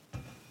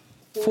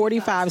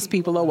 45's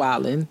people are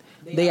wilding.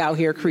 They out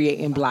here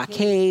creating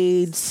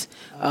blockades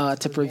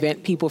to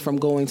prevent people from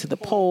going to the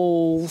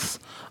polls.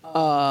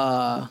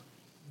 There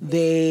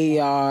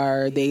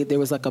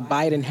was like a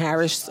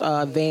Biden-Harris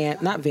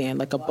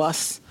like a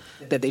bus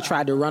that they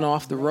tried to run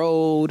off the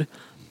road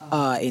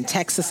in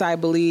Texas, I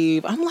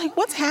believe. I'm like,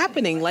 what's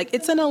happening? Like,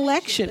 it's an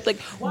election. Like,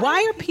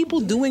 why are people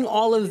doing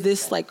all of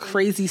this like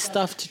crazy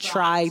stuff to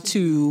try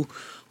to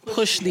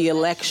push the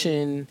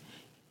election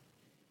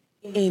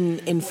in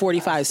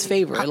 45's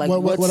favor? Like,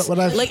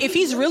 like if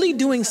he's really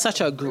doing such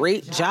a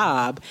great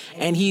job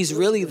and he's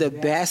really the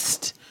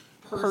best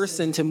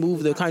person to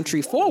move the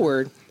country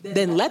forward,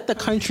 then let the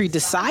country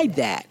decide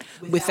that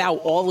without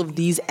all of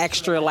these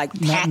extra like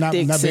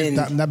tactics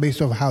not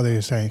based off how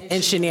they're saying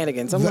and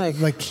shenanigans. I'm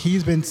like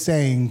he's been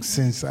saying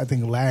since I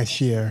think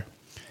last year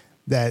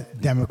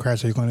that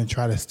Democrats are going to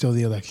try to steal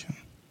the election.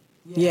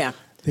 Yeah.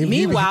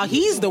 Meanwhile,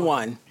 he's the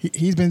one.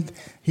 He's been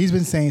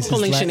saying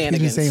pulling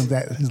shenanigans. He's been saying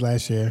that since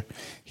last year.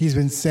 He's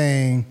been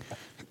saying,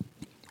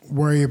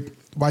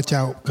 watch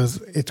out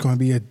because it's going to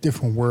be a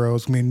different world.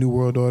 It's going to be a new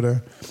world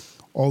order.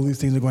 All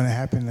these things are going to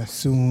happen as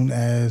soon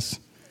as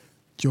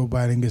Joe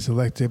Biden gets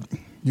elected.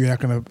 You're not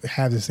going to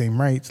have the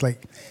same rights.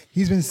 Like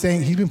he's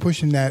been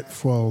pushing that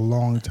for a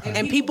long time,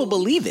 and people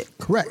believe it.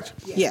 Correct.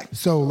 Yeah.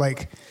 So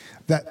like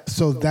that.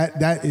 So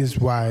that is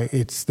why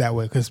it's that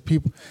way because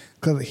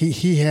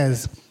he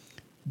has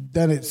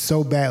done it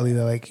so badly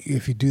that like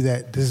if you do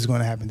that, this is going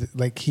to happen.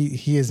 Like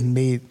he's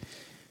been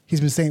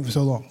saying it for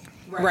so long.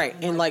 Right,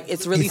 and like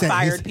it's really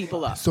fired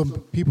people up. So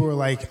people are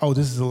like, "Oh,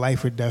 this is a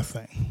life or death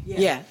thing."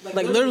 Yeah,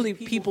 like literally,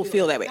 people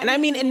feel that way, and I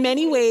mean, in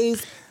many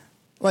ways,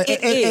 like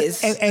it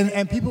is.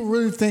 And people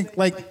really think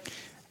like,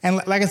 and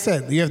like I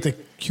said, you have the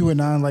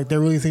QAnon. Like they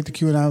really think the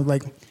QAnon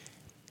like,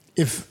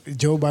 if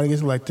Joe Biden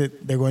gets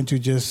elected, they're going to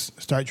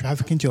just start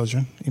trafficking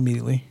children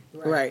immediately.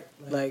 Right.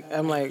 Like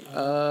I'm like,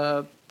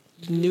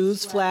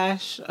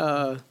 newsflash,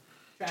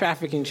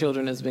 trafficking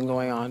children has been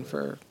going on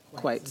for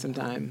quite some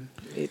time.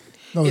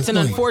 It's an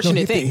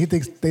unfortunate thing.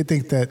 They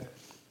think that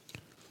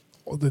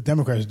the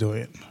Democrats do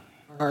it.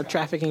 Are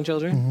trafficking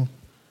children?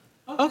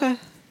 Mm-hmm. Okay.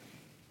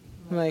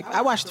 Like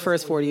I watched the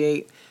first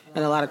 48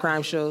 and a lot of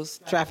crime shows.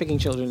 Trafficking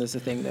children is a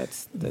thing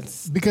that's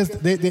because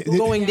they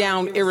going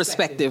down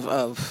irrespective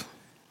of.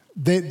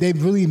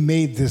 They've really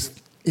made this.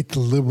 It's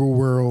liberal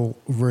world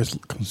versus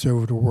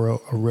conservative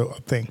world a real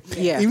thing.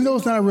 Yeah. Even though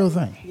it's not a real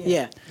thing.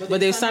 Yeah. But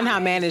they've somehow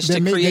managed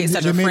to create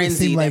such a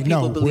frenzy that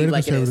people believe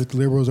like it is. The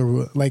liberals are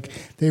like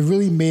they've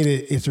really made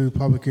it's a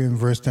Republican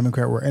versus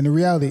Democrat war. And the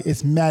reality,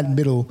 it's mad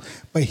middle.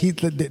 But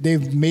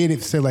they've made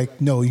it say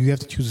like, no, you have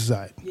to choose a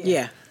side.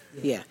 Yeah.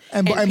 Yeah.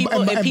 And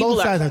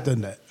both sides have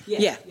done that.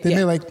 Yeah.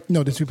 They're like,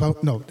 no, this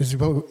Republican.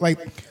 Like.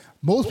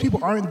 Most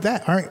people aren't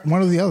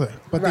one or the other.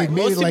 But right. they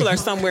made most it people like, are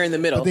somewhere in the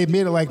middle. But they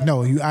made it like,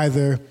 no, you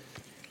either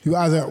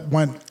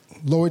want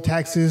lower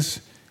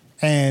taxes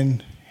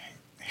and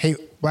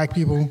hate black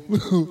people,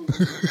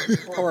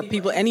 or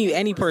people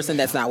any person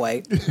that's not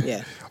white.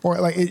 Yeah. Or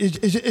like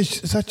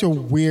it's such a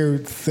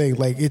weird thing.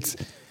 Like it's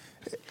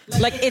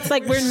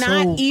like we're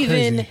not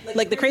even crazy.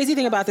 Like the crazy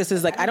thing about this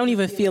is like I don't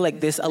even feel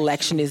like this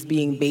election is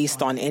being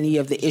based on any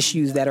of the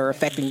issues that are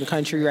affecting the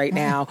country right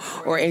now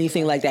or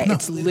anything like that. No,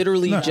 it's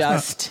literally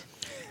just.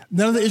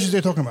 None of the issues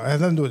they're talking about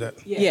has nothing to do with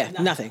that. Yeah,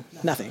 nothing.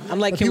 I'm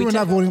like, people are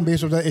not voting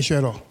based on that issue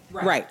at all.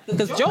 Right.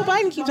 Because Joe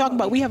Biden keeps talking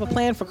about we have a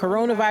plan for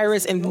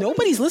coronavirus and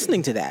nobody's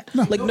listening to that.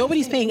 No. Like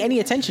nobody's paying any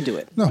attention to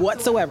it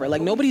whatsoever.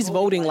 Like nobody's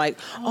voting like,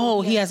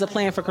 oh, he has a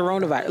plan for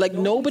coronavirus. Like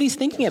nobody's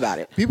thinking about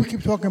it. People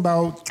keep talking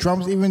about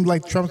Trump's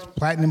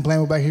platinum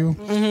plan with Black people.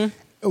 Mm-hmm.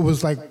 It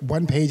was like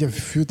one page of a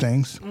few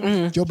things.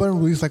 Mm-hmm. Joe Biden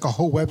released like a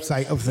whole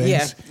website of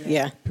things.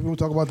 Yeah. People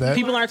talk about that.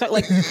 People aren't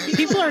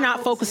people are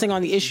not focusing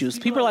on the issues.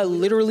 People are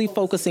literally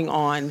focusing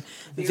on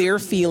their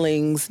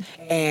feelings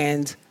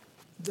and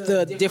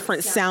the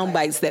different sound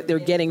bites that they're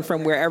getting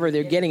from wherever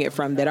they're getting it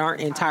from that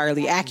aren't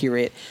entirely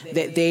accurate,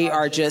 that they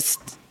are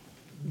just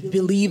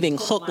believing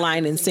hook,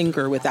 line, and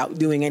sinker without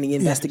doing any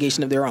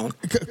investigation of their own.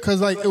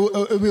 Because like it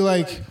would be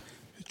like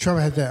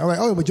Trump had that. I'm like,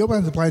 oh, but Joe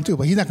Biden's applying too,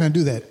 but he's not going to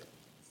do that.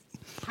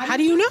 How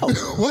do you know?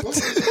 What? Who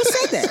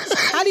said that?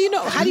 How do you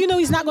know? How do you know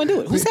he's not going to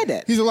do it? Who said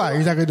that? He's a liar.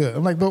 He's not going to do it.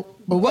 I'm like, but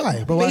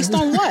why? But based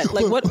on what?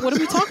 Like, what are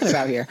we talking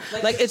about here?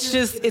 Like,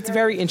 it's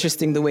very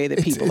interesting the way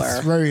that people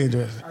are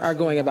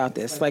going about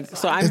this. Like,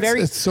 so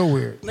it's so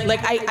weird.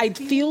 Like, I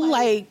feel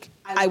like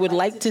I would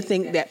like to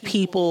think that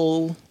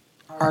people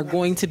are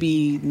going to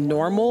be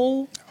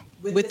normal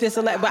with this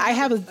election, but I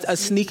have a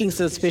sneaking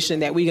suspicion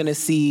that we're going to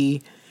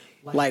see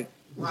like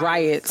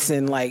riots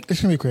and like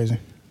It's gonna be crazy.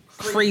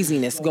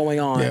 craziness going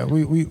on. Yeah,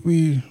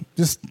 we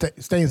just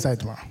stay inside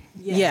tomorrow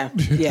Yeah.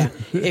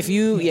 If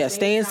you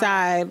stay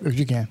inside if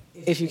you can.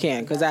 if you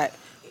can, because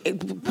for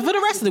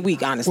the rest of the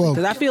week, honestly, Well,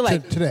 because I feel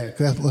like today.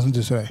 'Cause that's listen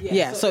to today.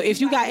 yeah. So if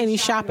you got any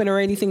shopping or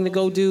anything to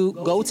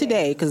go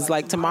today, because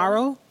like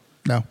tomorrow,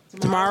 No.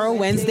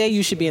 Wednesday,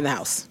 you should be in the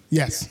house.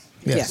 Yes.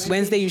 Yes,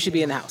 Wednesday you should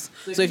be in the house.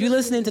 So if you're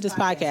listening to this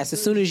podcast,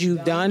 as soon as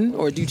you've done,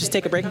 or you just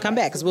take a break and come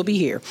back, because we'll be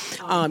here,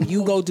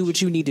 you go do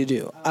what you need to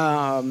do.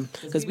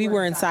 Because we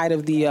were inside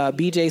of the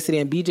BJ's today,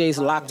 and BJ's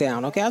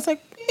lockdown. Okay, I was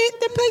like,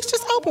 the place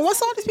just open.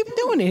 What's all these people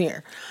doing in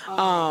here?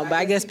 But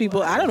I guess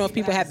I don't know if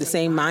people have the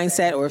same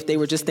mindset, or if they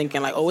were just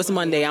thinking like, oh, it's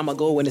Monday, I'm gonna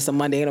go when it's a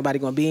Monday, ain't nobody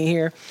gonna be in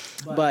here.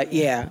 But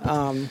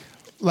yeah,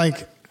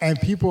 and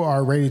people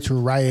are ready to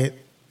riot.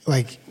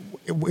 Like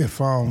if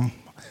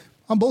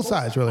on both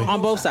sides, really.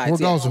 On both sides,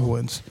 regardless yeah. of who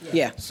wins.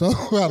 Yeah. So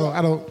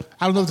I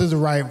don't know if there's a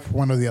riot for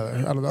one or the other.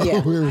 I don't know.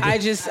 Yeah. I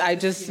just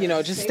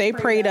just stay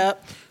prayed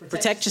up,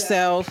 protect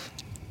yourself,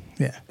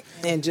 yeah.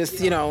 and just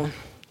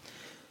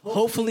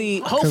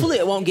hopefully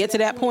it won't get to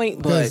that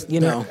point, but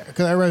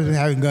because everybody's been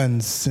having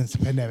guns since the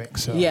pandemic.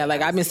 So yeah,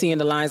 like I've been seeing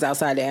the lines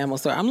outside the ammo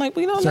store. I'm like,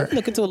 let me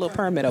look into a little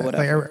permit or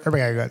whatever. like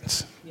everybody got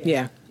guns.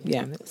 Yeah,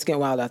 it's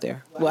getting wild out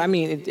there. Well, I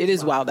mean, it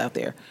is wild out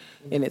there,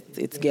 and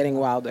it's getting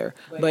wilder.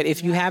 But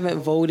if you haven't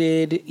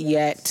voted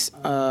yet,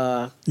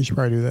 You should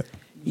probably do that.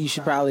 you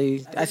should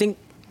probably. I think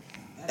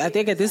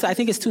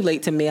it's too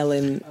late to mail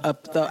in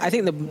up. I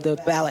think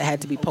the ballot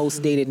had to be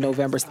postmarked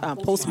November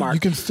 2nd. You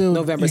can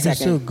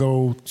still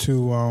go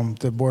to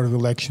the Board of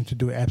Election to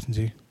do an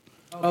absentee.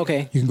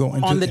 Okay. You can go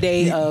into on the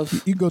day of.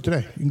 You can go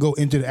today. You can go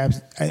into the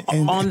absentee.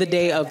 On the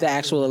day of the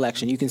actual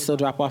election, you can still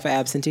drop off an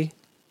absentee.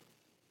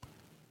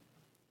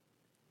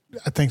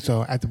 I think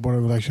so at the Board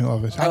of Election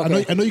office.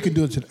 Okay. I know you can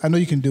do it. I know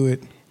you can do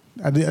it.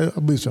 I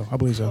believe so.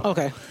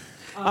 Okay.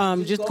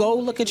 Just go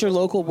look at your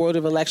local Board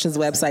of Elections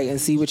website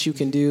and see what you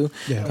can do.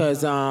 Yeah.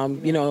 Because,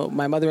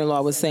 my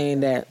mother-in-law was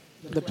saying that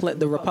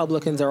the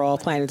Republicans are all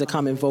planning to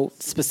come and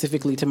vote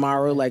specifically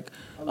tomorrow. Like,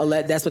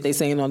 that's what they're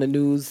saying on the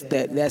news,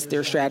 that's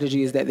their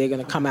strategy, is that they're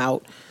going to come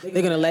out. They're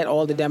going to let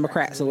all the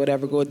Democrats or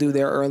whatever go do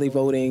their early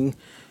voting,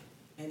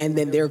 and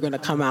then they're going to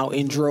come out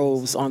in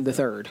droves on the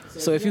 3rd.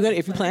 So if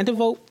you plan to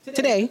vote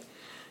today,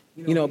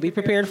 be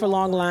prepared for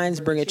long lines.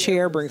 Bring a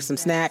chair, bring some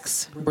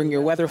snacks, bring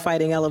your weather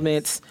fighting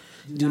elements.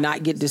 Do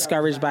not get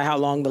discouraged by how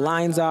long the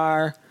lines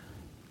are.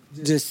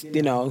 Just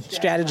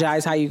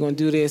strategize how you're going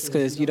to do this,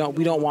 because we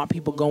don't want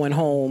people going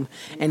home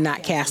and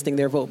not casting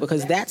their vote,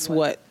 because that's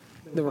what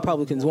the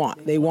Republicans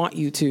want. They want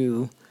you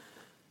to.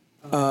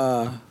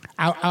 I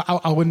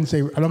wouldn't say.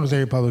 I'm not going to say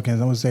Republicans.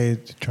 I'm going to say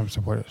Trump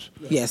supporters.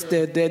 Yes,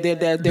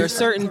 there are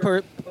certain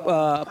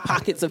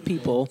pockets of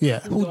people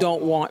who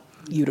don't want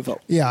you to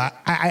vote. Yeah,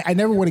 I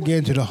never want to get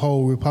into the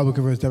whole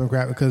Republican versus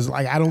Democrat, because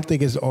I don't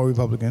think it's all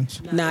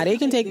Republicans. Nah, they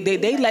can take.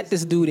 They let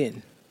this dude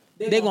in.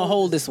 They're gonna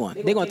hold this one.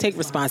 They're gonna take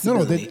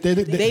responsibility.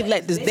 They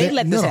let this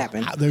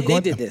happen. They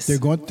did this. They're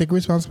going to take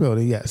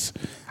responsibility. Yes,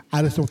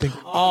 I just don't think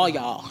all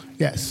y'all.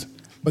 Yes,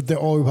 but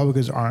all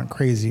Republicans aren't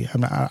crazy.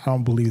 I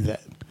don't believe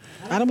that.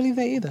 I don't believe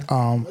that either.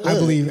 I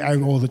believe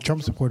all the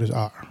Trump supporters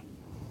are.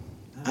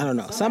 I don't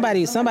know.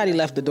 Somebody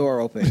left the door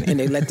open and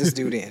they let this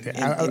dude in.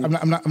 I'm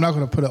not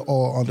going to put it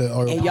all on the.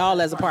 And y'all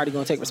as a party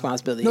going to take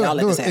responsibility. No, y'all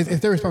let this happen.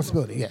 It's their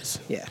responsibility. Yes.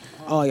 Yeah.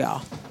 All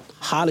y'all.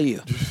 Holla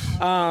you.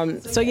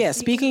 So yeah.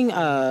 Speaking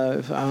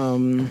of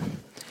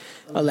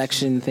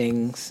election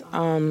things,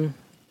 I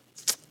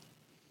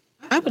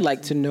would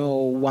like to know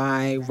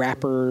why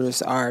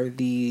rappers are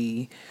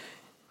the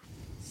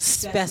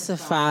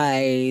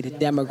specified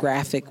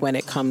demographic when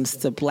it comes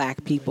to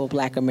Black people,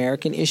 Black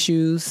American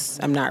issues.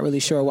 I'm not really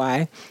sure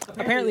why.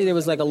 Apparently, there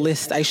was like a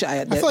list. I feel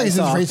like it's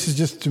racist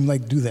just to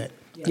do that.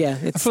 Yeah,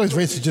 I feel like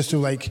it's racist just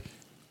to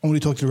only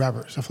talk to the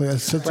rappers. I feel like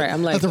that's that's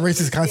a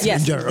racist concept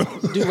in general.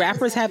 Do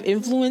rappers have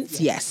influence?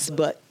 Yes,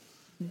 but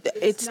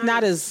it's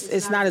not as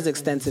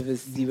extensive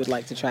as you would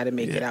like to try to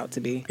make it out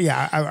to be.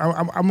 Yeah,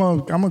 I'm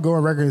gonna go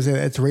on record and say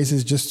that it's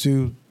racist just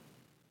to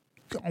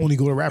only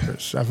go to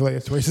rappers. I feel like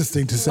it's a racist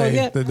thing to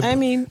say.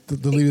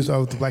 The leaders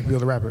of the Black people are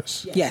the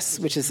rappers. Yes,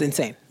 which is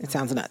insane. It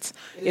sounds nuts.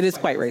 It is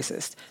quite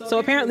racist. So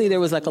apparently there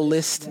was a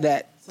list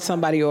that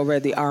somebody over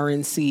at the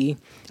RNC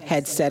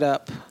had set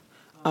up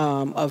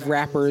of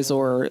rappers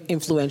or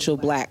influential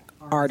Black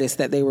artists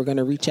that they were going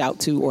to reach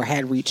out to or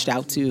had reached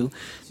out to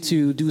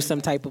do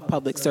some type of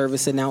public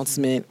service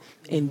announcement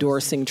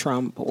endorsing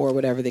Trump or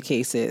whatever the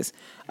case is.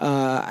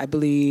 I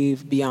believe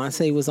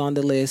Beyonce was on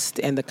the list,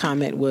 and the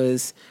comment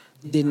was,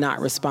 did not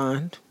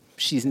respond.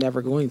 She's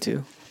never going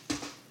to.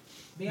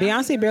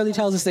 Beyonce barely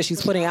tells us that she's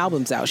putting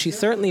albums out. She's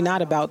certainly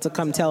not about to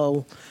come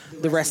tell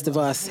the rest of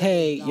us,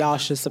 hey, y'all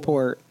should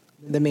support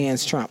the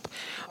man's Trump.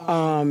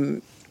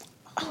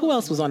 Who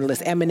else was on the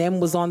list? Eminem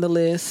was on the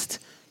list.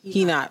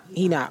 He not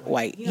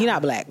white. He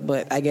not Black,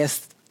 but I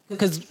guess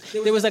because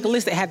there was like a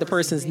list that had the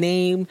person's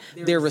name,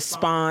 their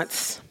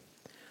response,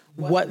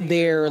 what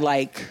their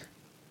like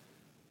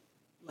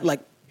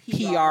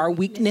PR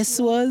weakness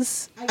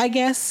was, I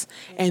guess,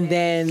 and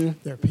then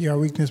Their PR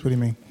weakness. What do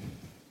you mean?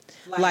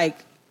 like.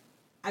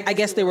 I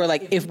guess they were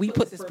like, if we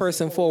put this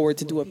person forward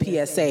to do a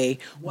PSA,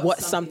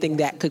 what's something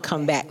that could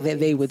come back that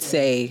they would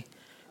say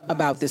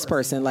about this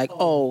person? Like,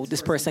 oh,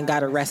 this person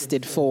got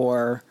arrested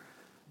for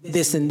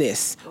this and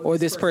this, or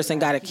this person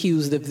got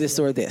accused of this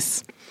or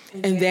this.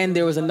 And then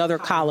there was another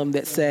column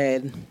that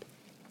said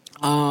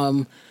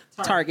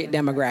target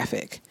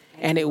demographic.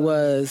 And it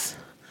was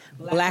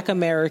Black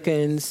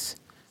Americans,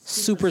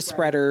 super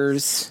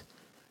spreaders,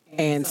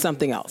 and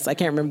something else. I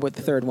can't remember what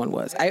the third one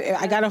was.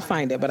 I got to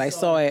find it, but I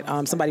saw it.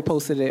 Somebody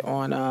posted it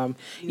on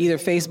either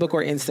Facebook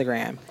or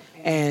Instagram.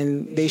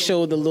 And they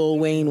showed the Lil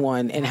Wayne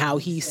one and how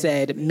he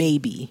said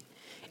maybe.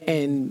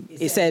 And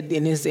it said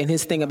in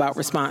his thing about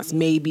response,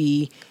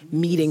 maybe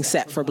meeting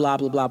set for blah,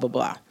 blah, blah, blah,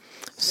 blah.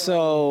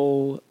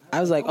 So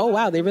I was like, oh,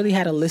 wow, they really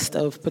had a list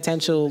of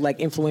potential like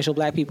influential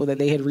Black people that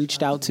they had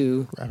reached out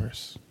to.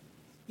 Rappers.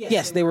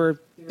 Yes, they were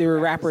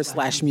rappers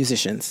 /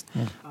 musicians,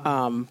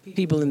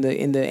 people in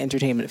the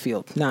entertainment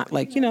field. Not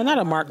like, not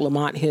a Mark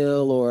Lamont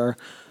Hill or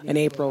an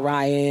April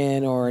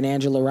Ryan or an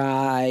Angela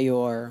Rye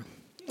or,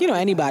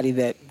 anybody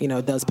that,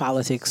 does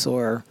politics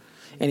or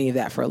any of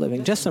that for a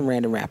living. Just some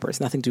random rappers,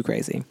 nothing too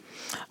crazy.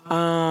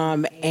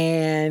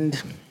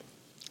 And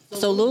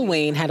so Lil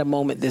Wayne had a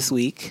moment this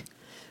week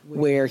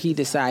where he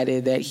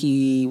decided that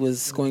he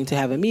was going to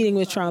have a meeting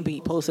with Trump.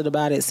 He posted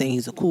about it saying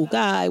he's a cool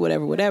guy,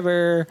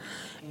 whatever.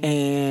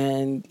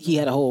 And he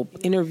had a whole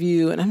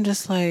interview, and I'm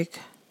just like,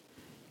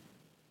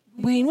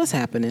 Wayne, what's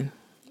happening?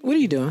 What are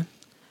you doing?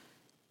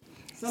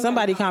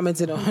 Somebody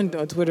commented on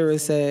Twitter and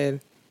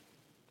said,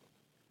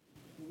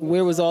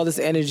 where was all this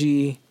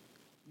energy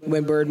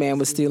when Birdman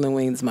was stealing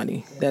Wayne's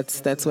money?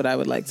 That's what I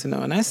would like to know.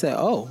 And I said,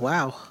 oh,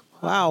 wow.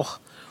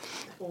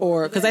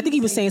 Or, because I think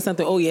he was saying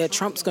something, oh, yeah,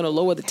 Trump's going to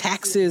lower the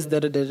taxes,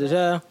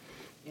 da-da-da-da-da.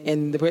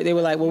 And they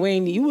were like, well,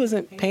 Wayne, you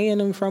wasn't paying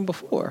them from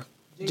before.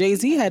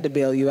 Jay-Z had to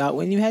bail you out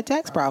when you had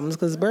tax problems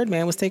because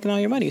Birdman was taking all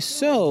your money.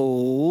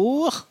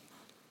 So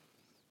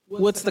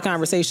what's the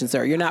conversation,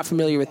 sir? You're not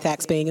familiar with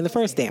tax paying in the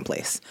first damn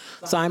place.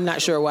 So I'm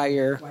not sure why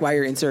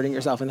you're inserting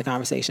yourself in the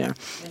conversation.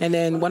 And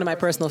then one of my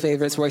personal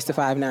favorites, Royce da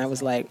 5'9",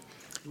 was like,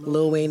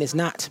 Lil Wayne is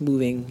not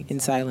moving in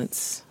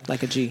silence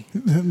like a G.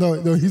 No,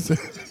 he said.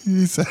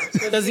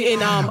 Because in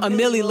a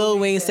Millie, Lil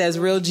Wayne says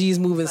real G's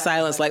move in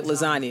silence like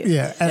lasagna.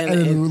 Yeah,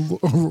 and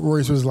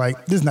Royce was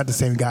like, this is not the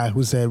same guy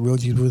who said real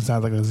G's move in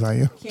silence like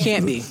lasagna.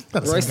 Can't be.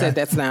 Royce said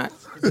that's not.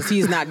 Because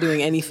he's not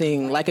doing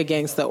anything like a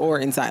gangster or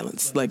in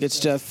silence. Like, it's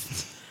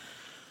just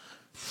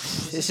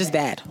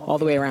bad all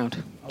the way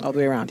around. All the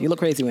way around. You look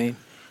crazy, Wayne.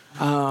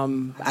 I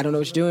don't know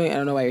what you're doing. I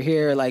don't know why you're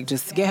here. Like,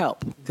 just get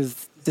help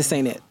because this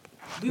ain't it.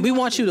 We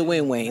want you to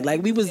win, Wayne.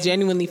 Like, we was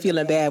genuinely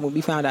feeling bad when we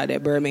found out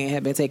that Birdman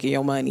had been taking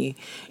your money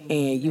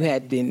and you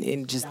had been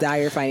in just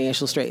dire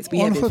financial straits. We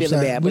had been feeling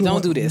bad, but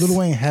don't do this. Lil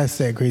Wayne has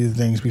said crazy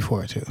things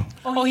before, too.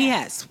 Oh, he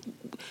has.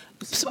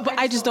 But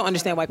I just don't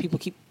understand why people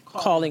keep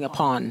calling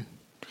upon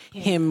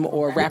him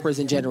or rappers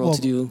in general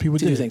to do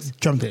things.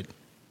 Trump did.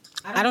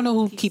 I don't know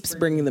who keeps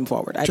bringing them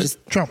forward.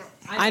 Trump.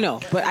 I know,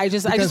 but I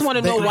just want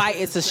to know why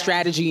it's a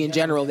strategy in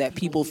general that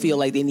people feel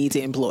like they need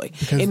to employ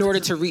in order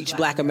to reach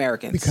Black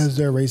Americans. Because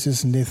they're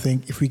racist and they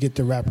think if we get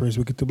the rappers,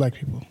 we get the Black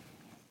people.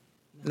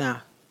 Nah.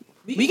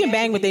 We can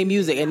bang with their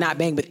music and not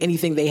bang with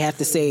anything they have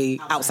to say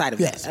outside of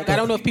that. Like, I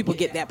don't know if people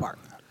get that part.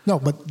 No,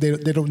 but they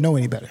don't know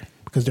any better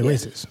because they're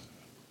racist.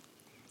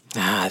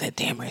 That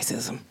damn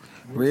racism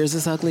rears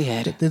its ugly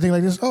head. They think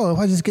like this, oh, if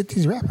I just get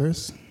these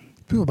rappers,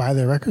 people buy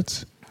their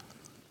records.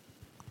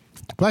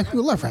 Black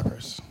people love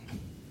rappers.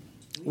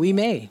 We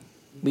may.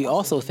 We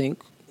also think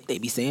they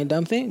be saying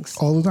dumb things.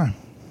 All the time.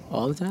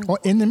 All the time. Or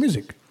in the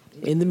music.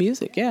 In the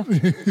music, yeah.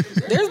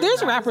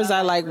 There's rappers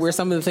I like where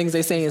some of the things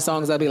they say in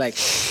songs I'll be like,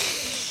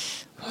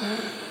 just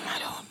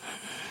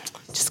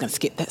gonna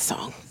skip that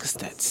song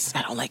because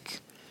I don't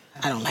like.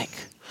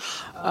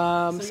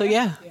 So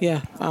yeah.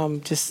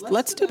 Just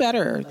let's do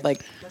better.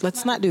 Like,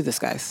 let's not do this,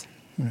 guys.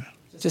 Yeah.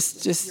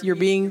 Just you're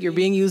being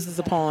used as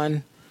a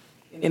pawn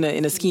in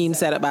a scheme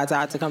set up by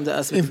Todd to come to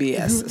us with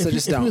BS. So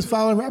just don't. If we was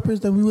following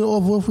rappers, then we would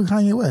all vote for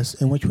Kanye West,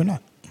 in which we're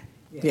not.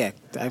 Yeah,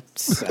 I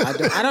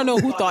don't know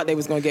who thought they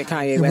was gonna get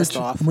Kanye West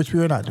off. In which we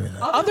were not doing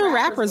that. Other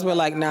rappers were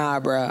like, nah,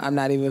 bro, I'm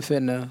not even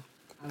finna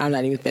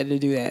to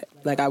do that.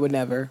 Like, I would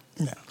never.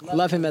 Yeah.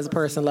 Love him as a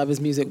person, love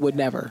his music, would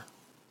never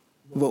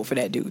vote for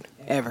that dude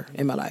ever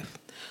in my life.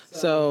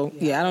 So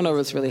yeah, I don't know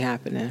what's really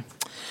happening.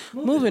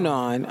 Moving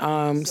on.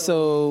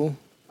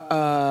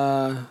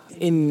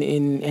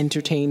 In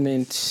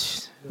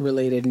entertainment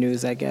related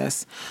news, I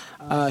guess,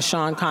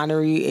 Sean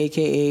Connery,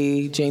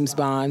 aka James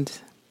Bond,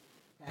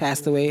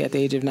 passed away at the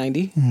age of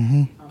 90.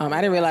 Mm-hmm.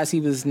 I didn't realize he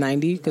was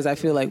 90 because I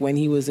feel like when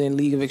he was in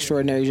League of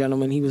Extraordinary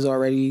Gentlemen, he was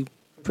already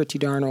pretty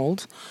darn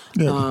old.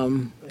 Yeah.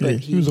 But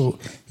he was old.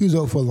 He was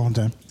old for a long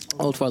time.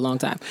 Old for a long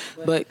time.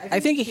 But I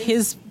think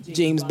his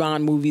James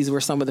Bond movies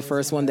were some of the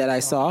first one that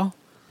I saw.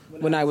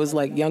 when I was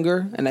like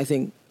younger, and I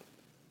think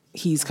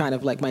he's kind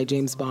of like my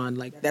James Bond.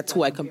 Like that's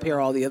who I compare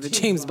all the other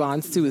James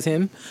Bonds to is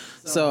him.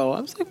 So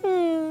I was like,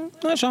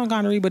 not Sean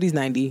Connery, but he's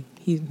 90.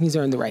 He's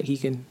earned the right. He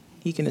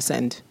can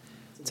ascend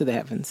to the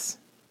heavens.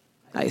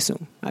 I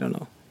assume. I don't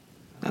know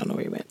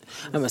where he went.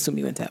 I'm assuming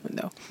he went to heaven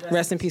though.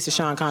 Rest in peace to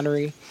Sean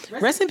Connery.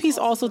 Rest in peace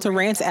also to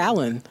Rance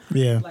Allen.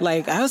 Yeah.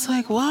 Like I was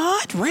like,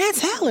 what?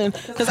 Rance Allen?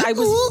 Because I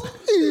was.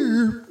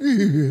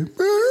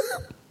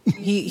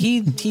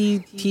 He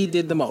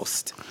did the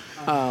most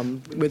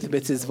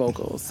with his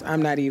vocals.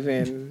 I'm not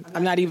even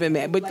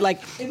mad, but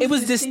like it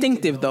was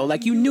distinctive though.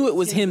 Like you knew it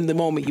was him the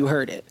moment you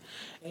heard it.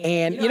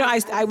 And you know,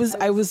 I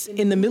was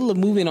in the middle of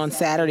moving on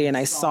Saturday, and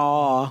I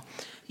saw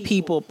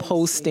people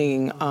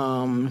posting.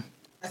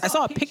 I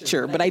saw a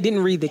picture, but I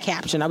didn't read the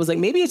caption. I was like,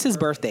 maybe it's his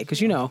birthday, because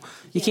you know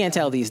you can't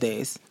tell these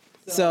days.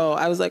 So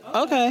I was like,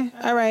 okay,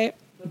 all right.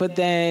 But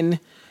then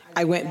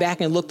I went back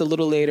and looked a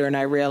little later, and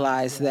I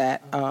realized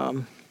that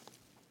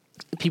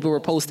people were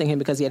posting him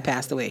because he had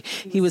passed away.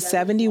 He was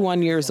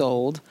 71 years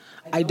old.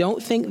 I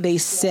don't think they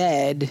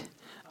said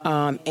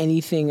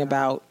anything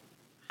about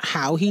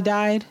how he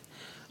died.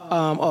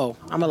 I'm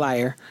a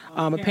liar.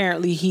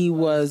 Apparently he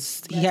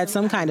had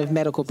some kind of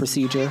medical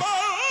procedure.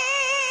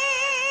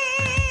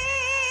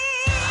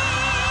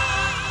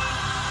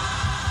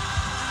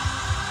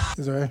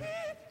 Is that right?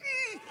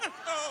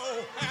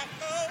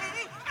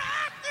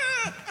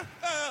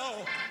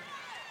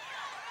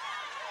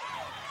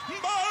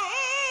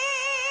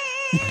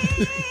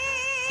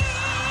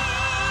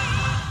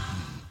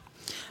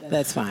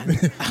 That's fine.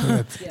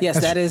 Yes,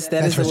 that is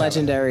the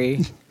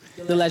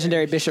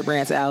legendary Bishop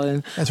Rance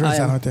Allen. That's Rance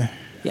Allen right there.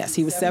 Yes,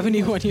 he was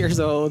 71 years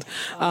old.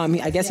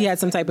 I guess he had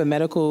some type of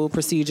medical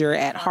procedure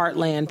at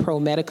Heartland Pro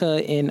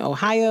Medica in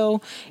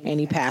Ohio, and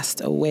he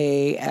passed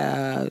away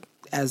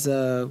as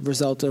a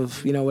result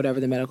of, you know,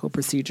 whatever the medical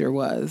procedure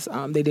was.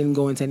 They didn't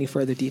go into any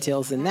further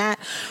details than that,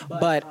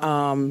 but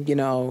you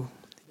know,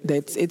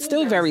 it's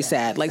still very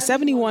sad. Like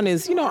 71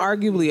 is, you know,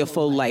 arguably a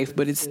full life,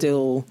 but it's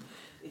still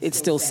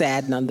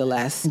sad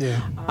nonetheless.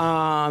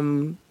 Yeah.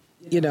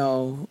 You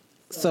know,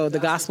 so the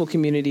gospel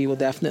community will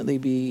definitely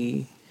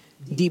be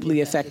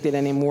deeply affected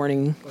and in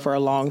mourning for a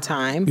long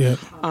time. Yeah.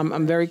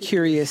 I'm very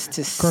curious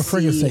to see. Kirk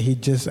Franklin said he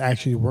just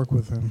actually worked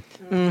with him.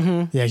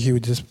 Mm-hmm. Yeah, he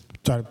would just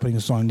start putting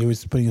a song. They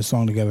was putting a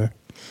song together.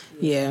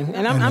 Yeah,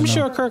 and I'm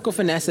sure Kirk will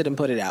finesse it and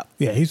put it out.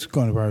 Yeah, he's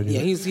going to probably do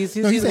it.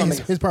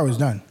 His part was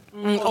done.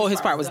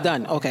 His part was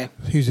done. Okay.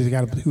 He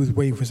was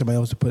waiting for somebody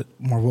else to put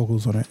more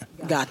vocals on it.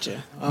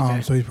 Gotcha.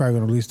 Okay. So he's probably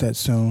going to release that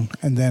soon.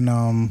 And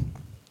then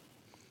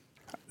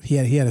he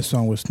had a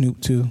song with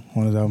Snoop too.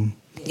 One of them.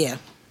 Yeah.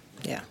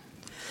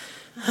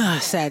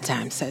 Sad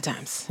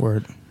times.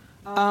 Word.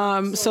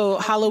 So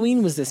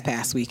Halloween was this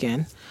past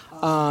weekend.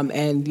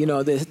 And you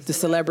know, the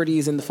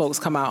celebrities and the folks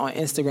come out on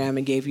Instagram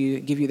and give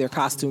you their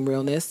costume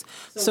realness.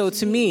 So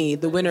to me,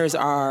 the winners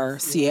are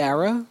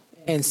Ciara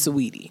and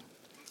Saweetie,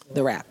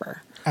 the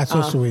rapper. That's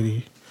so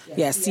Saweetie.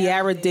 Yeah,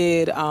 Ciara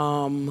did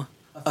a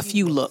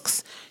few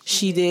looks.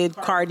 She did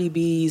Cardi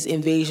B's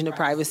Invasion of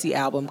Privacy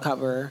album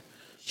cover.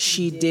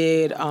 She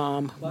did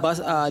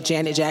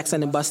Janet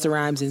Jackson and Busta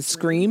Rhymes in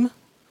Scream.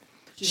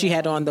 She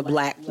had on the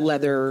black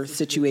leather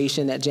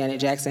situation that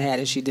Janet Jackson had,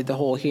 and she did the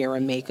whole hair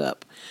and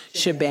makeup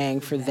shebang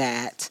for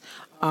that.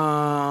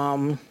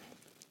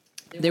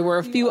 There were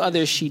a few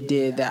others she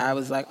did that I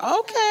was like,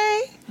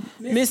 okay,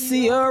 Miss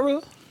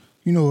Ciara.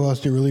 You know who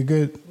else did really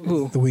good?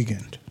 Who? The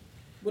Weeknd.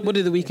 What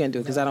did The Weeknd do?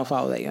 Because I don't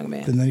follow that young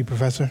man. The Nutty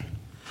Professor.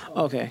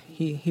 Okay,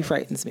 he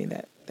frightens me.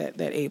 That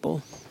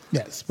Abel.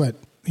 Yes, but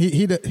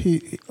he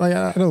like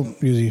I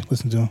don't usually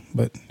listen to him,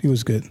 but he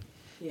was good.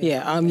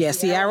 Yeah.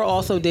 Ciara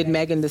also did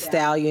Megan Thee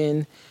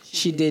Stallion.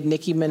 She did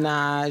Nicki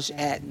Minaj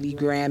at the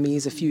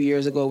Grammys a few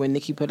years ago when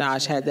Nicki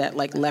Minaj had that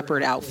like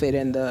leopard outfit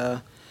and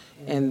the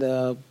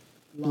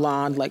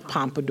blonde like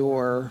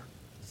pompadour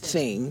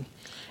thing.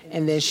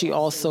 And then she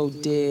also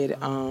did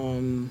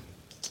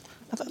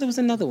I thought there was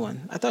another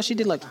one. I thought she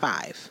did like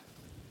 5.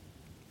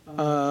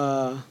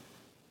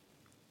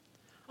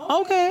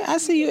 Okay, I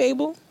see you,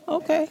 Abel.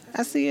 Okay,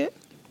 I see it.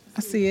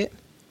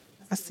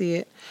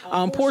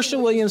 Portia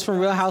Williams from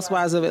Real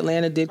Housewives of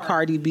Atlanta did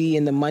Cardi B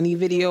in the Money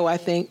video, I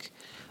think.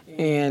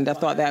 And I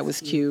thought that was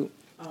cute.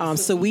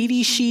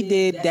 Saweetie, she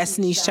did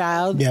Destiny's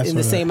Child in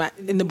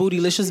the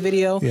Bootylicious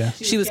video. Yeah.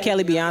 She was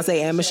Kelly,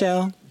 Beyonce, and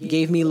Michelle.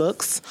 Gave me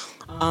looks.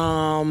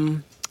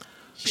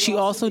 She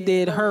also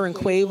did her and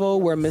Quavo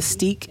were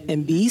Mystique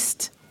and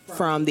Beast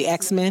from the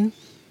X-Men.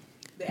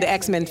 The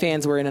X-Men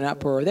fans were in an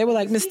uproar. They were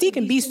like, Mystique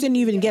and Beast didn't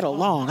even get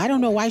along. I don't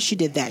know why she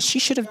did that. She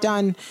should have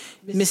done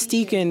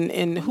Mystique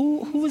and who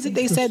was it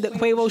they said that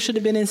Quavo should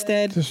have been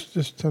instead?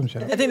 Just tell me.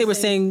 I think they were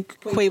saying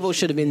Quavo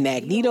should have been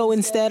Magneto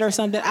instead or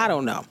something. I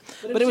don't know.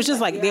 But it was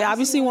just like, they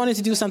obviously wanted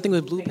to do something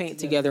with blue paint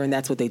together, and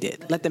that's what they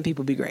did. Let them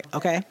people be great,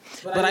 okay?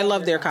 But I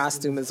love their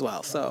costume as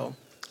well, so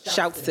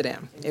shouts to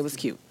them. It was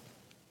cute.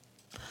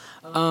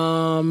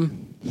 That's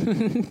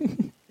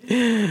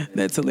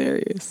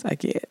hilarious. I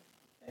can't.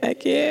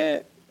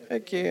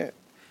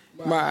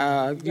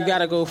 You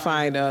gotta go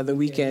find The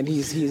Weeknd.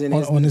 He's in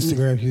his On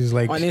Instagram, he's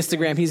like on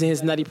Instagram. He's in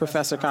his Nutty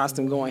Professor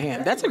costume going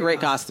ham. That's a great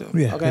costume.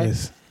 Yeah, okay? it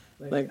is.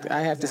 Like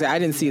I have to say, I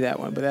didn't see that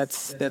one, but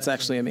that's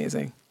actually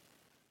amazing.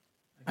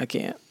 I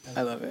can't.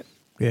 I love it.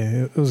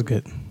 Yeah, it was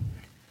good.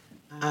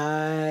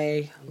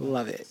 I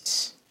love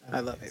it. I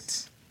love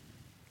it.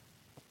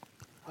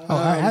 Oh,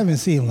 I haven't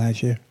seen him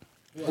last year.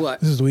 What?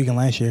 This is The Weeknd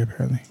last year,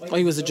 apparently. Oh,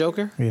 he was a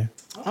Joker? Yeah,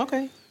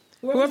 Okay.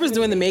 Whoever's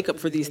doing the makeup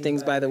for these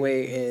things, by the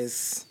way,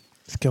 is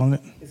killing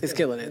it,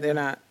 killing it. They're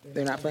not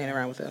playing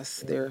around with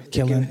us. They're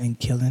killing and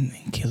killing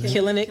and killing.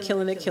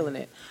 killing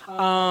it.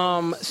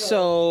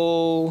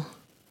 So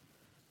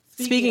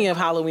speaking of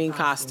Halloween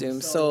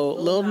costumes, so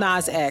Lil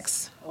Nas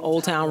X,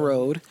 Old Town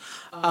Road,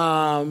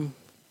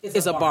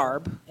 is a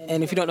Barb.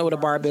 And if you don't know what a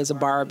Barb is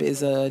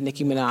a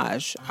Nicki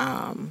Minaj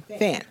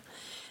fan.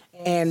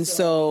 And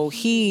so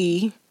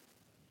he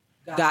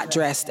got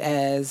dressed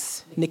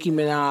as Nicki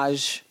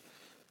Minaj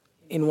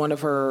in one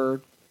of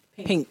her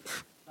pink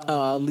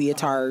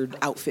leotard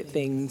outfit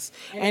things.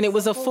 And it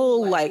was a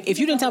full, like, if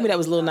you didn't tell me that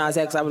was Lil Nas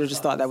X, I would have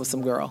just thought that was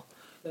some girl.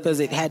 Because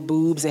it had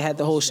boobs, it had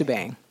the whole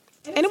shebang.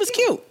 And it was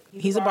cute.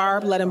 He's a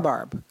Barb, let him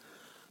Barb.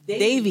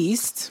 Dave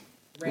East,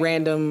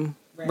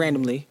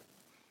 randomly,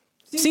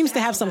 seems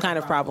to have some kind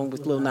of problem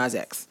with Lil Nas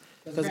X.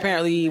 Because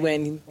apparently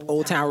when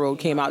Old Town Road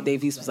came out,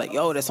 Dave East was like,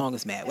 yo, that song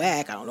is mad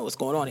whack. I don't know what's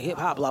going on in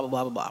hip-hop, blah, blah,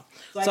 blah, blah,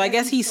 blah. So I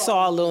guess he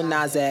saw Lil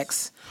Nas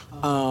X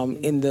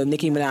in the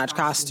Nicki Minaj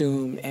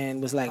costume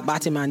and was like,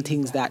 Batiman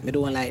things that, me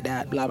doing like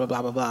that, blah, blah,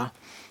 blah, blah, blah.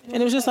 And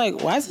it was just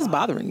like, why is this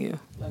bothering you?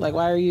 Like,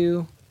 why are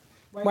you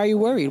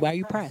worried? Why are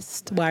you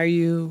pressed?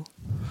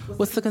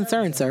 What's the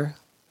concern, sir?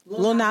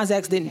 Lil Nas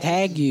X didn't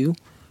tag you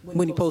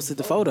when he posted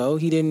the photo.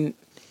 He didn't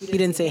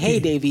say, hey,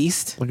 Dave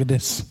East. Look at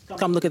this.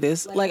 Come look at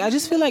this. Like, I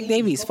just feel like,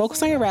 Dave East,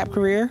 focus on your rap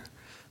career.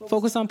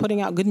 Focus on putting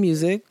out good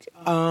music.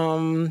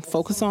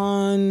 Focus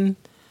on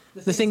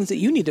the things that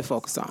you need to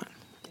focus on.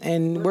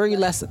 And worry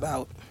less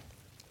about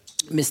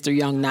Mr.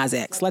 Young Nas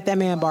X. Let that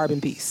man Barb in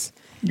peace.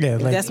 Yeah,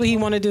 If that's what he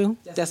want to do,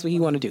 that's what he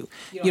want to do.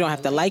 You don't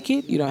have to like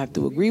it. You don't have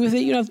to agree with it.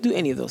 You don't have to do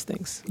any of those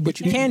things. But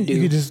you can do.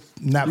 You could just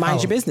not mind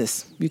follow. your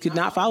business. You could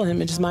not follow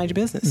him and just mind your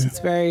business. It's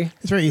very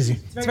easy.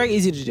 It's very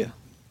easy to do.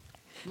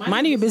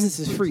 Minding your business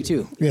is free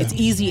too. Yeah. It's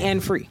easy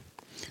and free.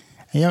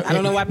 And I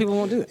don't know why people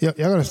won't do it.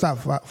 Y'all gotta stop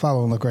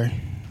following Lecrae.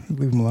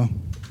 Leave him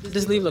alone.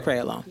 Just leave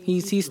Lecrae alone.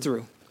 He's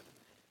through.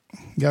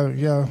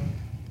 Y'all.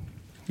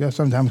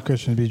 Sometimes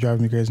Christians be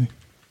driving me crazy.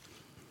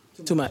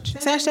 Too much.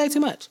 It's hashtag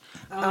too much.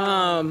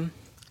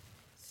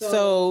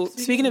 So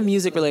speaking of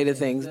music related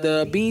things,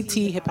 the BET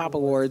Hip Hop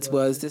Awards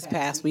was this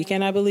past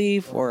weekend, I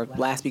believe, or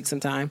last week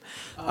sometime.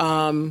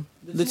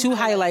 The two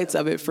highlights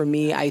of it for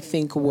me, I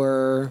think,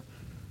 were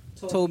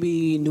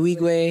Toby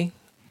Nwigwe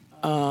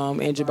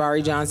and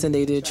Jabari Johnson.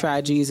 They did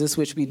Try Jesus,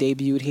 which we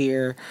debuted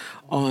here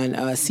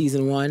on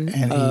season 1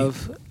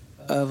 of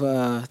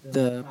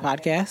the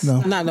podcast.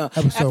 No,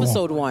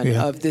 episode one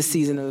of this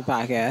season of the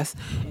podcast.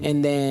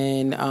 And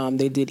then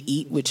they did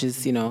Eat, which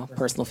is,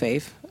 personal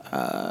faith.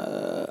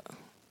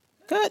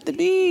 Cut the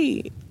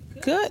beat.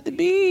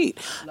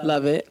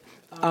 Love it.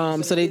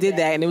 So they did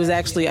that, and it was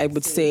actually, I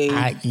would say,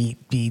 I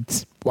eat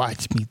beats,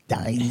 watch me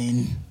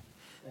dining.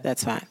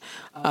 That's fine.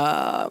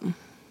 And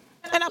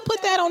I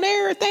put that on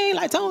everything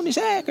like Tony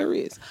Shacker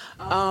is.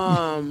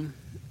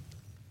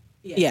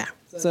 Yeah.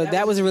 So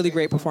that was a really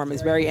great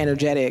performance, very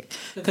energetic,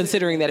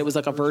 considering that it was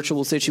like a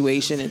virtual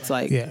situation. It's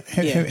like,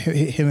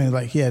 him and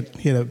like he had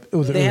it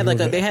was.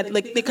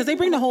 Because they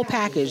bring the whole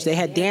package. They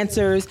had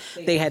dancers,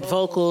 they had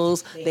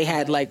vocals, they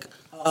had like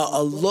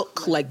a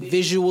look, like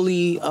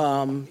visually.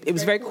 It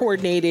was very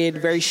coordinated,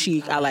 very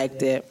chic. I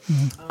liked it.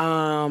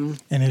 And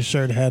his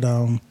shirt had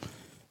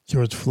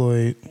George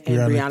Floyd and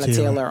Breonna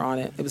Taylor on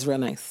it. It was real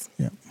nice.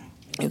 Yeah.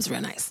 It was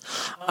real nice.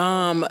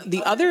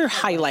 The other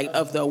highlight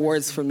of the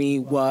awards for me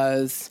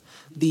was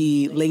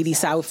the Lady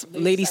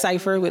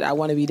Cypher with I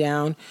Want to Be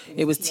Down.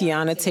 It was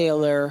Tiana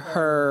Taylor,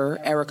 her,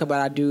 Erykah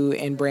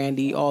Badu, and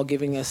Brandy all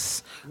giving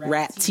us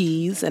rap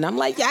teas. And I'm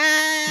like,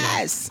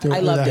 yes! I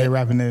loved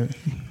it.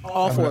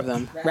 All four of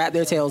them. Rap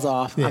their tails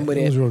off. Yeah, I'm with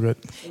it. It was real good.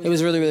 It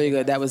was really, really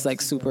good. That was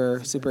like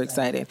super, super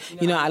exciting.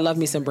 I love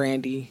me some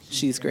Brandy.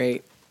 She's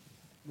great.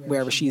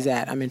 Wherever she's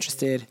at, I'm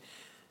interested.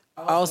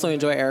 I also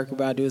enjoy Erykah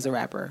Badu as a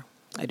rapper.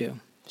 I do.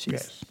 She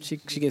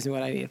gives me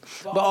what I need.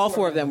 But all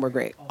four of them were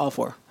great. All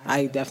four.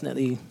 I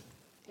definitely.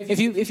 If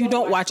you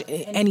don't watch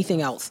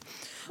anything else,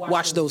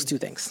 watch those two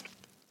things.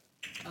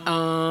 So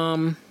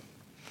I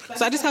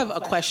just have a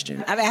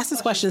question. I've asked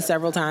this question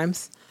several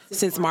times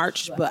since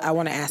March, but I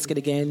want to ask it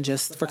again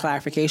just for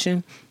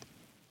clarification.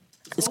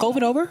 Is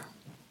COVID over?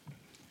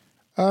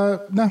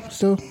 No,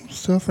 still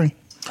free.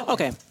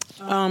 Okay.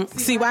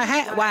 See why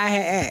I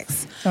had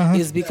asked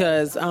is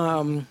because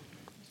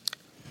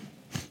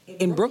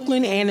in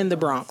Brooklyn and in the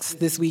Bronx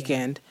this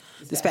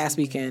past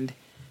weekend,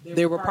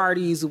 there were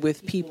parties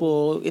with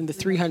people in the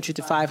 300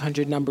 to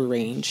 500 number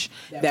range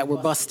that were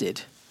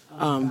busted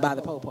by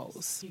the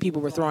popos.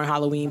 People were throwing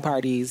Halloween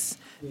parties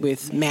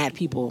with mad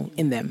people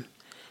in them.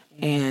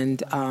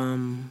 And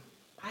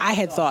I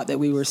had thought that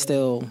we were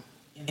still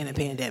in a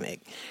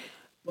pandemic.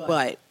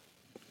 But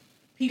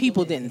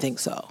people didn't think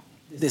so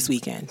this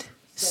weekend.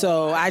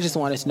 So I just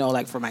wanted to know,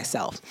 like, for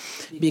myself,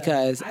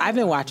 because I've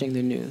been watching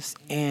the news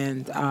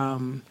and,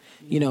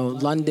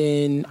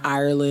 London,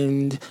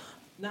 Ireland,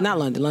 not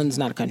London, London's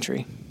not a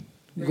country,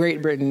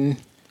 Great Britain,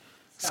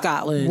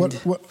 Scotland,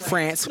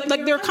 France.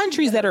 Like, there are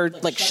countries that are,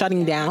 like,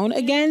 shutting down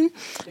again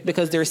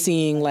because they're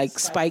seeing, like,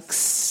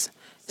 spikes,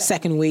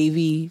 second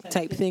wavy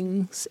type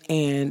things.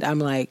 And I'm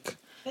like,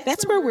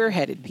 that's where we're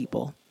headed,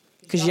 people.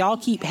 Because y'all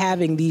keep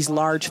having these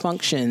large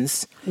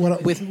functions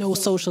with no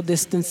social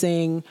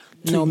distancing,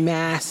 no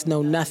masks,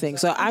 no nothing.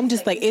 So I'm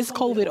just like, is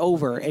COVID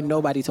over? And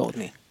nobody told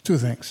me. Two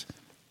things.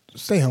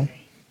 Stay home.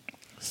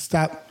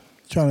 Stop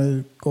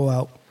trying to go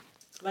out.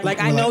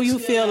 Like, I know you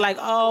feel like,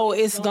 oh,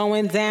 it's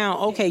going down.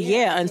 Okay,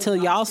 yeah, until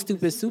y'all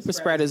stupid super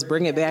spreaders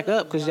bring it back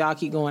up because y'all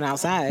keep going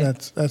outside.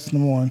 That's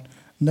number one.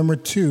 Number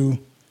two,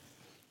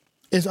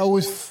 it's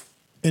always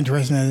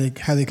interesting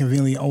how they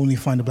conveniently only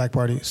find the black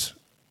parties.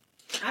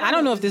 I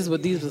don't know if these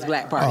was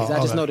black parties.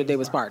 I just know that they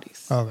was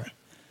parties. Okay.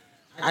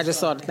 I just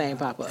saw the thing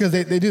pop up. Because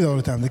they do that all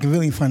the time. They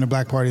conveniently find the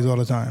black parties all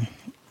the time.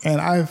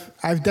 And I've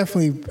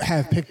definitely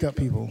have picked up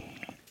people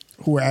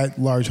who are at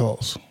large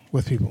halls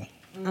with people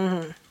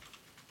in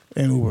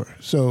Uber.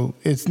 So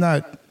it's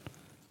not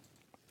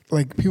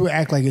like people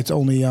act like it's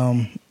only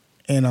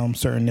in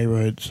certain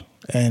neighborhoods,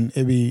 and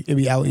it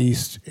be out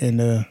east in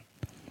the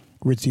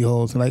ritzy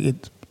halls. And like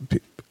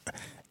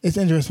it's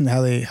interesting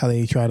how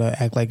they try to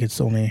act like it's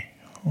only.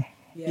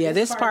 Yeah,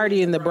 this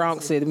party in the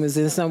Bronx, it was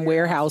in some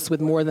warehouse with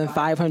more than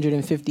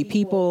 550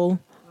 people.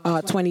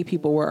 20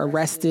 people were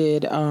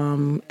arrested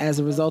as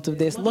a result of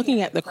this.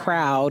 Looking at the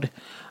crowd,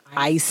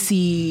 I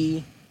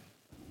see,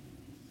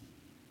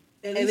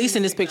 at least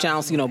in this picture, I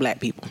don't see no black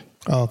people.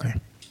 Oh, okay.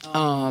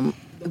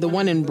 The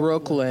one in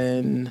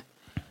Brooklyn,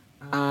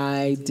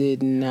 I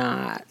did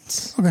not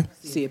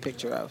see a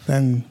picture of.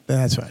 Then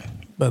that's fine.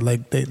 But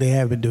like they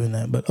have been doing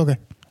that. But okay,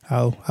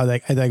 I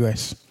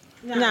digress.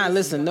 Nah,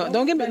 listen,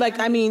 don't get me, like,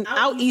 I mean,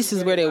 out east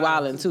is where they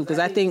wilding too, because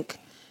I think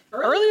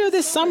earlier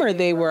this summer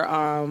there were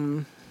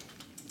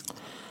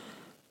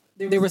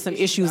some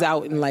issues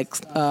out in like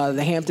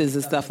the Hamptons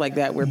and stuff like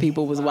that where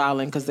people was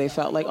wilding because they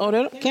felt like,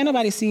 oh, can't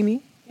nobody see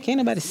me? Can't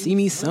nobody see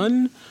me,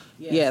 son?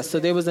 Yeah, so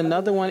there was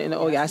another one, and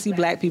I see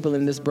black people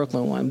in this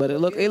Brooklyn one, but it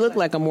looked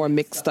like a more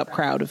mixed up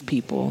crowd of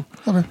people.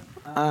 Okay.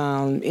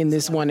 In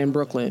this one in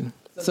Brooklyn.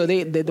 So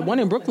the one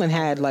in Brooklyn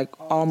had like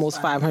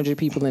almost 500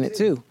 people in it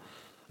too.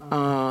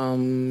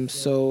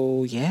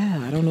 So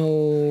yeah, I don't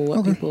know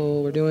what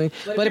people were doing,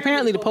 but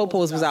apparently the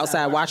Popos was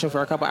outside watching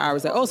for a couple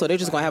hours. Like, oh, so they're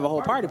just gonna have a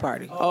whole party.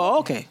 Oh,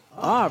 okay,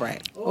 all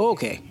right,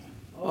 okay,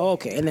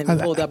 and then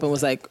pulled up and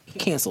was like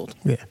canceled.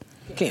 Yeah,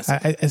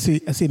 canceled. I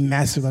see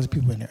massive amounts of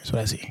people in there. That's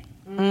what I see.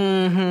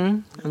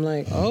 I'm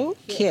like,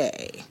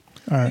 okay,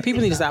 all right.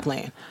 People need to stop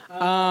playing.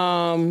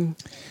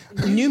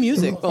 New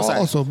music. Oh, sorry.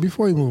 Also,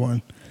 before we move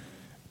on,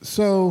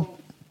 so.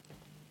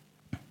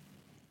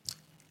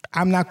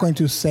 I'm not going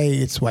to say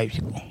it's white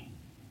people.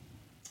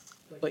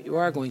 But you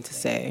are going to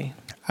say.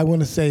 I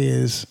want to say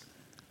is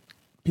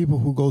people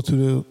who go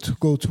to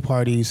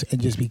parties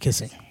and just be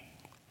kissing.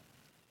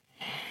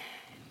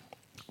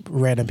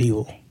 Random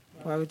people.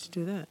 Why would you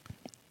do that?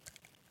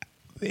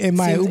 In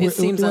my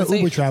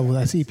Uber travel,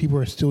 I see people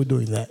are still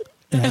doing that,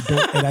 and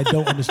I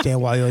don't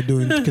understand why you're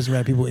doing kissing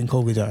random people in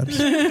COVID times.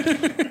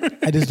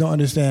 I just don't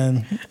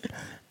understand.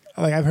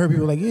 Like I've heard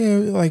people like, yeah,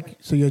 like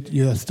so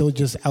you're still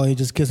just out here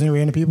just kissing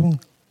random people.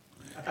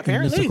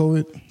 Apparently,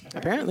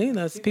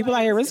 there's people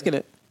out here risking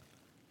it.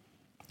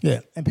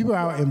 Yeah, and people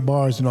are out in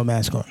bars with no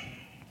mask on.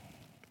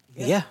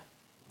 Yeah.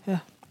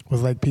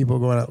 With like people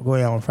going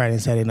out on Friday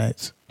and Saturday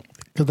nights,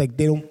 because like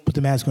they don't put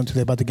the mask on until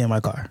they're about to get in my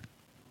car.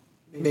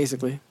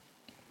 Basically.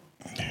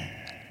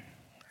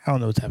 I don't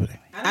know what's happening.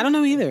 I don't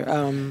know either.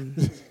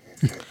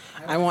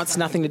 I want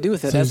nothing to do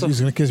with it. So you're just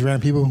gonna kiss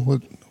random people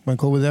when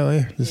COVID's that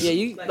way? Yeah,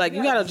 you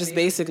gotta just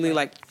basically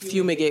like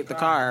fumigate the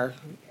car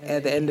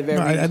at the end of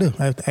every. No, I do.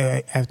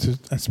 I have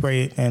to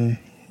spray it and.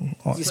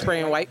 You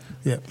spray and wipe?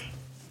 Yep.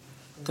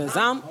 Cause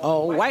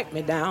wipe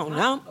me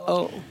down.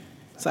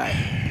 Sorry.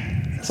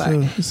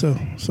 So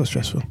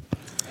stressful.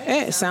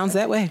 It sounds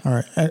that way. All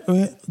right,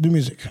 do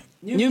music.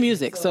 New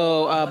music.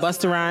 So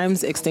Busta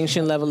Rhymes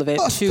Extinction Level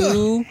Event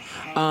 2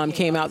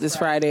 came out this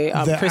Friday.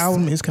 The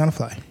album is kind of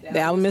fly. The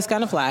album is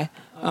kind of fly.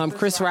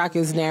 Chris Rock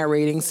is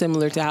narrating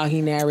similar to how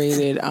he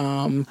narrated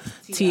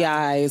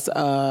T.I.'s,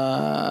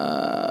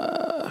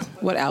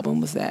 what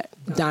album was that?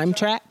 Dime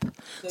Trap.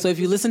 So if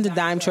you listen to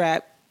Dime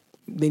Trap,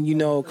 then you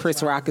know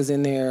Chris Rock is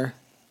in there.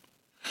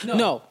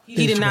 No,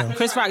 he did not.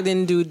 Chris Rock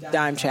didn't do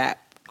Dime Trap.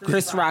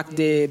 Chris Rock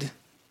did,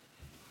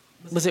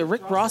 was it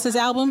Rick Ross's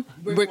album?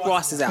 Rick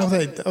Ross's album.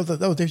 That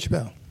was Dave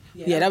Chappelle.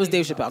 Yeah, that was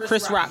Dave Chappelle.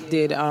 Chris Rock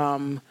did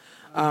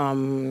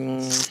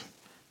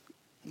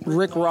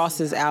Rick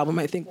Ross's album,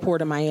 I think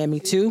Port of Miami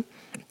too.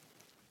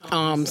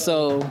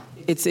 So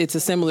it's a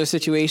similar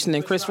situation.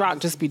 And Chris Rock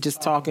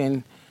just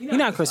talking, you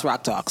know how Chris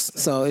Rock talks.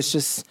 So it's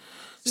just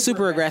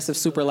super aggressive,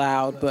 super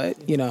loud, but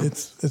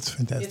It's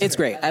fantastic. it's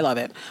great. I love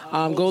it.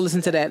 Go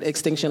listen to that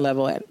Extinction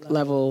Level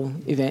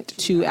Event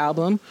 2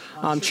 album.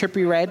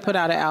 Trippie Redd put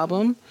out an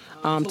album.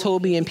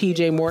 Toby and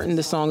PJ Morton,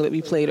 the song that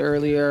we played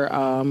earlier,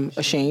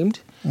 Ashamed.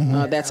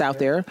 That's out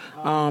there.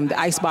 The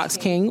Icebox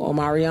King,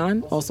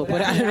 Omarion, also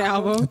put out an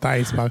album. The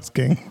Icebox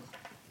King.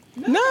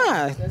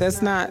 Nah,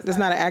 that's not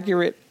an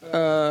accurate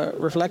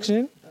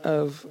reflection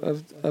of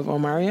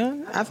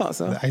Omarion. I thought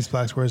so. The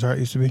Icebox where his heart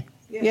used to be.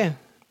 Yeah.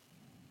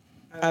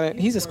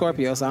 He's a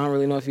Scorpio, so I don't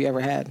really know if he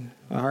ever had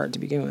a heart to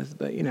begin with,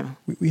 but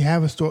We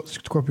have a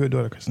Scorpio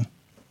daughter, Kristen.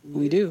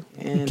 we do.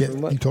 And You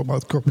from what, talk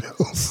about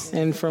Scorpios.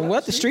 and from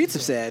what the streets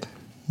have said,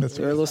 That's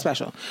they're a little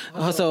special.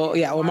 So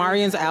yeah,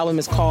 Omarion's album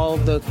is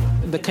called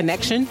the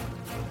Connection.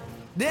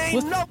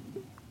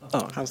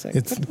 Oh, I was saying,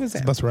 It's what was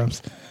that? Busta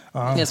Rhymes.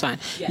 That's fine.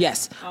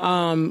 Yes.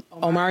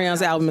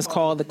 Omarion's album is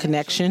called The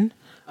Connection.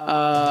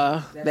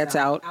 That's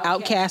out.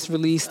 Outkast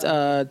released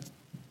a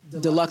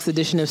deluxe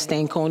edition of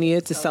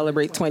Stankonia to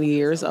celebrate 20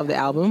 years of the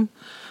album.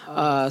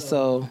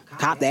 So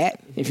cop that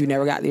if you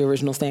never got the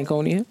original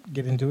Stankonia.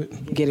 Get into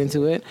it. Get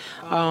into it.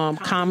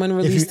 Common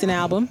released an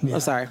album. Yeah. Oh,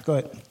 sorry. Go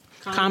ahead.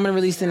 Common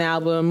released an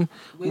album.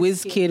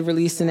 WizKid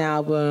released an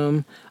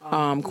album.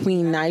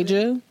 Queen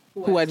Naija,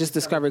 who I just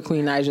discovered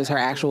Queen Naija is her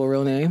actual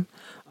real name.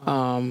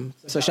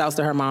 So shouts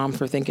to her mom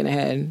for thinking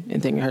ahead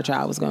and thinking her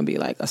child was going to be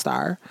like a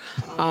star,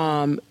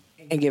 and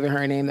giving her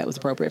a name that was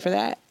appropriate for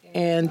that.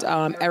 And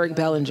Eric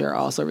Bellinger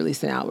also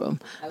released an album.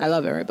 I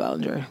love Eric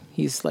Bellinger.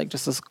 He's like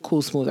just a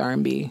cool, smooth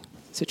R&B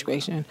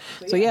situation.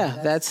 So yeah,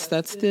 that's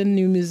the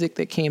new music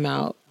that came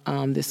out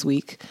this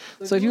week.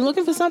 So if you're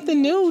looking for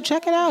something new,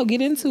 check it out.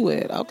 Get into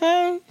it,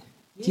 okay?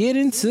 Get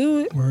into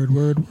it.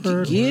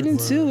 Word. Get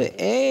into it.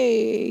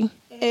 Hey.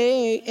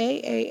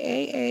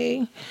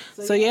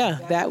 So yeah,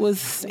 that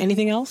was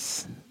anything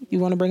else you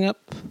want to bring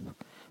up?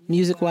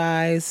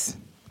 Music-wise,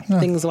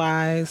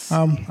 things-wise?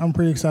 I'm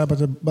pretty excited about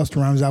the Busta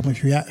Rhymes album.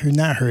 If you've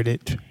not heard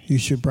it, you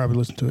should probably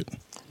listen to it.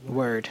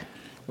 Word.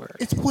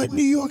 It's what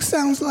New York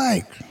sounds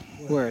like.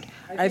 Word.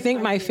 I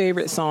think my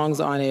favorite songs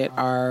on it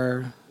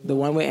are the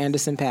one with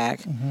Anderson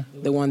 .Paak,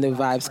 the one that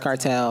Vibes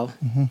Cartel,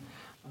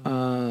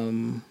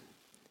 and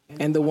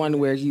the one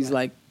where he's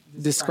like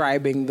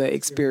describing the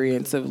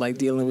experience of like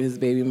dealing with his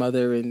baby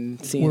mother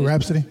and seeing With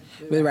Rhapsody?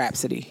 With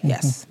Rhapsody,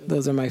 yes.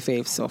 Those are my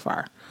faves so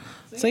far.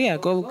 So yeah,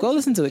 go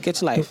listen to it.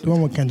 Get your life. The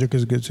one with Kendrick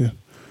is good too.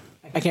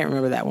 I can't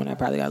remember that one. I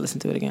probably got to listen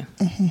to it again.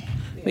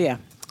 But yeah,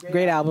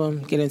 great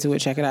album. Get into it.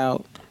 Check it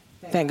out.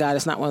 Thank God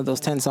it's not one of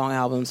those 10-song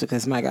albums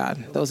because, my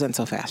God, those end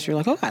so fast. You're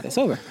like, oh, God, it's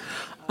over.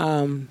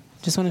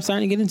 Just when I'm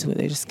starting to get into it,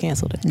 they just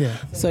canceled it. Yeah.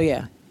 So,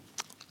 yeah.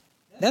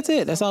 That's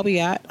it. That's all we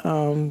got. We're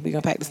going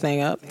to pack this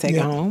thing up, take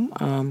it home,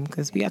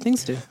 because we got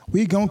things to do.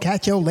 We gonna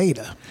catch you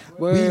later.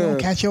 Word. We gonna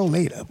catch you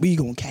later. We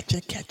gonna catch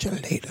you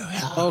later.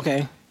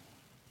 Okay.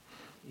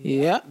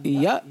 Yep.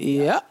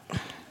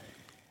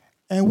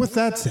 And with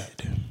that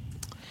said,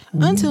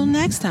 Until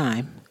next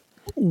time,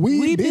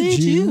 we bid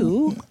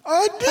you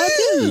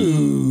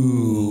adieu.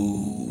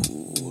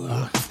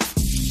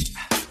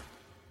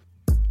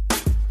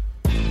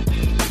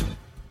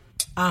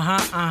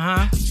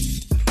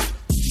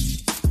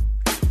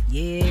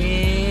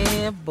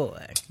 Yeah,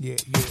 boy. Yeah.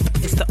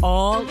 It's the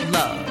All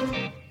Love,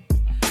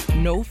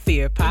 No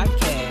Fear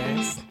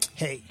podcast.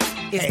 Hey.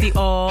 It's the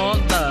All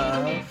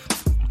Love,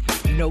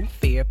 No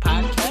Fear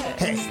podcast.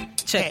 Hey.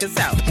 Check us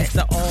out. It's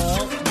the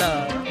All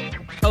Love,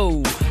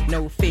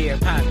 No Fear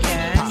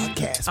podcast.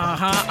 Podcast.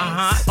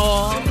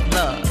 All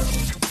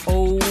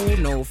Love,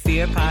 No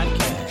Fear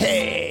podcast.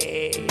 Hey.